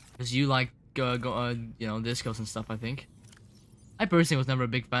 because you like you know, discos and stuff. I think. I personally was never a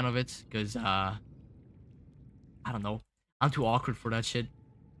big fan of it, because I don't know. I'm too awkward for that shit.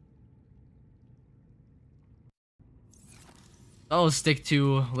 I'll stick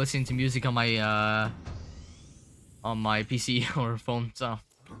to listening to music on my PC or phone. So.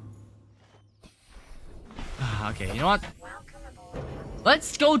 Okay, you know what?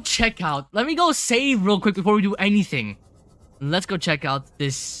 Let's go check out. Let me go save real quick before we do anything. Let's go check out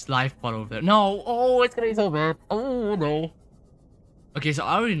this life pod over there. No, oh, it's gonna be so bad. Oh no. Okay, so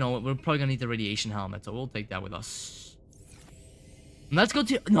I already know we're probably gonna need the radiation helmet, so we'll take that with us. Let's go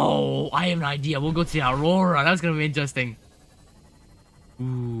to. No, I have an idea. We'll go to the Aurora. That's gonna be interesting.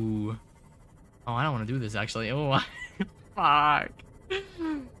 Ooh. Oh, I don't want to do this actually. Oh, fuck.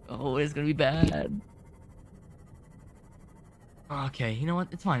 Oh, it's gonna be bad. Okay, you know what?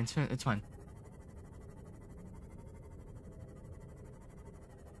 It's fine. It's fine.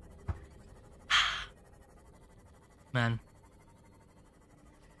 Man.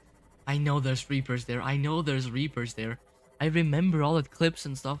 I know there's Reapers there. I know there's Reapers there. I remember all the clips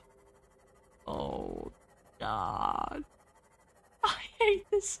and stuff. Oh, God. I hate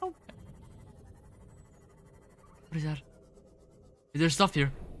this so bad. What is that? Is there stuff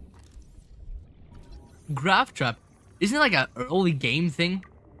here? Graph trap. Isn't it like a early game thing?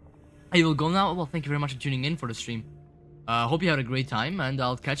 Hey, we'll go now. Well, thank you very much for tuning in for the stream. Hope you had a great time, and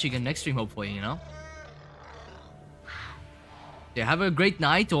I'll catch you again next stream, hopefully, you know? Yeah, have a great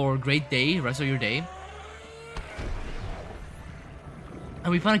night or great day, rest of your day.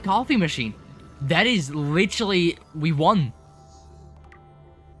 And we found a coffee machine. That is literally... We won.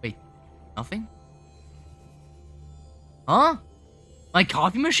 Wait, nothing? Huh? My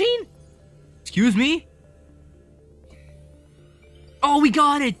coffee machine? Excuse me? Oh, we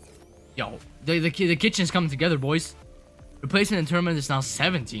got it! Yo, the kitchen's coming together, boys. Replacement and tournament is now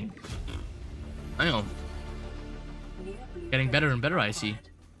 17. I know. Getting better and better, I see.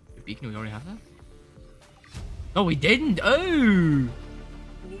 The beacon, we already have that? No, we didn't! Oh!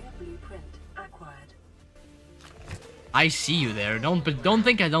 I see you there. Don't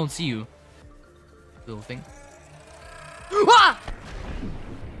think I don't see you. Little thing. Ah!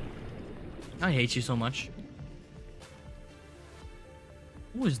 I hate you so much.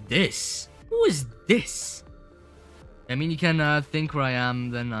 Who is this? Who is this? I mean, you can think where I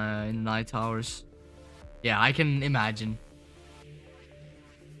am then in Night Towers. Yeah, I can imagine.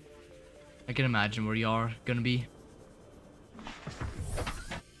 I can imagine where you are gonna be.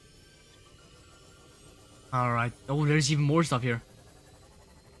 Alright. Oh, there's even more stuff here.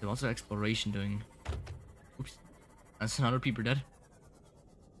 There's also exploration doing. Oops. That's another peeper dead.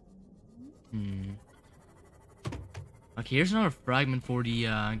 Okay, here's another fragment for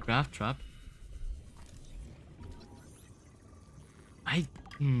the graph trap.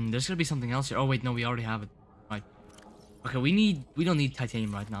 There's gonna be something else here. Oh wait, no, we already have it. Right. Okay, we don't need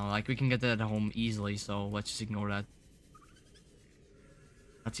titanium right now. Like, we can get that at home easily, so let's just ignore that.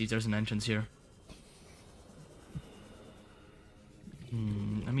 Let's see if there's an entrance here.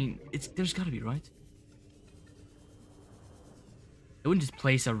 I mean, there's gotta be, right? They wouldn't just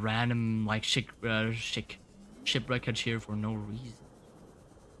place a random, like, shipwreckage here for no reason.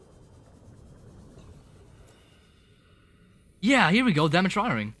 Yeah, here we go, damage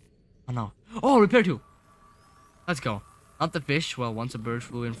firing. Oh no. Oh, repair 2. Let's go. Not the fish. Well, once a bird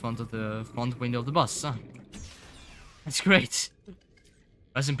flew in front of the front window of the bus. Huh? That's great.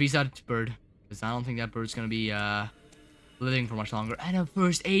 Rest in peace, that bird. Because I don't think that bird's gonna be living for much longer. And a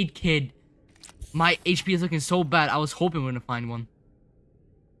first aid kit. My HP is looking so bad. I was hoping we were gonna find one.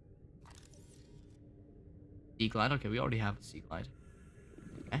 Sea glide? Okay, we already have a sea glide.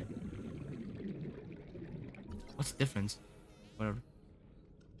 Okay. What's the difference? Whatever.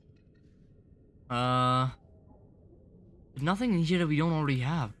 There's nothing in here that we don't already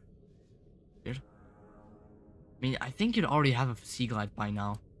have. Weird. I mean, I think you'd already have a sea glide by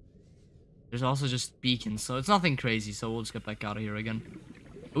now. There's also just beacons, so it's nothing crazy, so we'll just get back out of here again.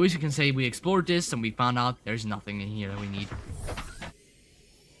 At least we can say we explored this and we found out there's nothing in here that we need.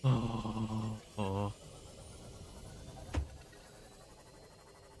 Oh.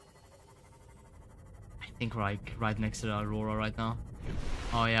 I think like right next to the Aurora right now.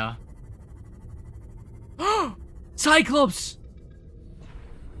 Oh yeah. Cyclops!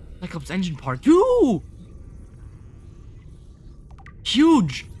 Cyclops engine part 2!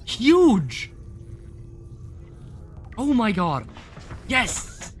 Huge! Huge! Oh my god.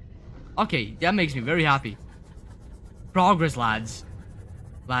 Yes! Okay, that makes me very happy. Progress, lads.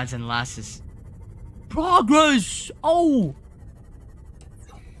 Lads and lasses. Progress! Oh!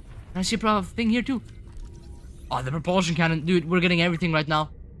 I see a thing here too. Oh, the propulsion cannon. Dude, we're getting everything right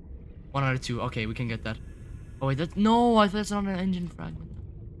now. 1 out of 2. Okay, we can get that. Oh wait, that no, I thought that's not an engine fragment.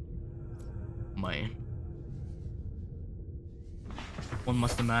 Man. One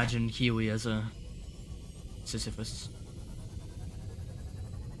must imagine Huey as a Sisyphus.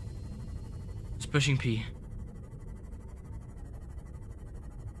 Just pushing P.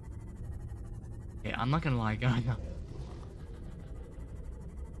 Okay, I'm not gonna lie, guys. I'm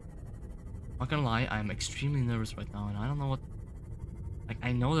not gonna lie, I'm extremely nervous right now, and I don't know what. Like,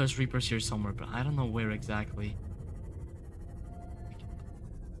 I know there's Reapers here somewhere, but I don't know where exactly.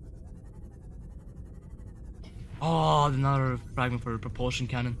 Oh, another fragment for a propulsion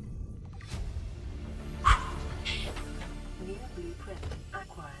cannon. New blueprint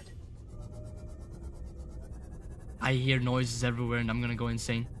acquired. I hear noises everywhere, and I'm gonna go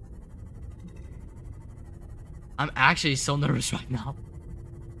insane. I'm actually so nervous right now.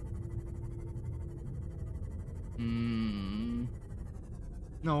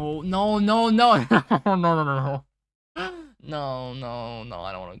 No, no, no, no, no, no, no, no. No, no, no,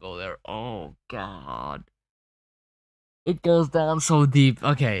 I don't want to go there. Oh, God. It goes down so deep.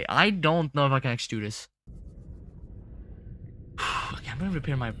 Okay, I don't know if I can actually do this. Okay, I'm gonna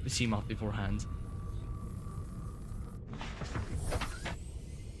repair my CMOF beforehand.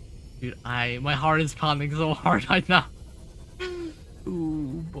 Dude, my heart is pounding so hard right now.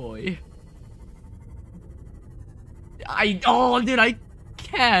 Ooh, boy. Oh, dude, I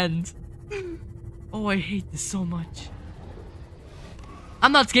can't. Oh, I hate this so much.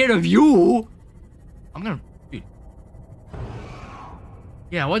 I'm not scared of you. I'm gonna, dude.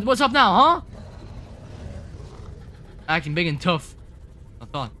 Yeah, what's up now, huh? Acting big and tough. I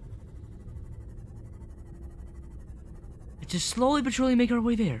thought. Let's just slowly but surely make our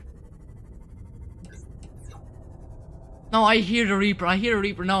way there. No, I hear the Reaper. I hear the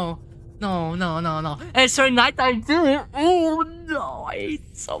Reaper. No. No, no, no, no. It's our nighttime too. Oh no, I hate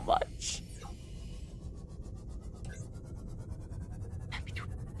it so much.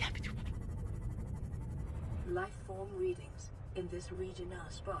 Life form readings in this region are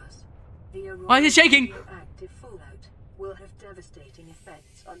sparse. The Why is it shaking? radioactive fallout will have devastating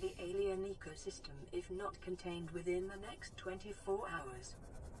effects on the alien ecosystem if not contained within the next 24 hours.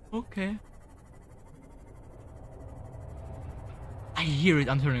 Okay. I hear it.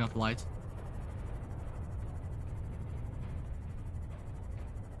 I'm turning off the lights.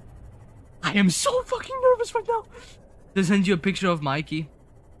 I am so fucking nervous right now. They send you a picture of Mikey.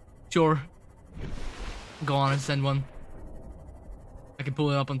 Sure. Go on and send one. I can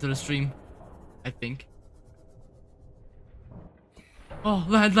pull it up onto the stream. I think. Oh,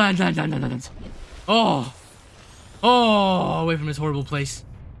 land. Oh. Oh, away from this horrible place.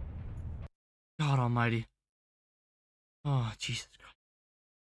 God almighty. Oh, Jesus Christ.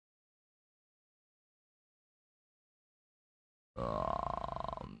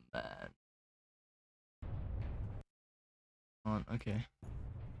 Oh, man. On, okay.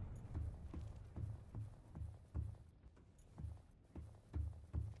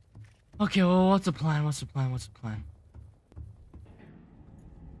 Okay, well, what's the plan? What's the plan?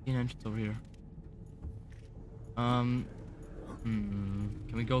 An entrance over here. Can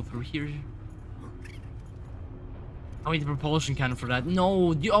we go through here? I need the propulsion cannon for that.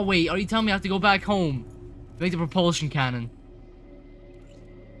 No, oh wait, are you telling me I have to go back home? Make the propulsion cannon.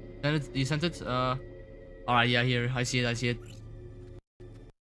 Send it? You sent it? Alright, yeah, here. I see it.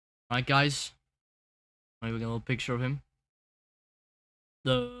 Alright, guys. Alright, we got a little picture of him.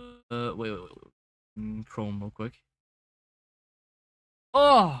 Wait. Chrome real quick.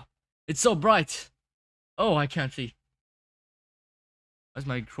 Oh! It's so bright! Oh, I can't see. Why's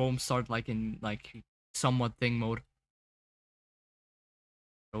my Chrome start like in like somewhat thing mode?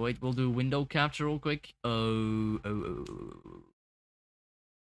 Oh wait, we'll do window capture real quick.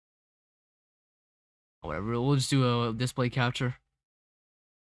 Whatever, we'll just do a display capture.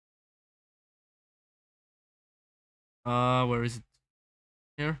 Where is it?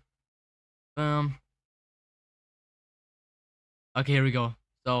 Here? Okay, here we go.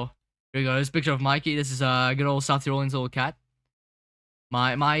 So, here we go. This picture of Mikey. This is a good old South Tyrolean little cat.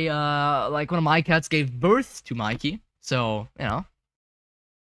 Like one of my cats gave birth to Mikey. So, you know.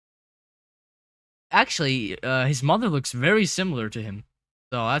 actually, his mother looks very similar to him.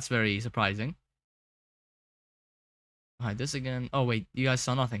 So that's very surprising. Alright, this again. Oh, wait, you guys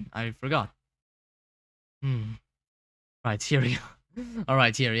saw nothing. I forgot. Right, here we go.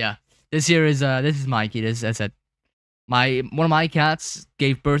 Alright, here, yeah. This is Mikey. That's it. One of my cats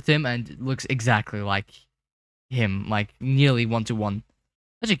gave birth to him and looks exactly like him. Like, nearly 1-to-1.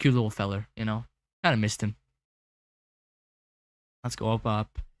 Such a cute little feller, you know? Kinda missed him. Let's go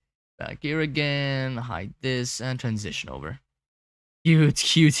up. Back here again. Hide this and transition over. Cute,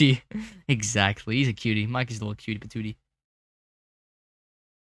 cutie. Exactly, he's a cutie. Mikey's a little cutie patootie.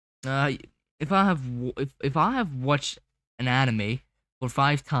 If I have watched an anime for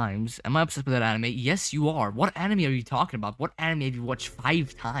 5 times, am I obsessed with that anime? Yes, you are. What anime are you talking about? What anime have you watched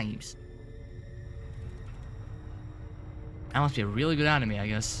 5 times? That must be a really good anime, I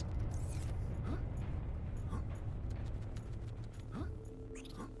guess.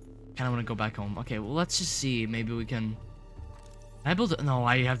 Kinda wanna go back home. Okay, well, let's just see. Maybe we can... I build it. No,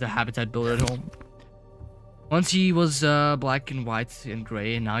 I have the habitat builder at home. Once he was black and white and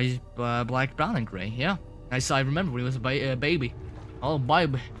gray, and now he's black, brown, and gray. Yeah, I remember when he was a baby. Oh,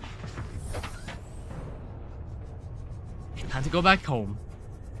 baby. Time to go back home.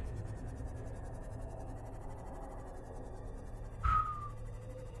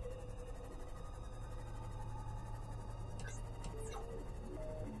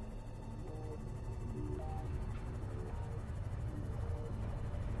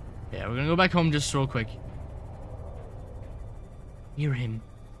 Yeah, we're gonna go back home just real quick. Hear him.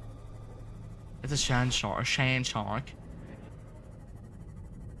 It's a sand shark.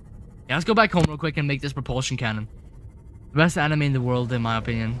 Yeah, let's go back home real quick and make this propulsion cannon. The best anime in the world, in my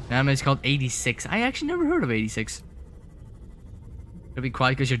opinion. The anime is called 86. I actually never heard of 86. Gotta be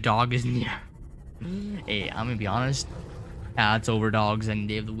quiet because your dog is near. Hey, I'm gonna be honest. Cats over dogs any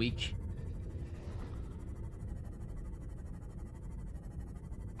day of the week.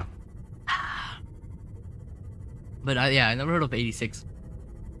 But yeah, I never heard of 86.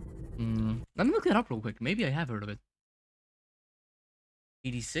 Let me look that up real quick. Maybe I have heard of it.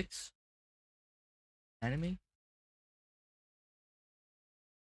 86? Anime?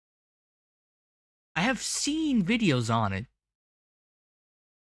 I have seen videos on it.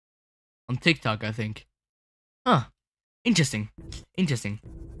 On TikTok, I think. Huh. Interesting. Interesting.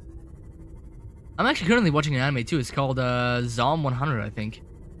 I'm actually currently watching an anime too. It's called Zom 100, I think.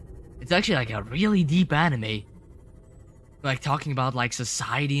 It's actually like a really deep anime. Like talking about like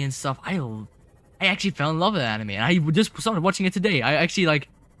society and stuff. I actually fell in love with anime, and I just started watching it today. I actually like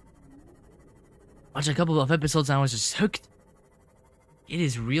watched a couple of episodes and I was just hooked. It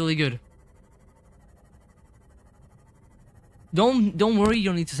is really good. Don't worry, you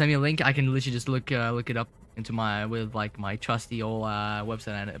don't need to send me a link. I can literally just look it up into my my trusty old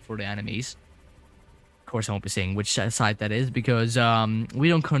website for the animes. Of course, I won't be saying which site that is because we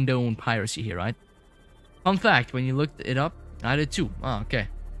don't condone piracy here, right? Fun fact, when you looked it up, I did too. Oh, okay.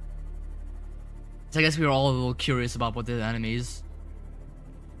 So I guess we were all a little curious about what the anime is.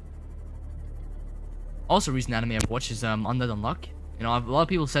 Also, recent anime I've watched is Undead Unluck. You know, a lot of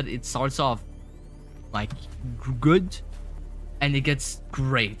people said it starts off like good, and it gets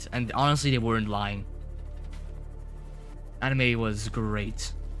great. And honestly, they weren't lying. Anime was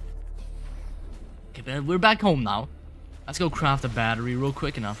great. Okay, but we're back home now. Let's go craft a battery real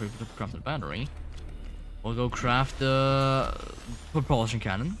quick, and after we craft the battery, we'll go craft the propulsion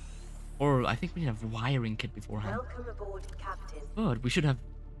cannon. Or I think we need a wiring kit beforehand. Welcome aboard, Captain. But we should have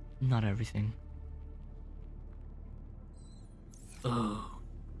not everything. Ugh.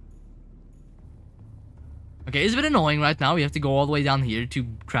 Okay, it's a bit annoying right now. We have to go all the way down here to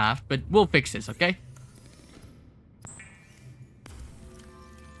craft, but we'll fix this, okay?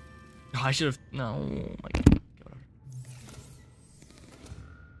 Oh, I should have... No, oh my god.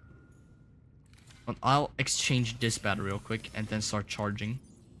 I'll exchange this battery real quick and then start charging.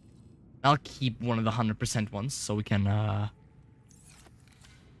 I'll keep one of the 100% ones so we can,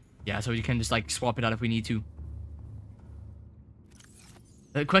 yeah, so you can just, like, swap it out if we need to.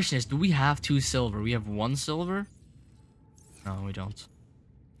 The question is, do we have 2 silver? We have 1 silver? No, we don't.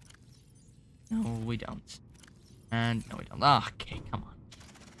 No, we don't. And, no, we don't. Ah, okay, come on.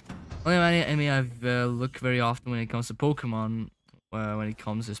 Only anime I've looked very often when it comes to Pokemon, when it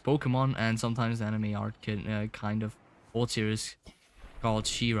comes to Pokemon, and sometimes the anime art kind of old series called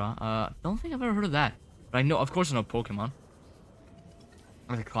She-Ra. Don't think I've ever heard of that. But I know, of course I know Pokemon.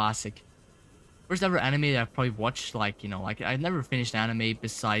 That's a classic. First ever anime that I've probably watched, like, you know, like, I've never finished anime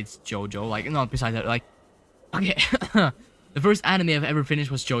besides JoJo. Like, not besides that, like, okay. The first anime I've ever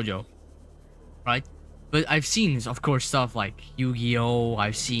finished was JoJo. Right? But I've seen, of course, stuff like Yu-Gi-Oh!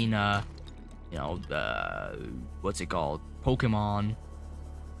 I've seen, you know, what's it called? Pokemon.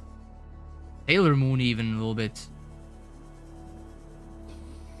 Sailor Moon even a little bit.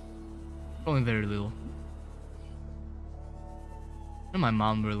 Only very little. And my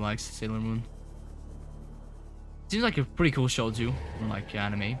mom really likes Sailor Moon. Seems like a pretty cool show too, like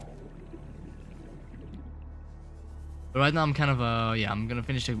anime. But right now I'm kind of yeah, I'm gonna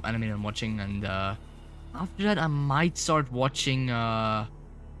finish the anime I'm watching, and after that I might start watching what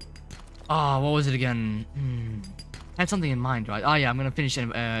was it again? I had something in mind, right? Oh yeah, I'm gonna finish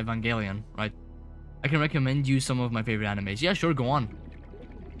Evangelion, right? I can recommend you some of my favorite animes. Yeah, sure, go on.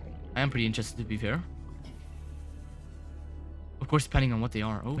 I am pretty interested, to be fair. Of course, depending on what they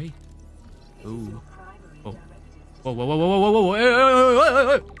are. Oh, hey. Oh. Oh. Whoa, whoa, whoa, whoa, whoa, whoa, whoa.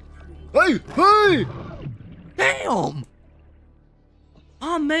 Hey, hey, hey, hey! Damn!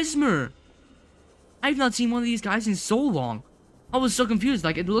 Ah, Mesmer! I've not seen one of these guys in so long. I was so confused.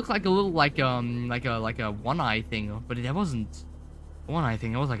 Like, it looked like a little, like a one-eye thing. But it wasn't a one-eye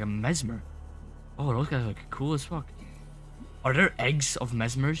thing. It was like a Mesmer. Oh, those guys are like cool as fuck. Are there eggs of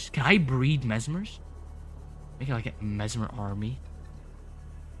Mesmers? Can I breed Mesmers? Make it like a Mesmer army.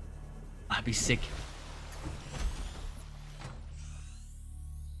 That'd be sick.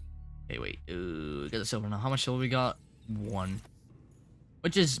 Hey, wait. Get the silver now. How much silver we got? 1.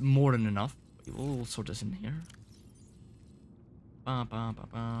 Which is more than enough. We'll sort this in here. Ba, ba, ba,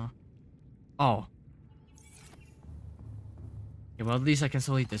 ba. Oh. Okay, well, at least I can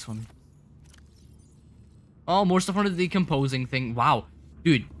still eat this one. Oh, more stuff on the decomposing thing. Wow.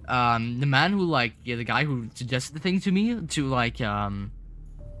 Dude, the man who, like, yeah, the guy who suggested the thing to me to, like, you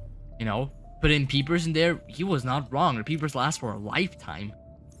know, put in peepers in there, he was not wrong. The peepers last for a lifetime.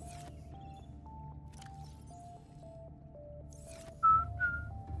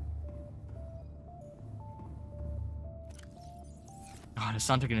 God, the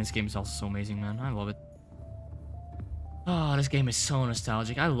soundtrack in this game is also so amazing, man. I love it. Oh, this game is so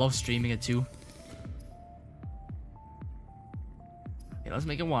nostalgic. I love streaming it too. Okay, let's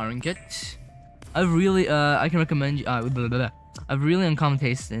make a wiring kit. I really, I can recommend you. I've really uncommon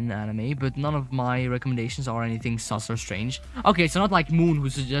taste in anime, but none of my recommendations are anything sus or strange. Okay, so not like Moon,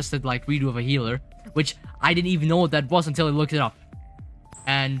 who suggested like redo of a healer, which I didn't even know what that was until I looked it up.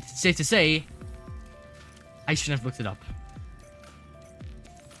 And safe to say, I shouldn't have looked it up.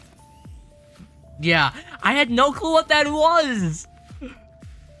 Yeah, I had no clue what that was.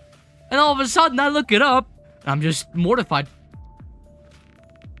 And all of a sudden, I look it up. And I'm just mortified.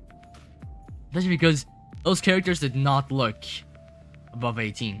 That's because those characters did not look above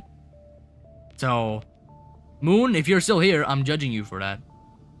 18. So, Moon, if you're still here, I'm judging you for that.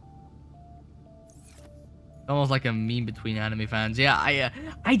 Almost like a meme between anime fans. Yeah,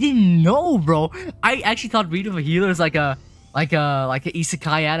 I didn't know, bro. I actually thought Read of a Healer is like a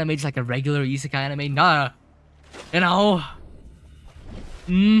isekai anime, just like a regular isekai anime. Not a, you know,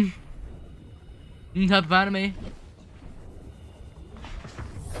 type of anime.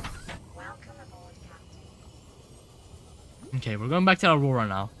 Okay, we're going back to Aurora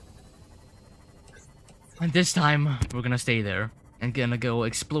now. And this time, we're gonna stay there and gonna go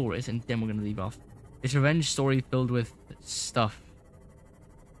explore it, and then we're gonna leave off. It's a revenge story filled with stuff.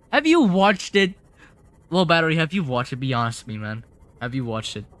 Have you watched it? Low Battery, have you watched it? Be honest with me, man. Have you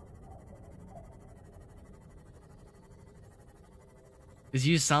watched it? Because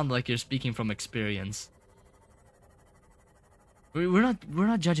you sound like you're speaking from experience. We're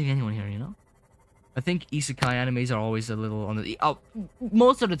not judging anyone here, you know? I think isekai animes are always a little on the... Oh,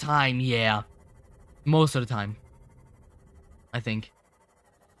 most of the time, yeah. Most of the time. I think.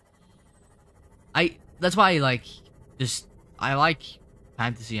 That's why I like... I like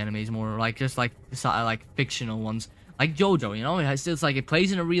fantasy animes more. Like, just like fictional ones. Like JoJo, you know? It's like it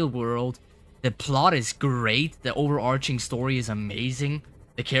plays in a real world. The plot is great. The overarching story is amazing.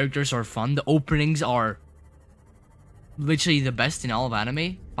 The characters are fun. The openings are... literally the best in all of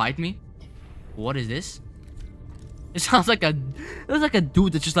anime. Fight me. What is this? It sounds like a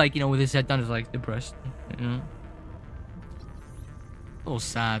dude that's just like, you know, with his head down, is like depressed. You know? A little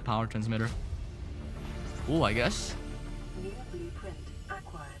sad power transmitter. Cool, I guess. New blueprint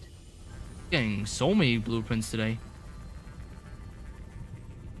acquired. Getting so many blueprints today.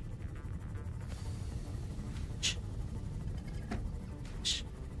 It's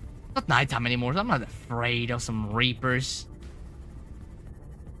not nighttime anymore, so I'm not afraid of some reapers.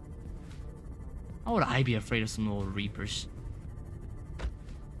 How would I be afraid of some little reapers? They're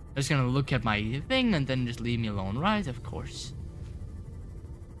just gonna look at my thing and then just leave me alone, right? Of course.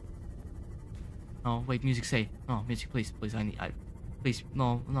 Oh, wait, music say. Oh, music, please, please, please,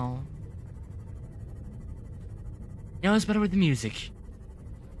 no, no. You know, it's better with the music.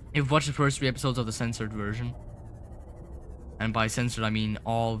 If you watch the first 3 episodes of the censored version, and by censored I mean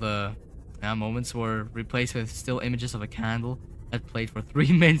all the moments were replaced with still images of a candle that played for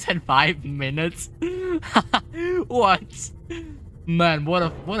 3 minutes and 5 minutes. What? Man,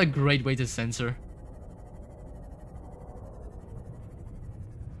 what a great way to censor.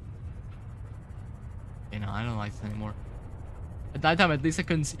 Okay, no, I don't like this anymore. At that time, at least I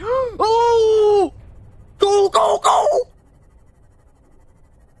couldn't see. Oh! Go, go, go!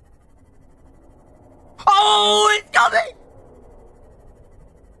 Oh, it's coming!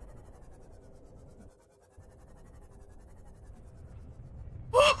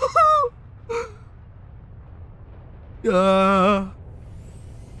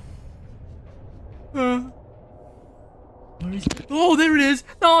 Where is it? Oh, there it is.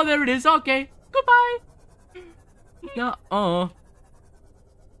 Oh, there it is. Okay. Goodbye. No. Oh.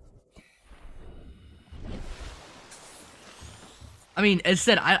 I mean, as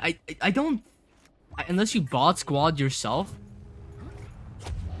said, I don't. Unless you bought Squad yourself,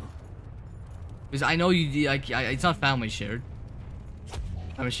 because I know you like. It's not family shared.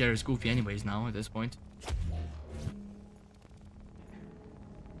 Family shared is goofy, anyways. Now at this point,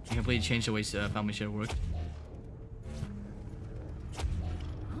 you completely changed the way family share worked.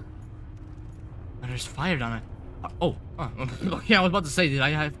 Oh, there's fire down it. Oh, okay. I was about to say, did I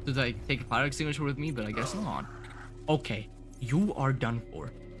have to like take a fire extinguisher with me? But I guess not. Okay, you are done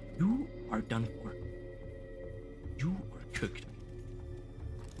for. You are done for. You are cooked.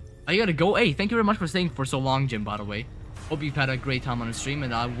 I gotta go. Hey, thank you very much for staying for so long, Jim, by the way. Hope you've had a great time on the stream,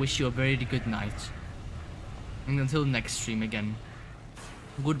 and I wish you a very good night. And until next stream again.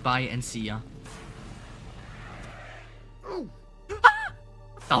 Goodbye and see ya.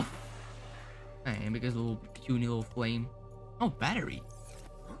 Ah! Hey, because a little puny little flame. Oh, battery.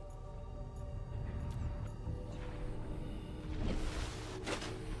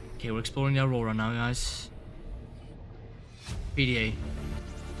 Okay, we're exploring the Aurora now, guys. PDA.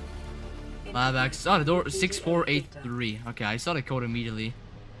 Lab access. Oh, the door 6483. Okay, I saw the code immediately.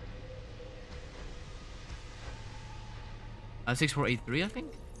 6483, I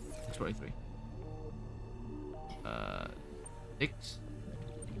think. 6483.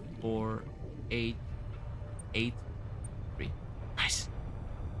 6483. Nice.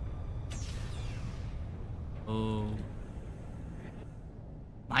 Oh.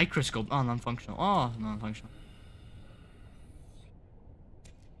 Microscope. Oh, non-functional. Oh, non-functional.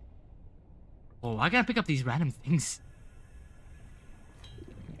 Oh, I gotta pick up these random things.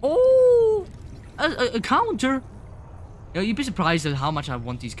 Oh, a counter. You know, you'd be surprised at how much I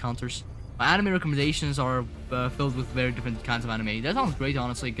want these counters. My anime recommendations are filled with very different kinds of anime. That sounds great,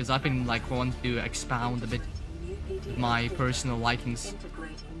 honestly, because I've been like wanting to expound a bit my personal likings.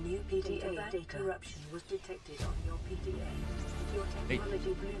 Integrating new PDA data. Corruption was detected on your PDA. Your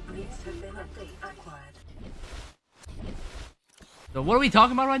technology blueprints have been acquired. So what are we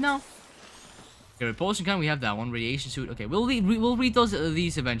talking about right now? Okay, repulsion gun, we have that one. Radiation suit. Okay, we'll read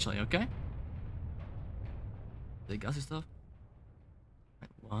these eventually. Okay. The gassy stuff.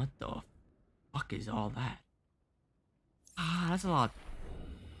 What the fuck is all that? Ah, that's a lot.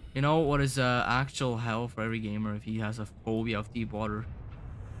 You know what is actual hell for every gamer if he has a phobia of deep water?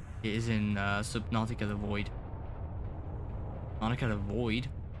 It is in Subnautica the Void. Subnautica the Void.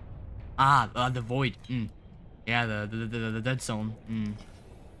 Ah, the Void. Yeah, the dead zone.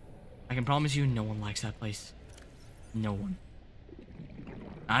 I can promise you, no one likes that place. No one.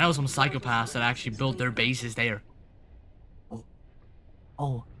 I know some psychopaths that actually built their bases there.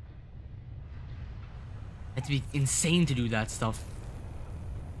 Oh. It'd be insane to do that stuff.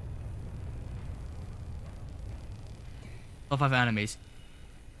 Top 5 animes.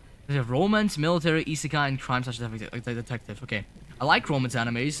 There's a romance, military, isekai, and crime/detective. Okay. I like romance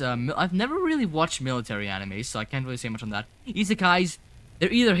animes. I've never really watched military animes, so I can't really say much on that. Isekais,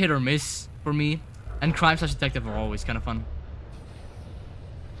 they're either hit or miss for me. And crime/detective are always kind of fun.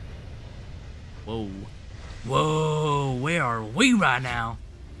 Whoa. Whoa, where are we right now?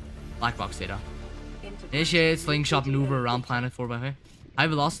 Black box data. Initiate slingshot maneuver around planet 4x5. High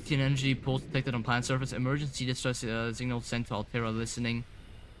velocity and energy pulse detected on planet surface. Emergency distress signal sent to Altera listening.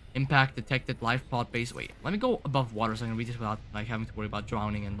 Impact detected. Life pod base. Wait, let me go above water so I can read this without like having to worry about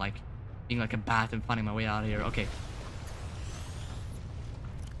drowning and like being like a bat and finding my way out of here. Okay.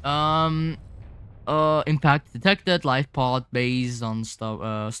 Impact detected. Life pod base on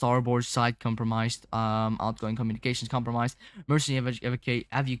starboard side compromised. Outgoing communications compromised. Emergency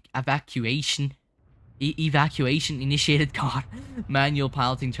evacuation. Evacuation initiated. God. Manual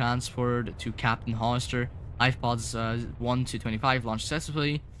piloting transferred to Captain Hollister. Life pods 1 to 25 launched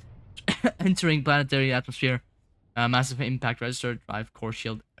successfully. Entering planetary atmosphere. Massive impact registered. Drive core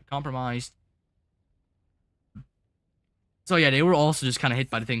shield compromised. So yeah, they were also just kind of hit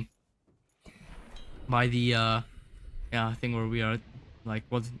by the thing. By the, yeah, thing where we are, like,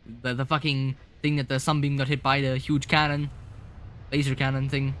 what, the fucking thing that the sunbeam got hit by, the huge cannon. Laser cannon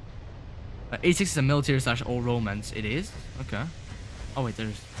thing. 86 is a military / old romance. It is? Okay. Oh wait,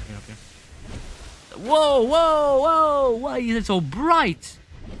 there's, yeah, okay. Whoa, whoa, whoa! Why is it so bright?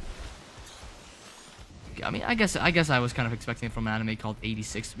 I mean, I guess I was kind of expecting it from an anime called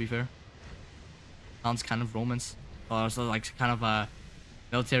 86, to be fair. Sounds kind of romance. Also, like, kind of a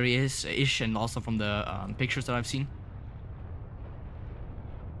military-ish, and also from the pictures that I've seen.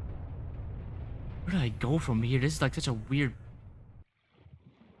 Where do I go from here? This is like such a weird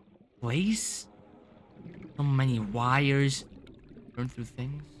place. So many wires. Burn through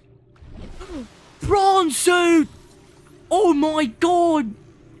things. Prawn suit! Oh my god!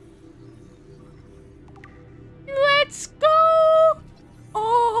 Let's go!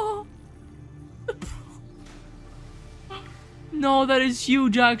 Oh! No, that is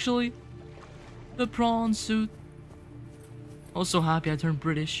huge, actually. The prawn suit. I was so happy I turned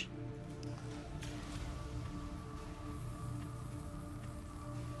British.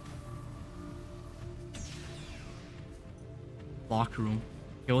 Locker room.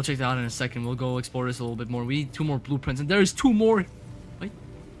 Okay, we'll check that out in a second. We'll go explore this a little bit more. We need 2 more blueprints, and there's 2 more. Wait.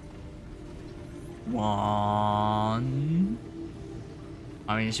 1.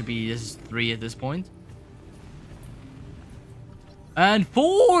 I mean, it should be, this is 3 at this point. And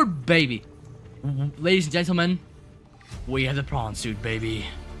 4, baby. Ladies and gentlemen, we have the prawn suit, baby.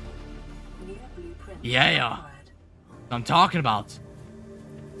 Yeah. I'm talking about.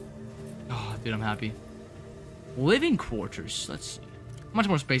 Oh, dude, I'm happy. Living quarters. Let's see. How much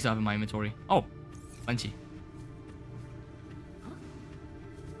more space I have in my inventory? Oh, plenty.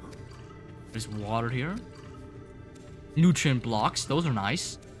 There's water here. Nutrient blocks. Those are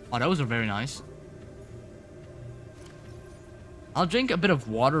nice. Oh, those are very nice. I'll drink a bit of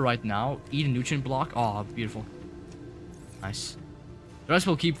water right now. Eat a nutrient block. Oh, beautiful. Nice. The rest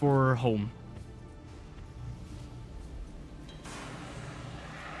we'll keep for home.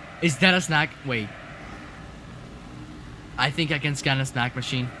 Is that a snack? Wait. I think I can scan a snack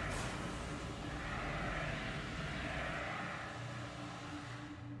machine.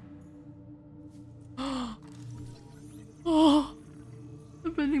 Oh, the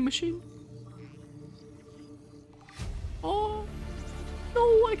vending machine. Oh,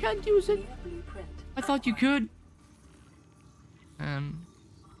 no, I can't use it. I thought you could.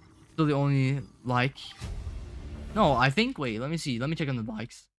 Still the only like. No, I think. Wait, let me see. Let me check on the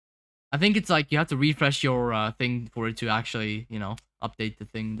likes. I think it's like you have to refresh your thing for it to actually, you know, update the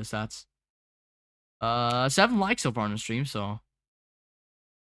thing, the stats. 7 likes so far on the stream, so.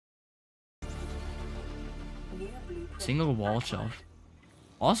 Single wall shelf.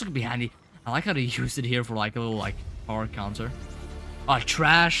 Also could be handy. I like how they used it here for like a little like power counter. A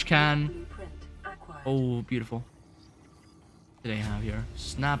trash can. Oh, beautiful. What do they have here?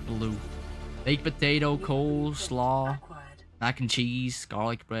 Snap blue. Baked potato, coleslaw. Mac and cheese,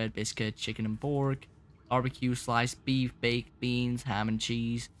 garlic bread, biscuit, chicken and pork, barbecue, sliced beef, baked beans, ham and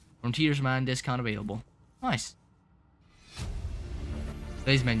cheese. From Teeters Man, discount available. Nice.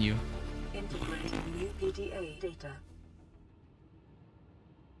 Today's menu. Integrating new PDA data.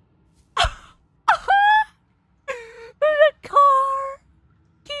 The car!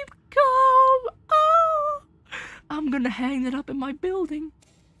 Keep calm! Oh! I'm gonna hang it up in my building.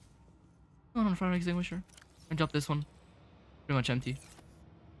 Oh, on fire extinguisher. I dropped this one. Pretty much empty.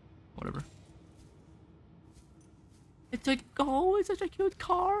 Whatever. It's a oh, it's such a cute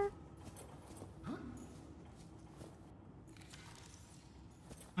car.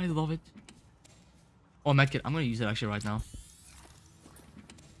 I love it. Oh, medkit. I'm gonna use it actually right now.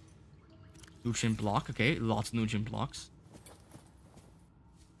 Nutrient block. Okay, lots of nutrient blocks.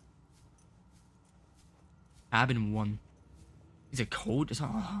 Cabin 1. Is it cold? It's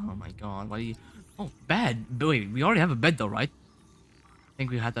not, oh my god. Why do you... Oh, bed. Wait, we already have a bed though, right? I think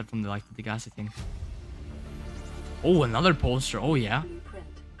we had that from the like the gassy thing. Oh, another poster. Oh yeah.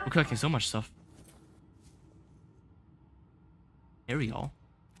 We're collecting so much stuff. Here we go.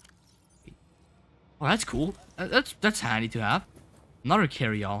 Oh, that's cool. That's handy to have. Another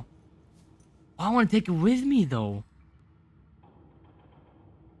carry-all. Oh, I want to take it with me though.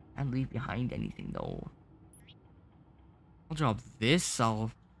 Can't leave behind anything though. I'll drop this.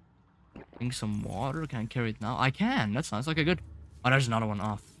 I'll drink some water. Can I carry it now? I can. That's nice. Okay, good. Oh, there's another one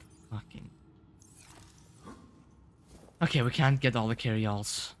off. Fucking. Okay, we can't get all the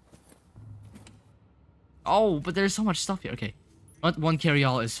carry-alls. Oh, but there's so much stuff here. Okay. But 1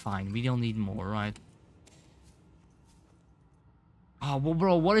 carry-all is fine. We don't need more, right? Oh, well,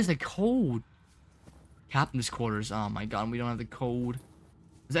 bro, what is the code? Captain's quarters. Oh my god, we don't have the code.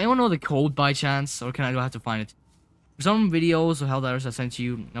 Does anyone know the code by chance? Or do I have to find it? For some videos of Helldivers I sent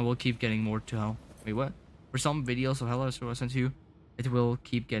you, I will keep getting more to hell. Wait, what? For some videos of Helldivers I sent you, it will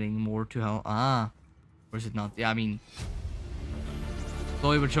keep getting more to hell. Ah. Or is it not? Yeah, I mean...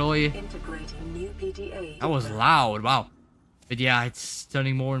 Slowly but surely. Integrating new PDA. That was loud, wow. But yeah, it's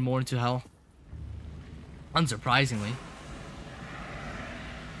turning more and more into hell. Unsurprisingly.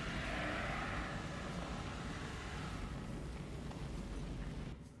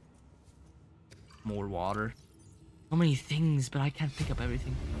 More water. So many things, but I can't pick up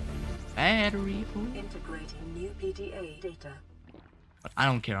everything. Battery. Ooh. Integrating new PDA data. But I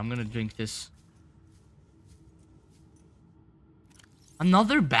don't care, I'm gonna drink this.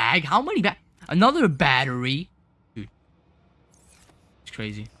 Another bag? How many bag? Another battery? Dude. It's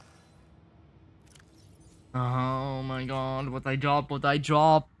crazy. Oh my god, what I drop, what I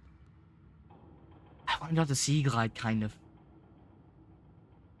drop. I want to drop the sea glide, kind of.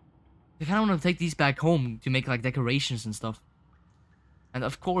 I kind of want to take these back home to make like decorations and stuff. And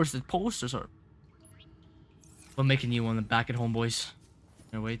of course, the posters are... We'll make a new one back at home, boys.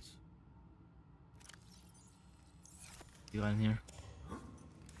 Here, wait. Go in here.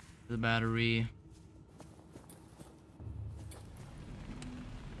 The battery.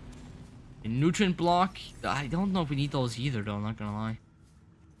 A nutrient block. I don't know if we need those either, though. I'm not gonna lie.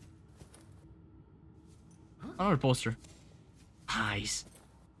 Another poster. Nice.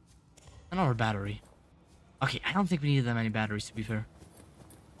 Another battery. Okay, I don't think we needed that many batteries, to be fair.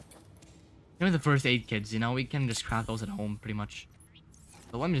 Give me the first aid kits, you know? We can just craft those at home, pretty much.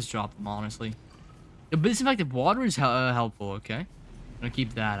 So let me just drop them, honestly. The disinfected water is helpful, okay? I'm gonna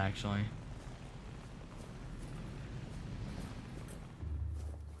keep that, actually.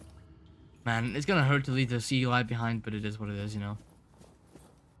 Man, it's gonna hurt to leave the sea glide behind, but it is what it is, you know?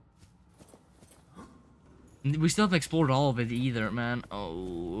 We still haven't explored all of it either, man.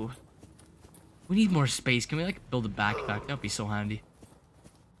 Oh... We need more space. Can we, like, build a backpack? That would be so handy.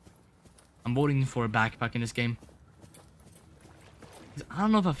 I'm voting for a backpack in this game. I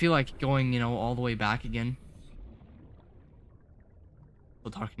don't know if I feel like going, you know, all the way back again.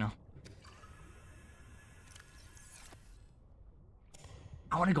 So dark now.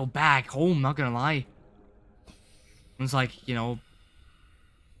 I want to go back home, not gonna lie. It's like, you know,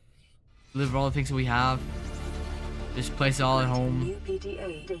 deliver all the things that we have. Just place it all at home. New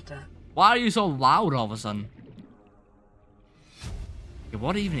PDA data. Why are you so loud all of a sudden? Okay,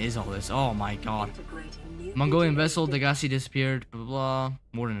 what even is all this? Oh my god. Mongolian vessel, Degassi disappeared, blah, blah, blah.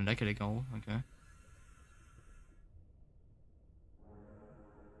 More than a decade ago, okay.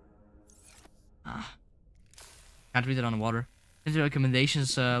 Ah. Can't read it on the water. There's the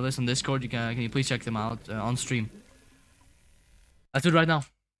recommendations list on Discord. Can you please check them out on stream? Let's do it right now.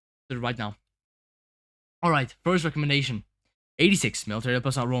 Do it right now. Alright, first recommendation. 86, military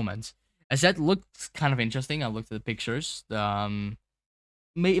plus romance. As that looked kind of interesting. I looked at the pictures.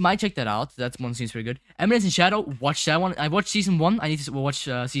 Might check that out. That one seems pretty good. Eminence in Shadow, watch that one. I watched season 1. I need to watch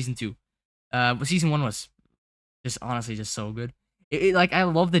season 2. Season 1 was just honestly just so good. Like, I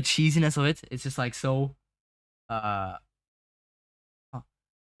love the cheesiness of it. It's just like so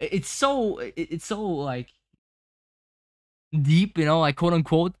it's so like deep, you know, like quote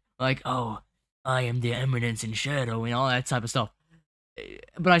unquote, like, oh, I am the Eminence in Shadow and all that type of stuff.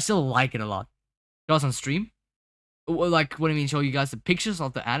 But I still like it a lot. Guys on stream? Like, what do you mean? Show you guys the pictures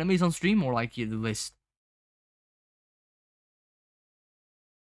of the animes on stream, or like the list?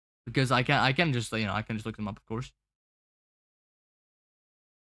 Because I can just, you know, I can just look them up, of course.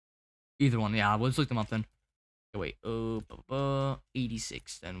 Either one, yeah. We'll just look them up then. Okay, wait,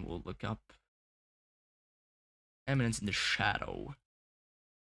 86. Then we'll look up Eminence in the Shadow.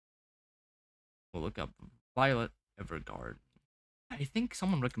 We'll look up Violet Evergarden. I think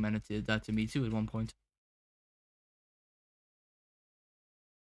someone recommended that to me too at one point.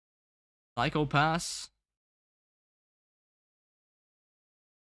 Psycho Pass.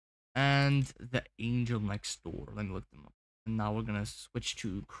 And The Angel Next Door. Let me look them up. And now we're gonna switch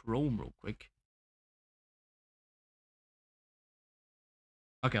to Chrome real quick.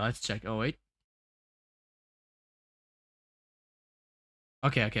 Okay, let's check. Oh, wait.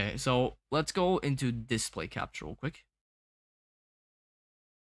 Okay, so let's go into display capture real quick.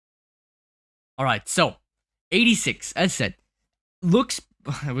 Alright, so 86, as said, looks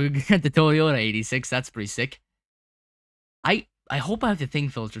we get the Toyota 86, that's pretty sick. I hope I have the thing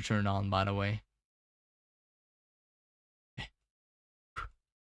filter turned on, by the way.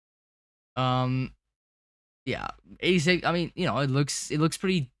 Yeah, 86, I mean, you know, it looks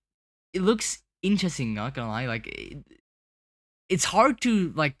pretty, it looks interesting, not gonna lie, like, it's hard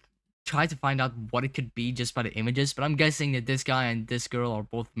to like try to find out what it could be just by the images, but I'm guessing that this guy and this girl are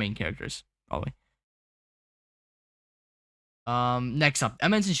both main characters, probably. Next up,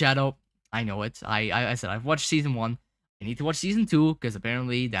 Emens in Shadow. I know it. I said I've watched season 1. I need to watch season 2 because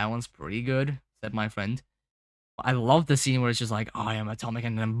apparently that one's pretty good, said my friend. I love the scene where it's just like, oh, I am atomic,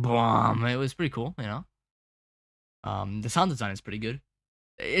 and then boom. It was pretty cool, you know. The sound design is pretty good.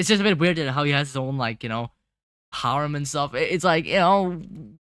 It's just a bit weird how he has his own, like, you know, harem and stuff. It's like, you know,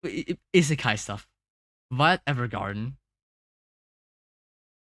 isekai stuff. Violet Evergarden.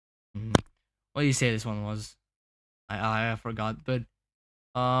 What do you say this one was? I forgot, but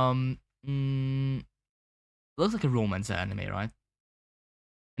looks like a romance anime, right?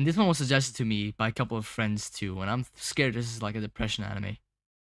 And this one was suggested to me by a couple of friends too, and I'm scared this is like a depression anime.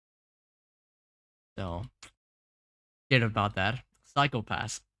 So, scared about that.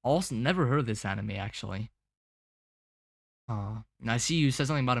 Psychopaths. Also, never heard of this anime actually. And I see you said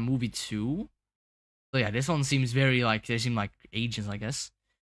something about a movie too. So yeah, this one seems very like, they seem like agents, I guess.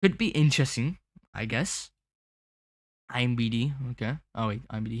 Could be interesting, I guess. IMBD, okay. Oh wait,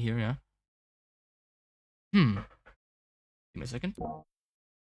 IMBD here, yeah. Give me a second.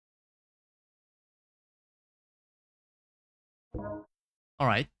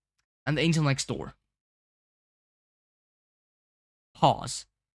 Alright. And the Angel Next Door. Pause.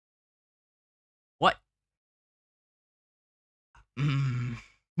 What?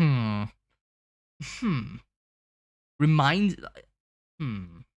 Remind...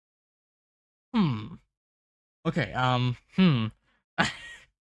 Okay,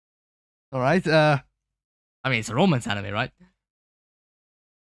 Alright, I mean, it's a romance anime, right?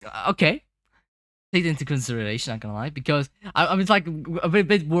 Okay. Take it into consideration, not gonna lie, because I'm just like a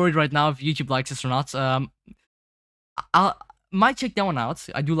bit worried right now if YouTube likes this or not. I might check that one out.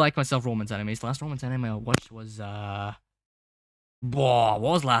 I do like myself romance animes. The last romance anime I watched was what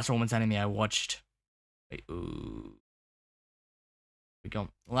was the last romance anime I watched? Wait, ooh. Here we go.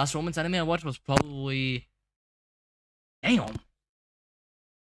 The last romance anime I watched was probably damn.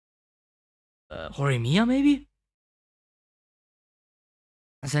 Horimiya maybe?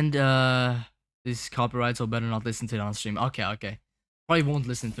 And this copyright, so better not listen to it on stream. Okay. Probably won't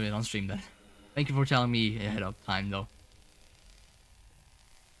listen to it on stream then. Thank you for telling me ahead of time though.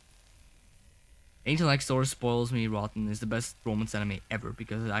 Angel Next Door Spoils Me Rotten is the best romance anime ever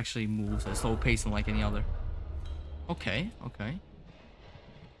because it actually moves at a slow pace unlike any other. Okay.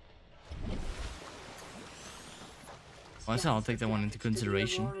 Well, so I'll take that one into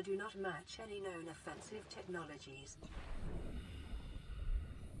consideration. Do not match any known offensive technologies.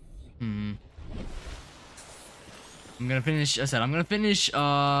 I'm gonna finish, I'm gonna finish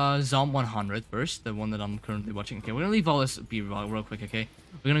Zom 100 first, the one that I'm currently watching. Okay, we're gonna leave all this be real quick, okay?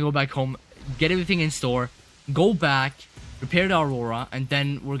 We're gonna go back home, get everything in store, go back, repair the Aurora, and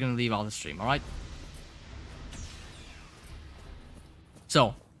then we're gonna leave all the stream, alright?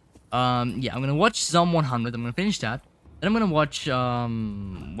 So, yeah, I'm gonna watch Zom 100, I'm gonna finish that. Then I'm gonna watch,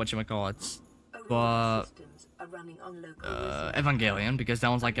 whatchamacallit, Evangelion, because that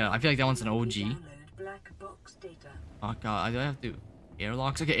one's like a, I feel like that one's an OG. Oh god, do I have to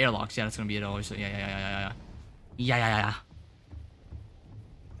airlocks? Okay, airlocks, yeah, that's gonna be it always. So yeah.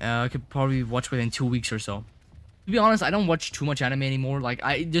 I could probably watch within 2 weeks or so. To be honest, I don't watch too much anime anymore. Like,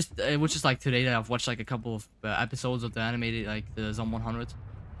 I just, it was just like today that I've watched like a couple of episodes of the animated, like the Zom 100.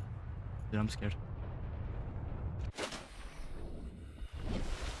 Dude, I'm scared.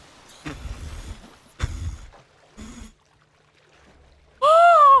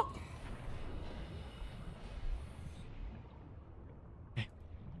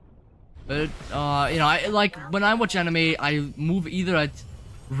 But, you know, I like, when I watch anime, I move either at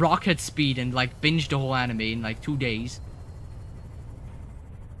rocket speed and, like, binge the whole anime in, like, 2 days.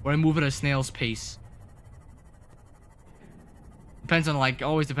 Or I move at a snail's pace. Depends on, like,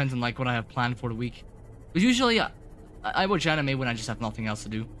 always depends on, like, what I have planned for the week. Because usually, I watch anime when I just have nothing else to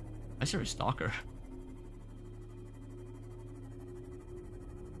do. I serve a stalker.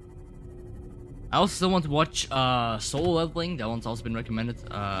 I also still want to watch, Solo Leveling. That one's also been recommended,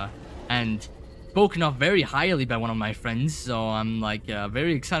 and spoken of very highly by one of my friends, so I'm like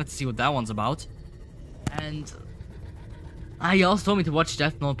very excited to see what that one's about. And he also told me to watch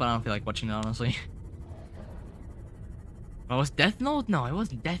Death Note, but I don't feel like watching it, honestly. But was Death Note? No, it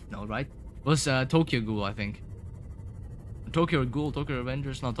wasn't Death Note, right? It was Tokyo Ghoul, I think. Tokyo Ghoul, Tokyo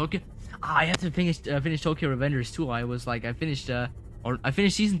Revengers, no, Tokyo. I had to finish Tokyo Revengers too. I was like, I finished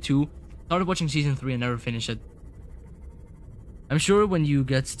season 2, started watching season 3, and never finished it. I'm sure when you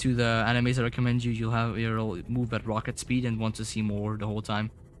get to the animes I recommend you'll move at rocket speed and want to see more the whole time.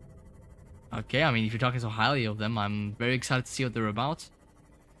 Okay, I mean, if you're talking so highly of them, I'm very excited to see what they're about.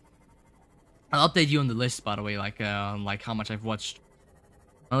 I'll update you on the list, by the way, like how much I've watched.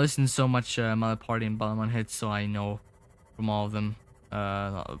 I listened to so much Mother Party and Balmain hits, so I know from all of them.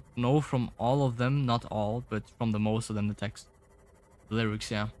 No, from all of them, not all, but from the most of them, the text. The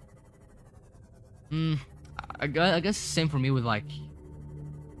lyrics, yeah. I guess same for me with, like,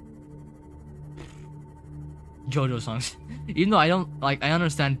 JoJo songs. Even though I don't, like, I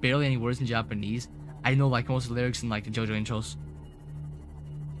understand barely any words in Japanese, I know, like, most of the lyrics in, like, the JoJo intros.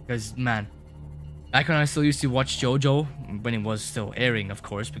 Because, man, back when I still used to watch JoJo, when it was still airing, of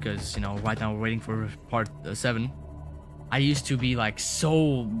course, because, you know, right now we're waiting for part 7. I used to be, like,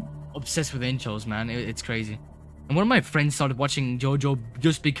 so obsessed with intros, man. It's crazy. And one of my friends started watching JoJo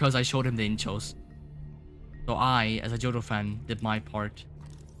just because I showed him the intros. So I, as a JoJo fan, did my part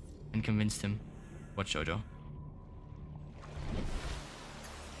and convinced him to watch JoJo.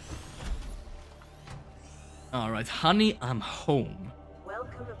 Alright, honey, I'm home.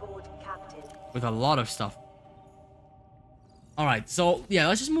 Welcome aboard, Captain. With a lot of stuff. Alright, so, yeah,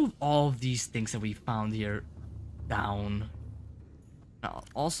 let's just move all of these things that we found here down. Now,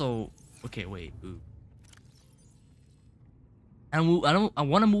 also, okay, wait. Ooh. I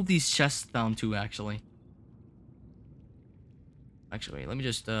want to move these chests down too, actually. Actually, wait, let me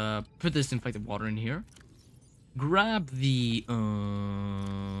just put this infected water in here. Grab the oh,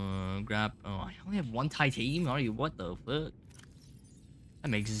 I only have 1 titanium. Are you? What the fuck? That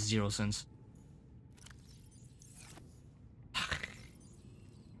makes 0 sense.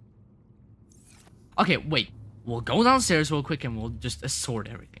 Okay, wait. We'll go downstairs real quick and we'll just sort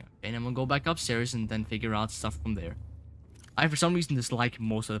everything. Okay? And then we'll go back upstairs and then figure out stuff from there. I, for some reason, dislike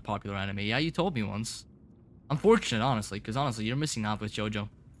most of the popular anime. Yeah, you told me once. Unfortunate, honestly, because honestly, you're missing out with JoJo.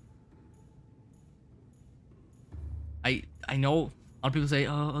 I know a lot of people say,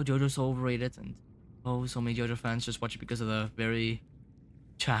 oh, JoJo's so overrated, and oh, so many JoJo fans just watch it because of the very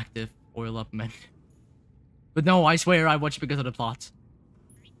attractive oil-up men. But no, I swear I watch it because of the plot. It's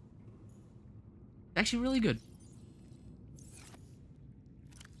actually really good.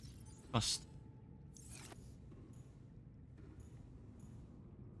 Trust.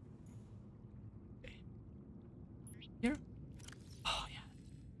 Okay. Here? Oh, yeah.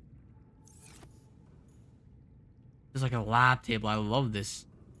 There's like a lab table. I love this.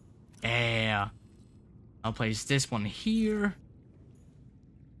 Yeah. I'll place this one here.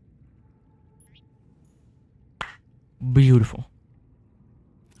 Beautiful.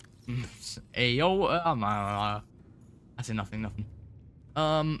 Ayo, I say nothing.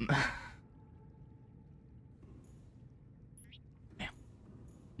 Damn.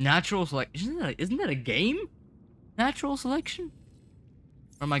 Natural selection. Isn't that a game? Natural selection?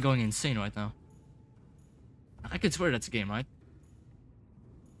 Or am I going insane right now? I could swear that's a game, right?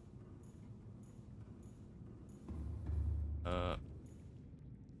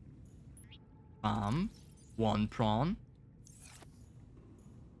 One prawn.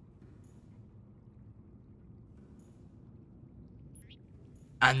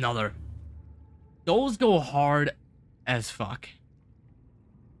 Another. Those go hard as fuck.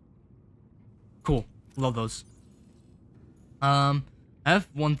 Cool. Love those. I have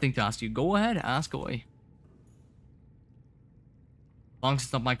one thing to ask you. Go ahead, ask away. As long as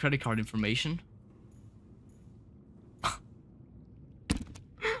it's not my credit card information.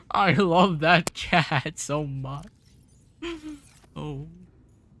 I love that cat so much. Oh.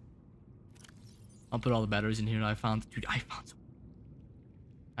 I'll put all the batteries in here I found. Dude, I found some.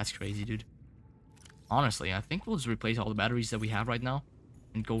 That's crazy, dude. Honestly, I think we'll just replace all the batteries that we have right now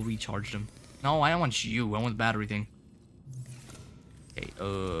and go recharge them. No, I don't want you. I want the battery thing.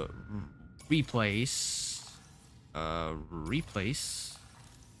 Okay, replace. Replace.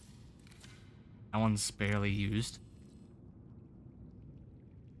 That one's barely used.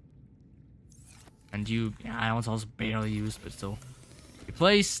 And you, yeah, that one's also barely used, but still.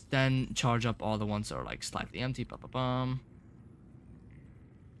 Replace, then charge up all the ones that are like slightly empty. Ba-ba-bum.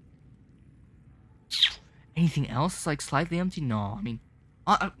 Anything else like slightly empty? No, I mean,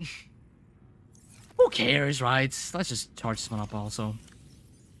 who cares, right? Let's just charge this one up also.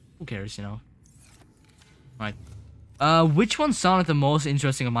 Who cares, you know? Right. Which one sounded the most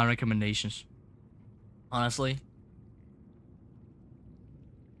interesting of my recommendations? Honestly,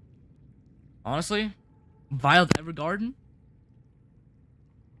 Violet Evergarden,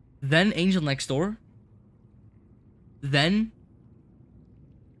 then Angel Next Door, then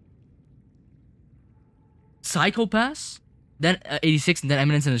Psychopass, then 86, and then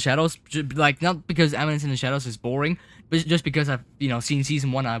Eminence in the Shadows. Like, not because Eminence in the Shadows is boring, but just because I've, you know, seen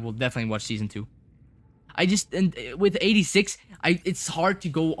season 1, I will definitely watch season 2. I just, and with 86, it's hard to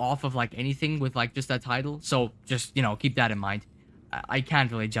go off of like anything with like just that title. So just, you know, keep that in mind. I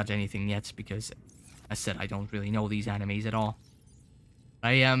can't really judge anything yet because, as I said, I don't really know these animes at all.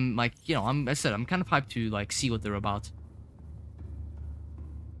 I am like, you know, I said I'm kind of hyped to like see what they're about.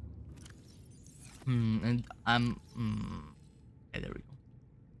 And yeah, there we go.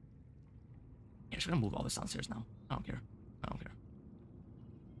 Yeah, just gonna move all this downstairs now. I don't care. I don't care.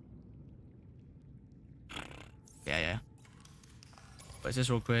 Yeah. What's this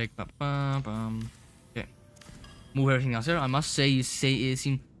real quick? Okay. Move everything downstairs. I must say, it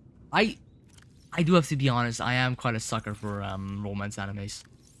seems. I do have to be honest. I am quite a sucker for romance animes.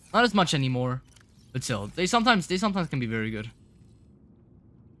 Not as much anymore, but still, they sometimes can be very good.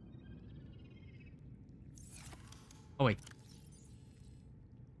 Oh wait.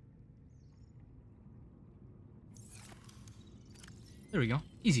 There we go.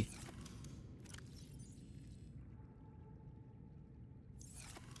 Easy.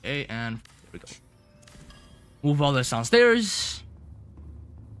 Okay, and there we go. Move all this downstairs.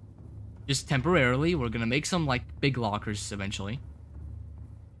 Just temporarily. We're gonna make some, like, big lockers eventually.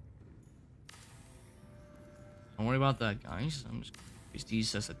 Don't worry about that, guys. I'm just gonna use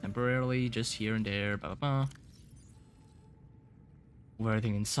these as a temporarily, just here and there. Blah, blah, blah. Move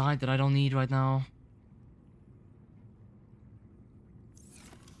everything inside that I don't need right now.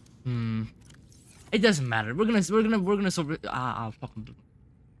 It doesn't matter. We're gonna sort it. Fucking.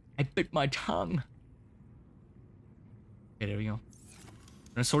 I bit my tongue. Okay, there we go.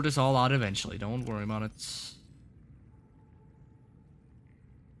 We're gonna sort this all out eventually. Don't worry about it.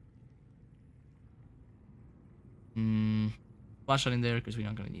 Flashlight in there because we're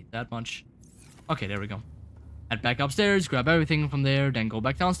not gonna need that much. Okay, there we go. Head back upstairs, grab everything from there, then go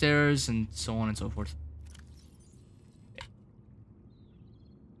back downstairs, and so on and so forth.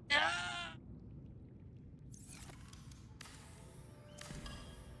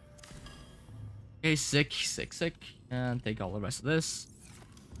 Okay, sick. And take all the rest of this.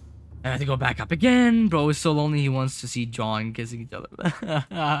 And I have to go back up again. Bro is so lonely he wants to see John kissing each other.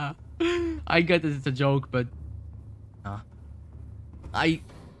 I get that it's a joke, but...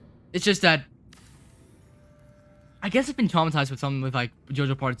 It's just that... I guess I've been traumatized with something with, like,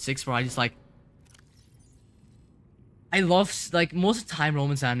 JoJo Part 6, where I just, like... I love, like, most of the time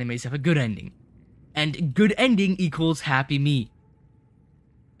romance animes have a good ending. And good ending equals happy me.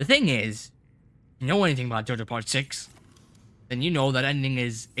 The thing is... you know anything about JoJo Part 6, then you know that ending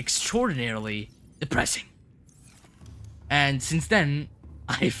is extraordinarily depressing. And since then,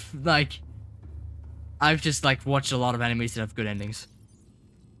 I've just, like, watched a lot of animes that have good endings.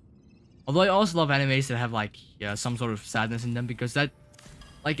 Although I also love animes that have, like, some sort of sadness in them, because that,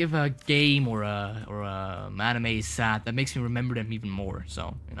 like, if a game or a anime is sad, that makes me remember them even more,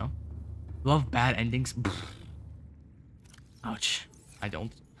 so, you know. Love bad endings. Ouch. I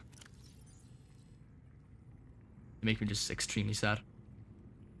don't. They make me just extremely sad.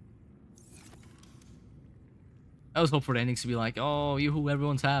 I always hope for the endings to be like, oh, yoo-hoo,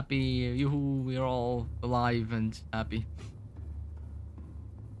 everyone's happy. Yoo-hoo, we're all alive and happy.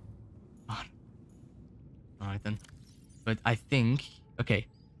 God. Alright then. But I think... okay.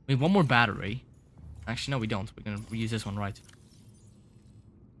 We have one more battery. Actually, no, we don't. We're gonna reuse this one, right.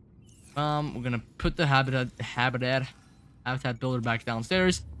 We're gonna put the habitat builder back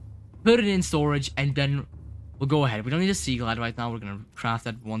downstairs. Put it in storage, and then... we'll go ahead. We don't need a sea glide right now. We're gonna craft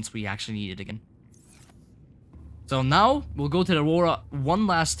that once we actually need it again. So now, we'll go to the Aurora one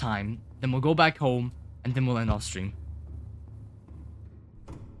last time. Then we'll go back home. And then we'll end off stream.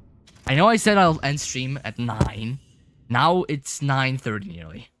 I know I said I'll end stream at 9. Now it's 9:30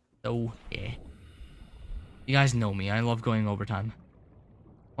 nearly. So, yeah. You guys know me. I love going overtime.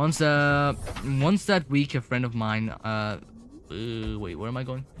 Once that week, a friend of mine... wait, where am I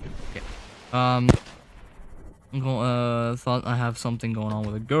going? Okay. Thought I have something going on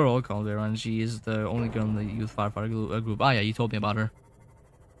with a girl called Vera, and she is the only girl in the youth firefighter group. Ah, yeah, you told me about her.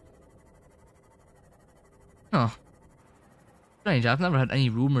 Huh. Strange, I've never had any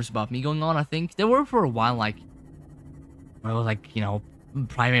rumors about me going on, I think. There were for a while, like... I was, like, you know,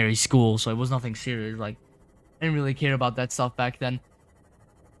 primary school, so it was nothing serious. Like, I didn't really care about that stuff back then.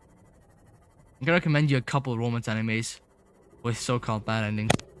 I'm gonna recommend you a couple of romance animes with so-called bad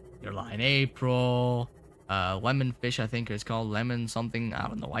endings. Your Lie in April... Lemon Fish, I think it's called. Lemon something. I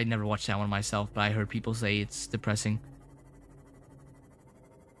don't know. I never watched that one myself, but I heard people say it's depressing.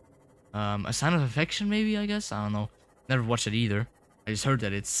 A Sign of Affection, maybe, I guess? I don't know. Never watched it either. I just heard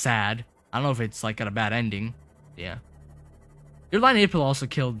that it's sad. I don't know if it's, like, got a bad ending. Yeah. Your Lie in April also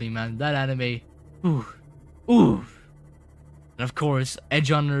killed me, man. That anime. Ooh. Ooh. And of course, Edge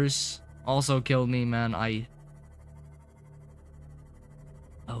Hunters. also killed me, man.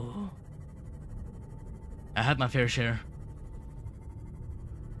 Oh. I had my fair share.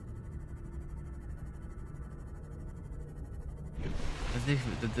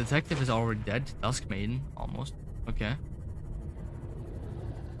 The detective is already dead. Dusk Maiden, almost. Okay.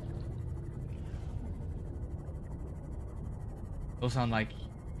 Those sound like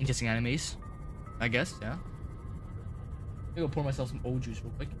interesting animes, I guess, yeah. I'm gonna pour myself some O juice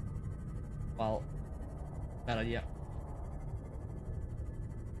real quick. Well, bad idea.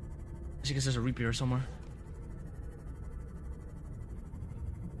 I guess there's a reaper here somewhere.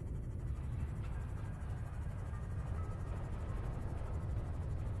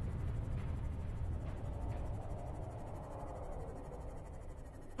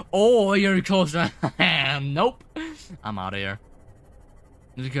 Oh, you're close. Nope. I'm out of here.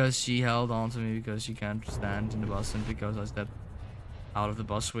 Because she held on to me because she can't stand in the bus, and because I stepped out of the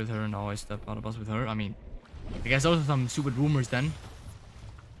bus with her, and now I step out of the bus with her. I mean, I guess those are some stupid rumors then.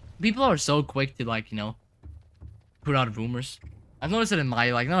 People are so quick to, like, you know, put out rumors. I've noticed it in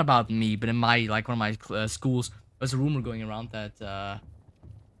my, like, not about me, but in my, like, one of my schools, there's a rumor going around that,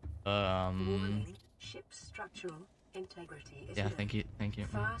 Ship's structural integrity is yeah, low. thank you.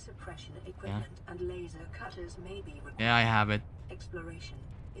 Fire suppression equipment and laser cutters may be required. Yeah, I have it. Exploration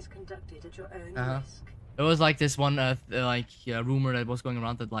is conducted at your own risk. There was like this one rumor that was going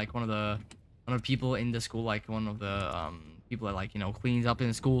around that like one of the people in the school, like one of the people that, like, you know, cleans up in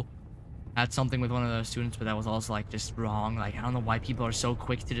the school, had something with one of the students, but that was also like just wrong. Like, I don't know why people are so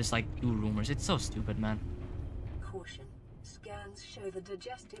quick to just like do rumors. It's so stupid, man. Caution. Scans show the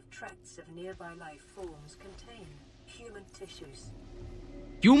digestive tracts of nearby life forms contain human tissues.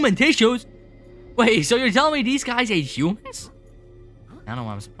 Human tissues? Wait, so you're telling me these guys ate humans? I don't know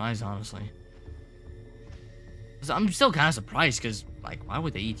why I'm surprised, honestly. 'Cause I'm still kind of surprised, because, like, why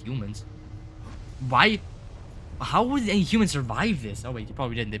would they eat humans? Why? How would any human survive this? Oh, wait, they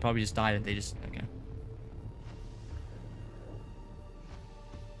probably didn't. They probably just died and they just... Okay.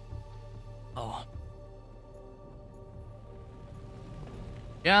 Oh.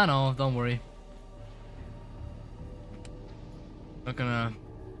 Yeah, no, don't worry. Not gonna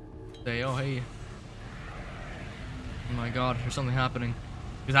say, oh, hey. Oh my god, there's something happening.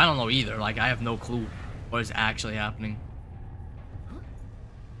 Because I don't know either. Like, I have no clue what is actually happening.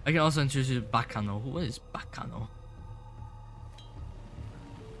 I can also introduce you to Bacano. What is Bacano?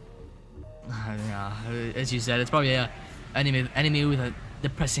 Yeah, as you said, it's probably a anime with a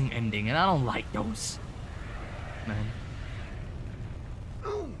depressing ending, and I don't like those. Man.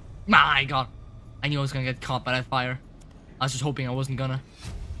 My god. I knew I was gonna get caught by that fire. I was just hoping I wasn't gonna.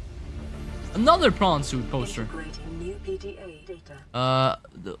 Another prawn suit poster. New PDA data.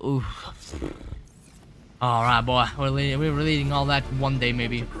 Alright, boy. We're relating all that one day,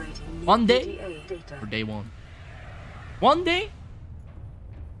 maybe. One day? For day one. One day?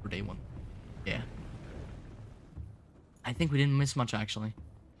 For day one. Yeah. I think we didn't miss much, actually.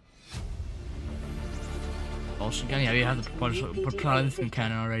 Propulsion cannon? Yeah, we have the propulsion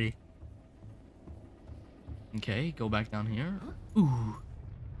cannon already. Okay, go back down here. Ooh.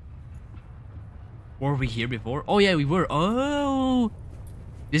 Were we here before? Oh, yeah, we were. Oh!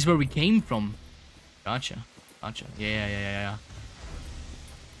 This is where we came from. Gotcha. Gotcha. Yeah.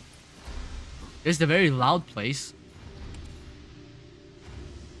 This is a very loud place.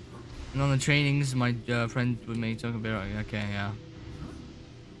 And on the trainings, my friend would make talk about. Okay, yeah.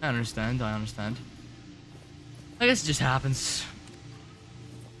 I understand. I guess it just happens.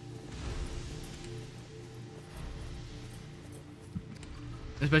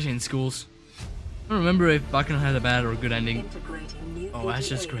 Especially in schools. I don't remember if Baccano had a bad or a good ending. Oh, that's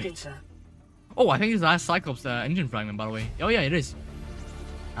just great. Oh, I think it's the last Cyclops engine fragment, by the way. Oh, yeah, it is.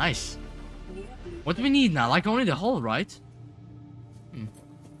 Nice. What do we need now? Like, only the hull, right? Maybe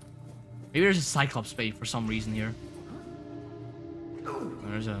there's a Cyclops bay for some reason here.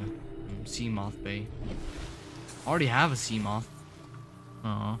 There's a sea moth bay. I already have a sea moth.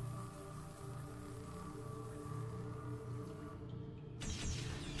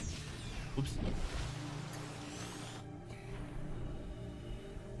 Oops.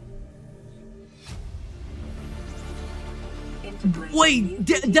 Wait,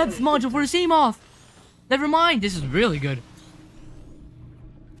 depth module for the sea moth. Never mind. This is really good.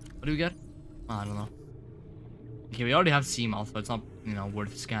 What do we get? Oh, I don't know. Okay, we already have sea moth, but it's not, you know,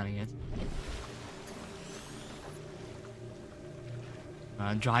 worth scanning it.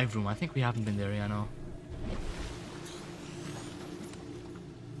 Drive room. I think we haven't been there yet. I know.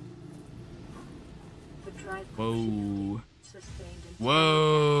 Whoa.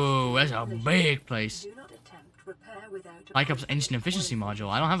 Whoa, that's a big place. Do not attempt repair without Cyclops engine efficiency module.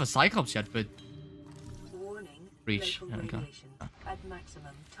 I don't have a Cyclops yet, but warning. breach. Lethal Okay. radiation at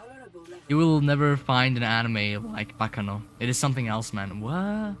maximum tolerable level. You will never find an anime like Bakano. It is something else, man.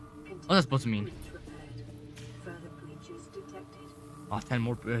 What? What's that supposed to mean? Breach repaired. Further breaches detected. Oh, 10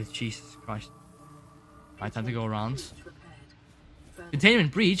 more. Jesus Christ. Alright, time to go around. Breach repaired. Further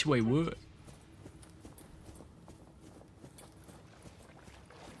Containment breach? Wait, what?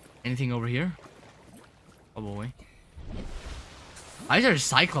 Anything over here? Oh boy. Why is there a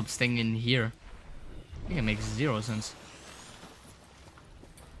Cyclops thing in here? I think it makes 0 sense.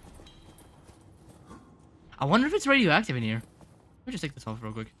 I wonder if it's radioactive in here. Let me just take this off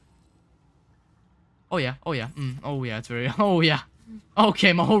real quick. Oh yeah, oh yeah, oh yeah, it's very, oh yeah.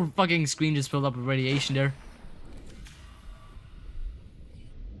 Okay, my whole fucking screen just filled up with radiation there.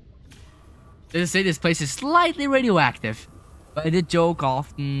 They say this place is slightly radioactive. But I did joke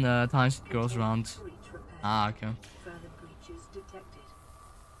often times with girls around. breach repaired. Ah, okay. Further breaches detected.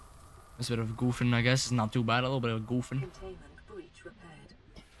 It's a bit of goofing, I guess. It's not too bad, a little bit of goofing. Containment breach repaired.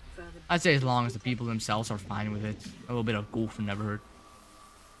 Further I'd say as long as the people themselves are fine with it. A little bit of goofing never hurt.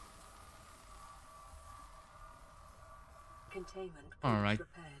 containment breach Alright.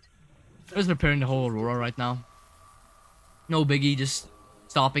 repaired. I'm just preparing the whole Aurora right now. No biggie, just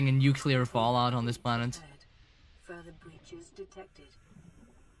stopping a nuclear fallout on this planet. Repaired. Further breaches detected.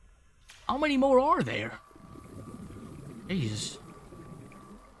 How many more are there? Jesus.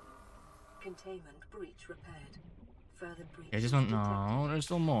 Containment breach repaired. Further breaches I just don't know. There's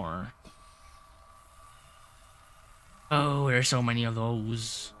still more. Oh, there's so many of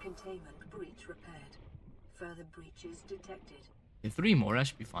those. Containment breach repaired. Further breaches detected. Yeah, 3 more, that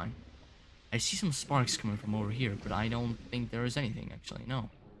should be fine. I see some sparks coming from over here, but I don't think there is anything, actually, no.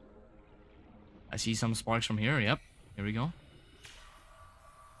 I see some sparks from here, yep. Here we go.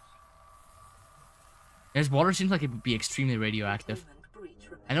 This water seems like it would be extremely radioactive. Containment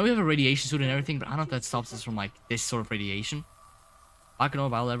breach repaired. I know we have a radiation suit and everything, but I don't know if that stops us from, like, this sort of radiation. Bakano,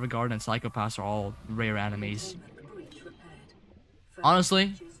 Violet Evergarden, and Psychopaths are all rare animes. Containment breach repaired. Further Honestly,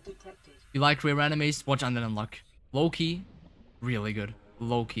 breaches detected. if you like rare animes, watch Undead Unluck. Low-key, really good.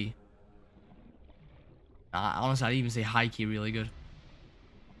 Low-key. Honestly, I'd even say high-key really good.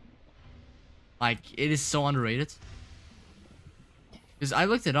 Like, it is so underrated. Because I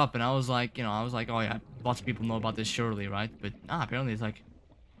looked it up and I was like, you know, oh yeah, lots of people know about this surely, right? But apparently it's like,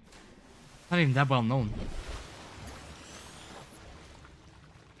 not even that well known.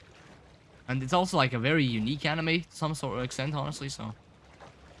 And it's also like a very unique anime to some sort of extent, honestly, so.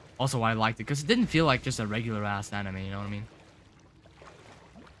 Also why I liked it, because it didn't feel like just a regular ass anime, you know what I mean?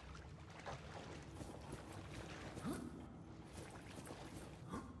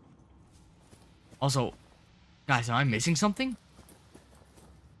 Also, guys, am I missing something?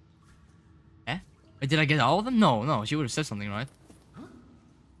 Eh? Wait, did I get all of them? No, she would have said something, right?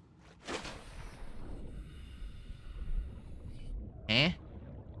 Eh?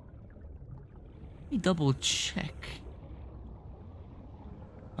 Let me double check.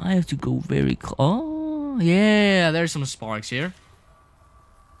 I have to go very close. Oh, yeah, there's some sparks here.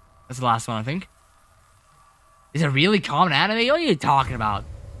 That's the last one, I think. Is it really common anime? What are you talking about?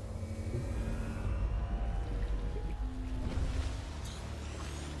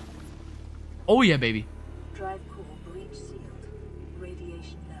 Oh yeah, baby. Drive core breach sealed.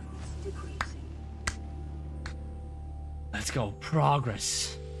 Radiation levels decreasing. Let's go.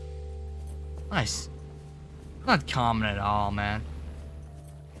 Progress. Nice. Not common at all, man.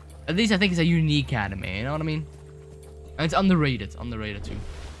 At least I think it's a unique anime, you know what I mean? And it's underrated. Underrated too.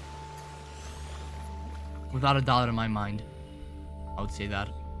 Without a doubt in my mind. I would say that.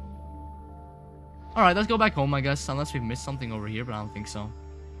 Alright, let's go back home, I guess. Unless we've missed something over here, but I don't think so.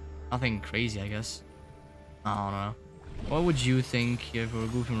 Nothing crazy, I guess. I don't know. What would you think if we were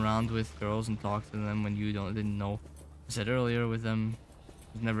goofing around with girls and talk to them when you didn't know? I said earlier with them,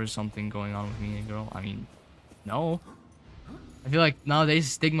 there's never something going on with me and a girl. I mean, no. I feel like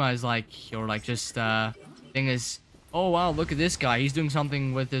nowadays stigma is like, or like just thing is, oh wow, look at this guy, he's doing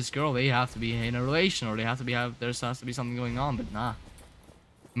something with this girl. They have to be in a relation, or they have to be there has to be something going on. But nah.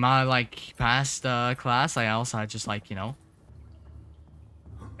 My like past class, I also had just like, you know,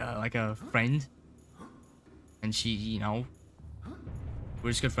 like a friend, and she, you know,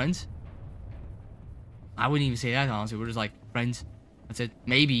 we're just good friends. I wouldn't even say that, honestly. We're just like friends. That's it.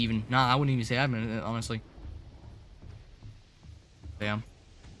 Maybe even. Nah, I wouldn't even say that, honestly. Damn.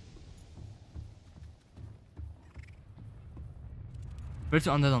 Birds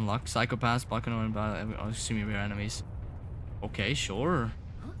are Undead Unluck, Psychopaths, Bakano, and I'm assuming rare enemies. Okay, sure.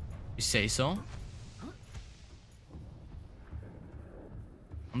 You say so.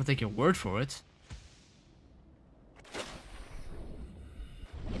 I'm gonna take your word for it.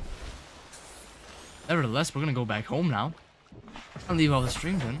 Nevertheless, we're gonna go back home now. I'll leave all the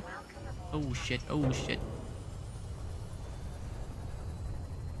stream then. Oh shit, oh shit.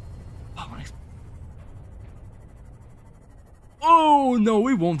 Oh no,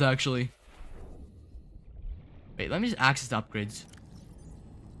 we won't actually. Wait, let me just access the upgrades.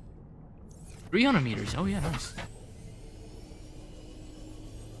 300 meters. Oh yeah, nice.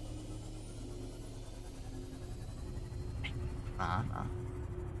 Nah.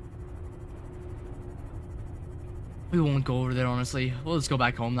 We won't go over there, honestly. We'll just go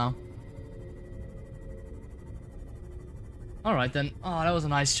back home now. Alright then. Oh, that was a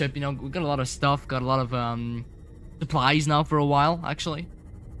nice trip. You know, we got a lot of stuff. Got a lot of, supplies now for a while, actually.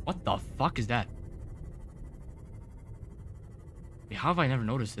 What the fuck is that? Wait, how have I never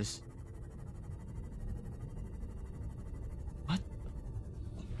noticed this? What?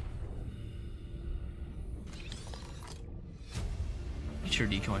 Feature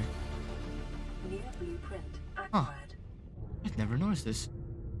decoy. New blueprint acquired. Huh. I've never noticed this.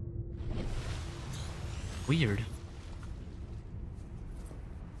 Weird.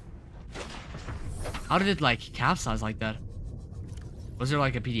 How did it, like, capsize like that? Was there,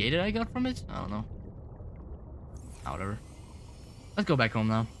 like, a PDA that I got from it? I don't know. Oh, whatever. Let's go back home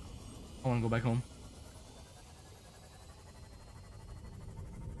now. I want to go back home.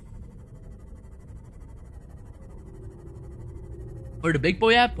 Where the big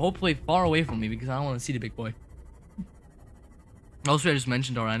boy at? Hopefully far away from me because I don't want to see the big boy. Also, I just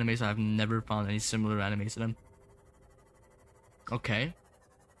mentioned our animes. I've never found any similar animes to them. Okay.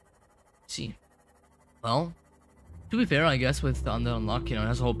 Let's see. Well, to be fair, I guess with the unlock, you know, it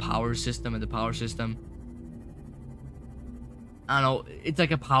has a whole power system, and the power system, I don't know, it's like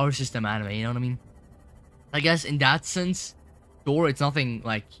a power system anime, you know what I mean? I guess in that sense, sure, it's nothing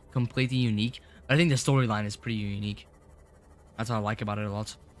like completely unique, but I think the storyline is pretty unique. That's what I like about it a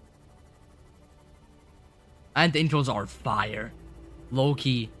lot. And the intros are fire.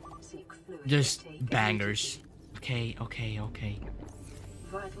 Low-key, just bangers. Okay. Vital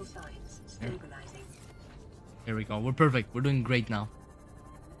signs stabilizing. Here we go. We're perfect. We're doing great now.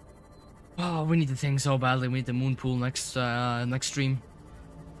 Oh, we need the thing so badly. We need the moon pool next stream.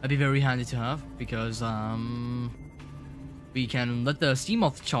 That'd be very handy to have because we can let the sea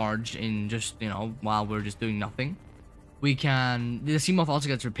moth charge in just, you know, while we're just doing nothing. We can, the sea moth also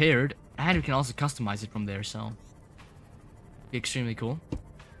gets repaired, and we can also customize it from there. So be extremely cool.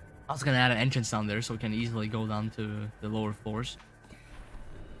 I was gonna add an entrance down there so we can easily go down to the lower floors.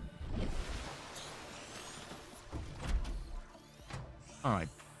 Alright.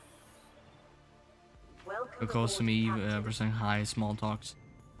 So close to me for saying hi, small talks.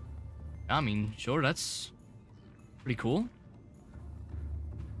 I mean, sure, that's pretty cool.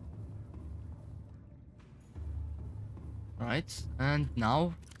 Alright, and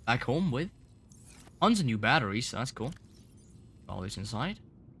now back home with tons of new batteries, so that's cool. All these inside.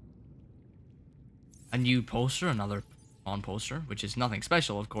 A new poster, another on poster, which is nothing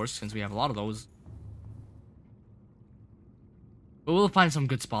special, of course, since we have a lot of those. But we'll find some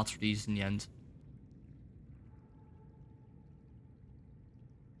good spots for these in the end.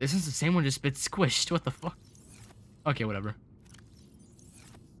 This is the same one, just a bit squished. What the fuck? Okay, whatever.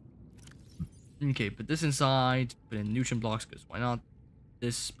 Okay, put this inside. Put in nutrient blocks, because why not?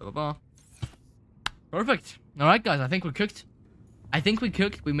 This, blah, blah, blah. Perfect. Alright, guys, I think we're cooked.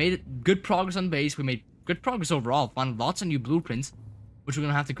 We made good progress on base. We made good progress overall. Found lots of new blueprints, which we're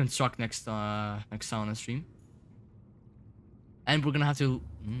gonna have to construct next time on the stream. And we're gonna have to...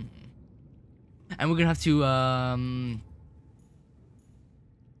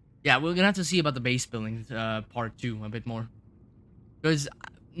 yeah, we're gonna have to see about the base building, part 2 a bit more. Because,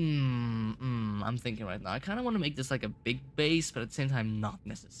 I'm thinking right now, I kind of want to make this like a big base, but at the same time, not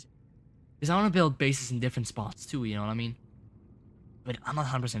necessary. Because I want to build bases in different spots too, you know what I mean? But I'm not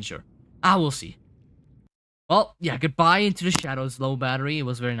 100% sure. We'll see. Well, yeah, goodbye into the shadows, low battery. It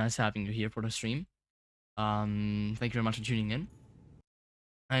was very nice having you here for the stream. Thank you very much for tuning in.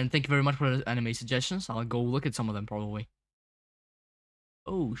 And thank you very much for the anime suggestions. I'll go look at some of them probably.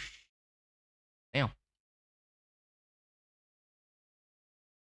 Oh, damn.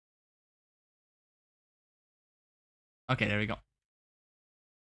 Okay, there we go.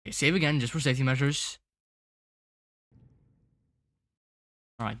 Okay, save again, just for safety measures.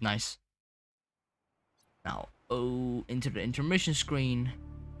 Alright, nice. Now, into the intermission screen.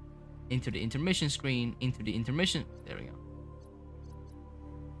 Into the intermission screen. Into the intermission. There we go.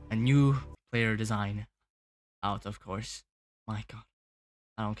 A new player design. Out, of course. My god.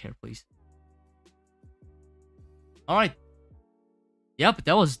 I don't care, please. Alright. Yeah, but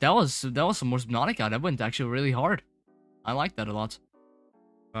that was some more Subnautica. That went actually really hard. I like that a lot.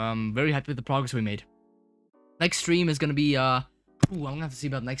 Very happy with the progress we made. Next stream is gonna be I'm gonna have to see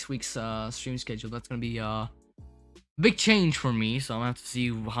about next week's stream schedule. That's gonna be big change for me, so I'm gonna have to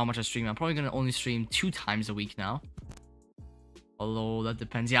see how much I stream. I'm probably gonna only stream 2 times a week now. Although that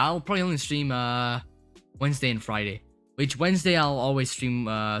depends. Yeah, I'll probably only stream Wednesday and Friday. Which Wednesday I'll always stream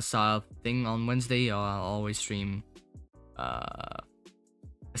thing on Wednesday. I'll always stream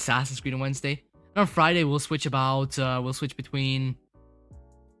Assassin's Creed on Wednesday. And on Friday we'll switch between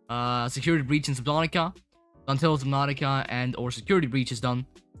Security Breach and Subnautica. Until Subnautica and or Security Breach is done,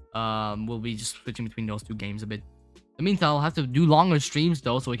 we'll be just switching between those 2 games a bit. In the meantime, I'll have to do longer streams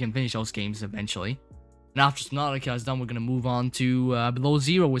though, so we can finish those games eventually. And after Subnautica is done, we're gonna move on to Below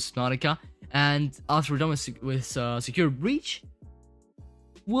Zero with Subnautica. And after we're done with Security Breach,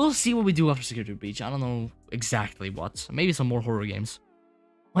 we'll see what we do after Security Breach. I don't know exactly what. Maybe some more horror games.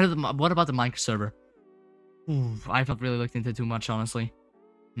 What about the Minecraft server? Ooh, I've not really looked into it too much, honestly.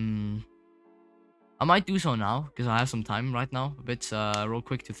 I might do so now, because I have some time right now. A bit real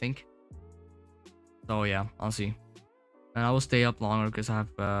quick to think. So yeah, I'll see. And I will stay up longer because I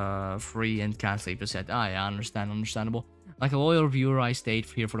have free and can't sleep just yet. Ah yeah, understandable. Like a loyal viewer, I stayed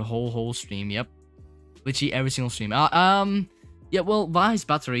here for the whole stream. Yep, literally every single stream. Yeah, well, via his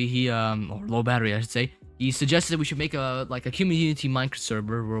battery, he or low battery, I should say, he suggested that we should make a community Minecraft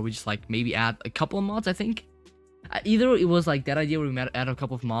server where we just like maybe add a couple of mods. I think either it was like that idea where we might add a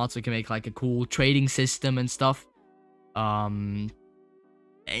couple of mods so we can make like a cool trading system and stuff. And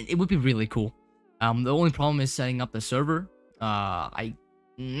it would be really cool. The only problem is setting up the server. I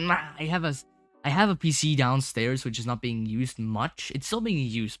have a PC downstairs which is not being used much. It's still being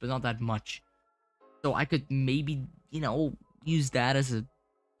used, but not that much. So I could maybe, you know, use that as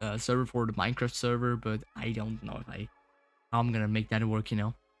a server for the Minecraft server, but I don't know if how I'm gonna make that work. You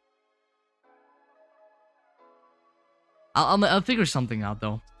know, I'll figure something out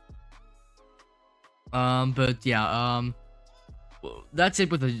though. But yeah, well, that's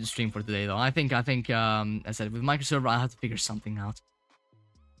it with the stream for today, though. I think, as I said, with Minecraft server, I'll have to figure something out.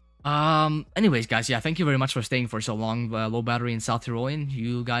 Anyways, guys, yeah, thank you very much for staying for so long. Low battery and South Tyrolean,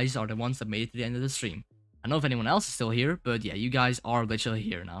 you guys are the ones that made it to the end of the stream. I don't know if anyone else is still here, but yeah, you guys are literally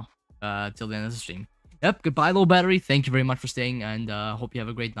here now, till the end of the stream. Yep, goodbye, low battery. Thank you very much for staying, and hope you have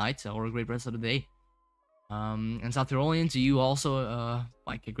a great night or a great rest of the day. And South Tyrolean, to you also,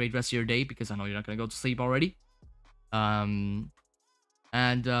 like a great rest of your day, because I know you're not gonna go to sleep already. And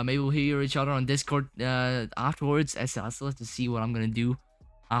maybe we'll hear each other on Discord afterwards. I still have to see what I'm gonna do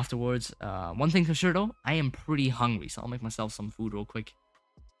afterwards. One thing for sure though, I am pretty hungry, so I'll make myself some food real quick.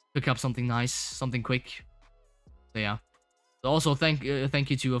 Cook up something nice, something quick. So yeah. So also thank you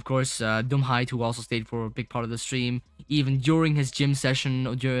to, of course, Doomhide, who also stayed for a big part of the stream. Even during his gym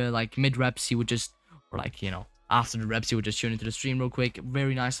session, during like mid reps, he would just, or like, you know, after the reps, he would just tune into the stream real quick.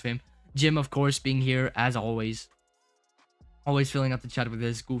 Very nice of him. Jim, of course, being here as always. Always filling up the chat with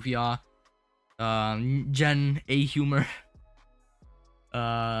his goofy Jen A humor.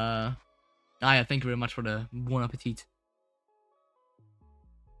 Yeah, thank you very much for the bon appetit.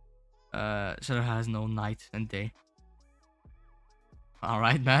 Shadow has no night and day.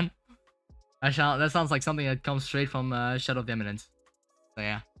 Alright, man. That sounds like something that comes straight from Shadow of the Eminence. So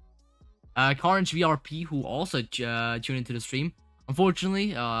yeah. Carnage VRP, who also tuned into the stream.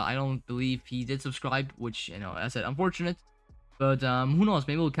 Unfortunately, I don't believe he did subscribe, which, you know, as I said, unfortunate. But who knows,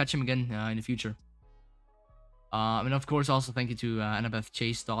 maybe we'll catch him again in the future. And of course, also thank you to Annabeth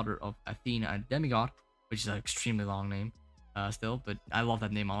Chase, daughter of Athena and Demigod, which is an extremely long name still, but I love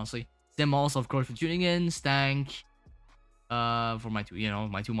that name, honestly. Sim also, of course, for tuning in. Stank, for my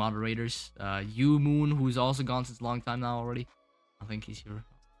two moderators. You Moon, who's also gone since a long time now already. I don't think he's here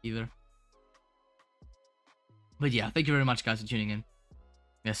either. But yeah, thank you very much, guys, for tuning in.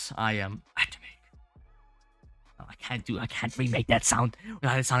 Yes, I am Atomic. I can't remake that sound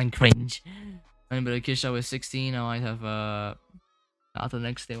without it sounding cringe. I remember the Kish I was 16. I might have not the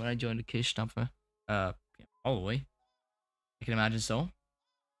next day when I joined the Kish number. Yeah, all the way. I can imagine so.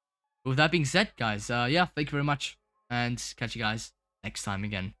 But with that being said, guys, yeah, thank you very much, and catch you guys next time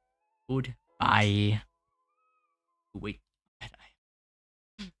again. Goodbye. Wait,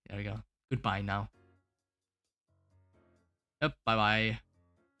 there we go. Goodbye now. Yep, bye bye.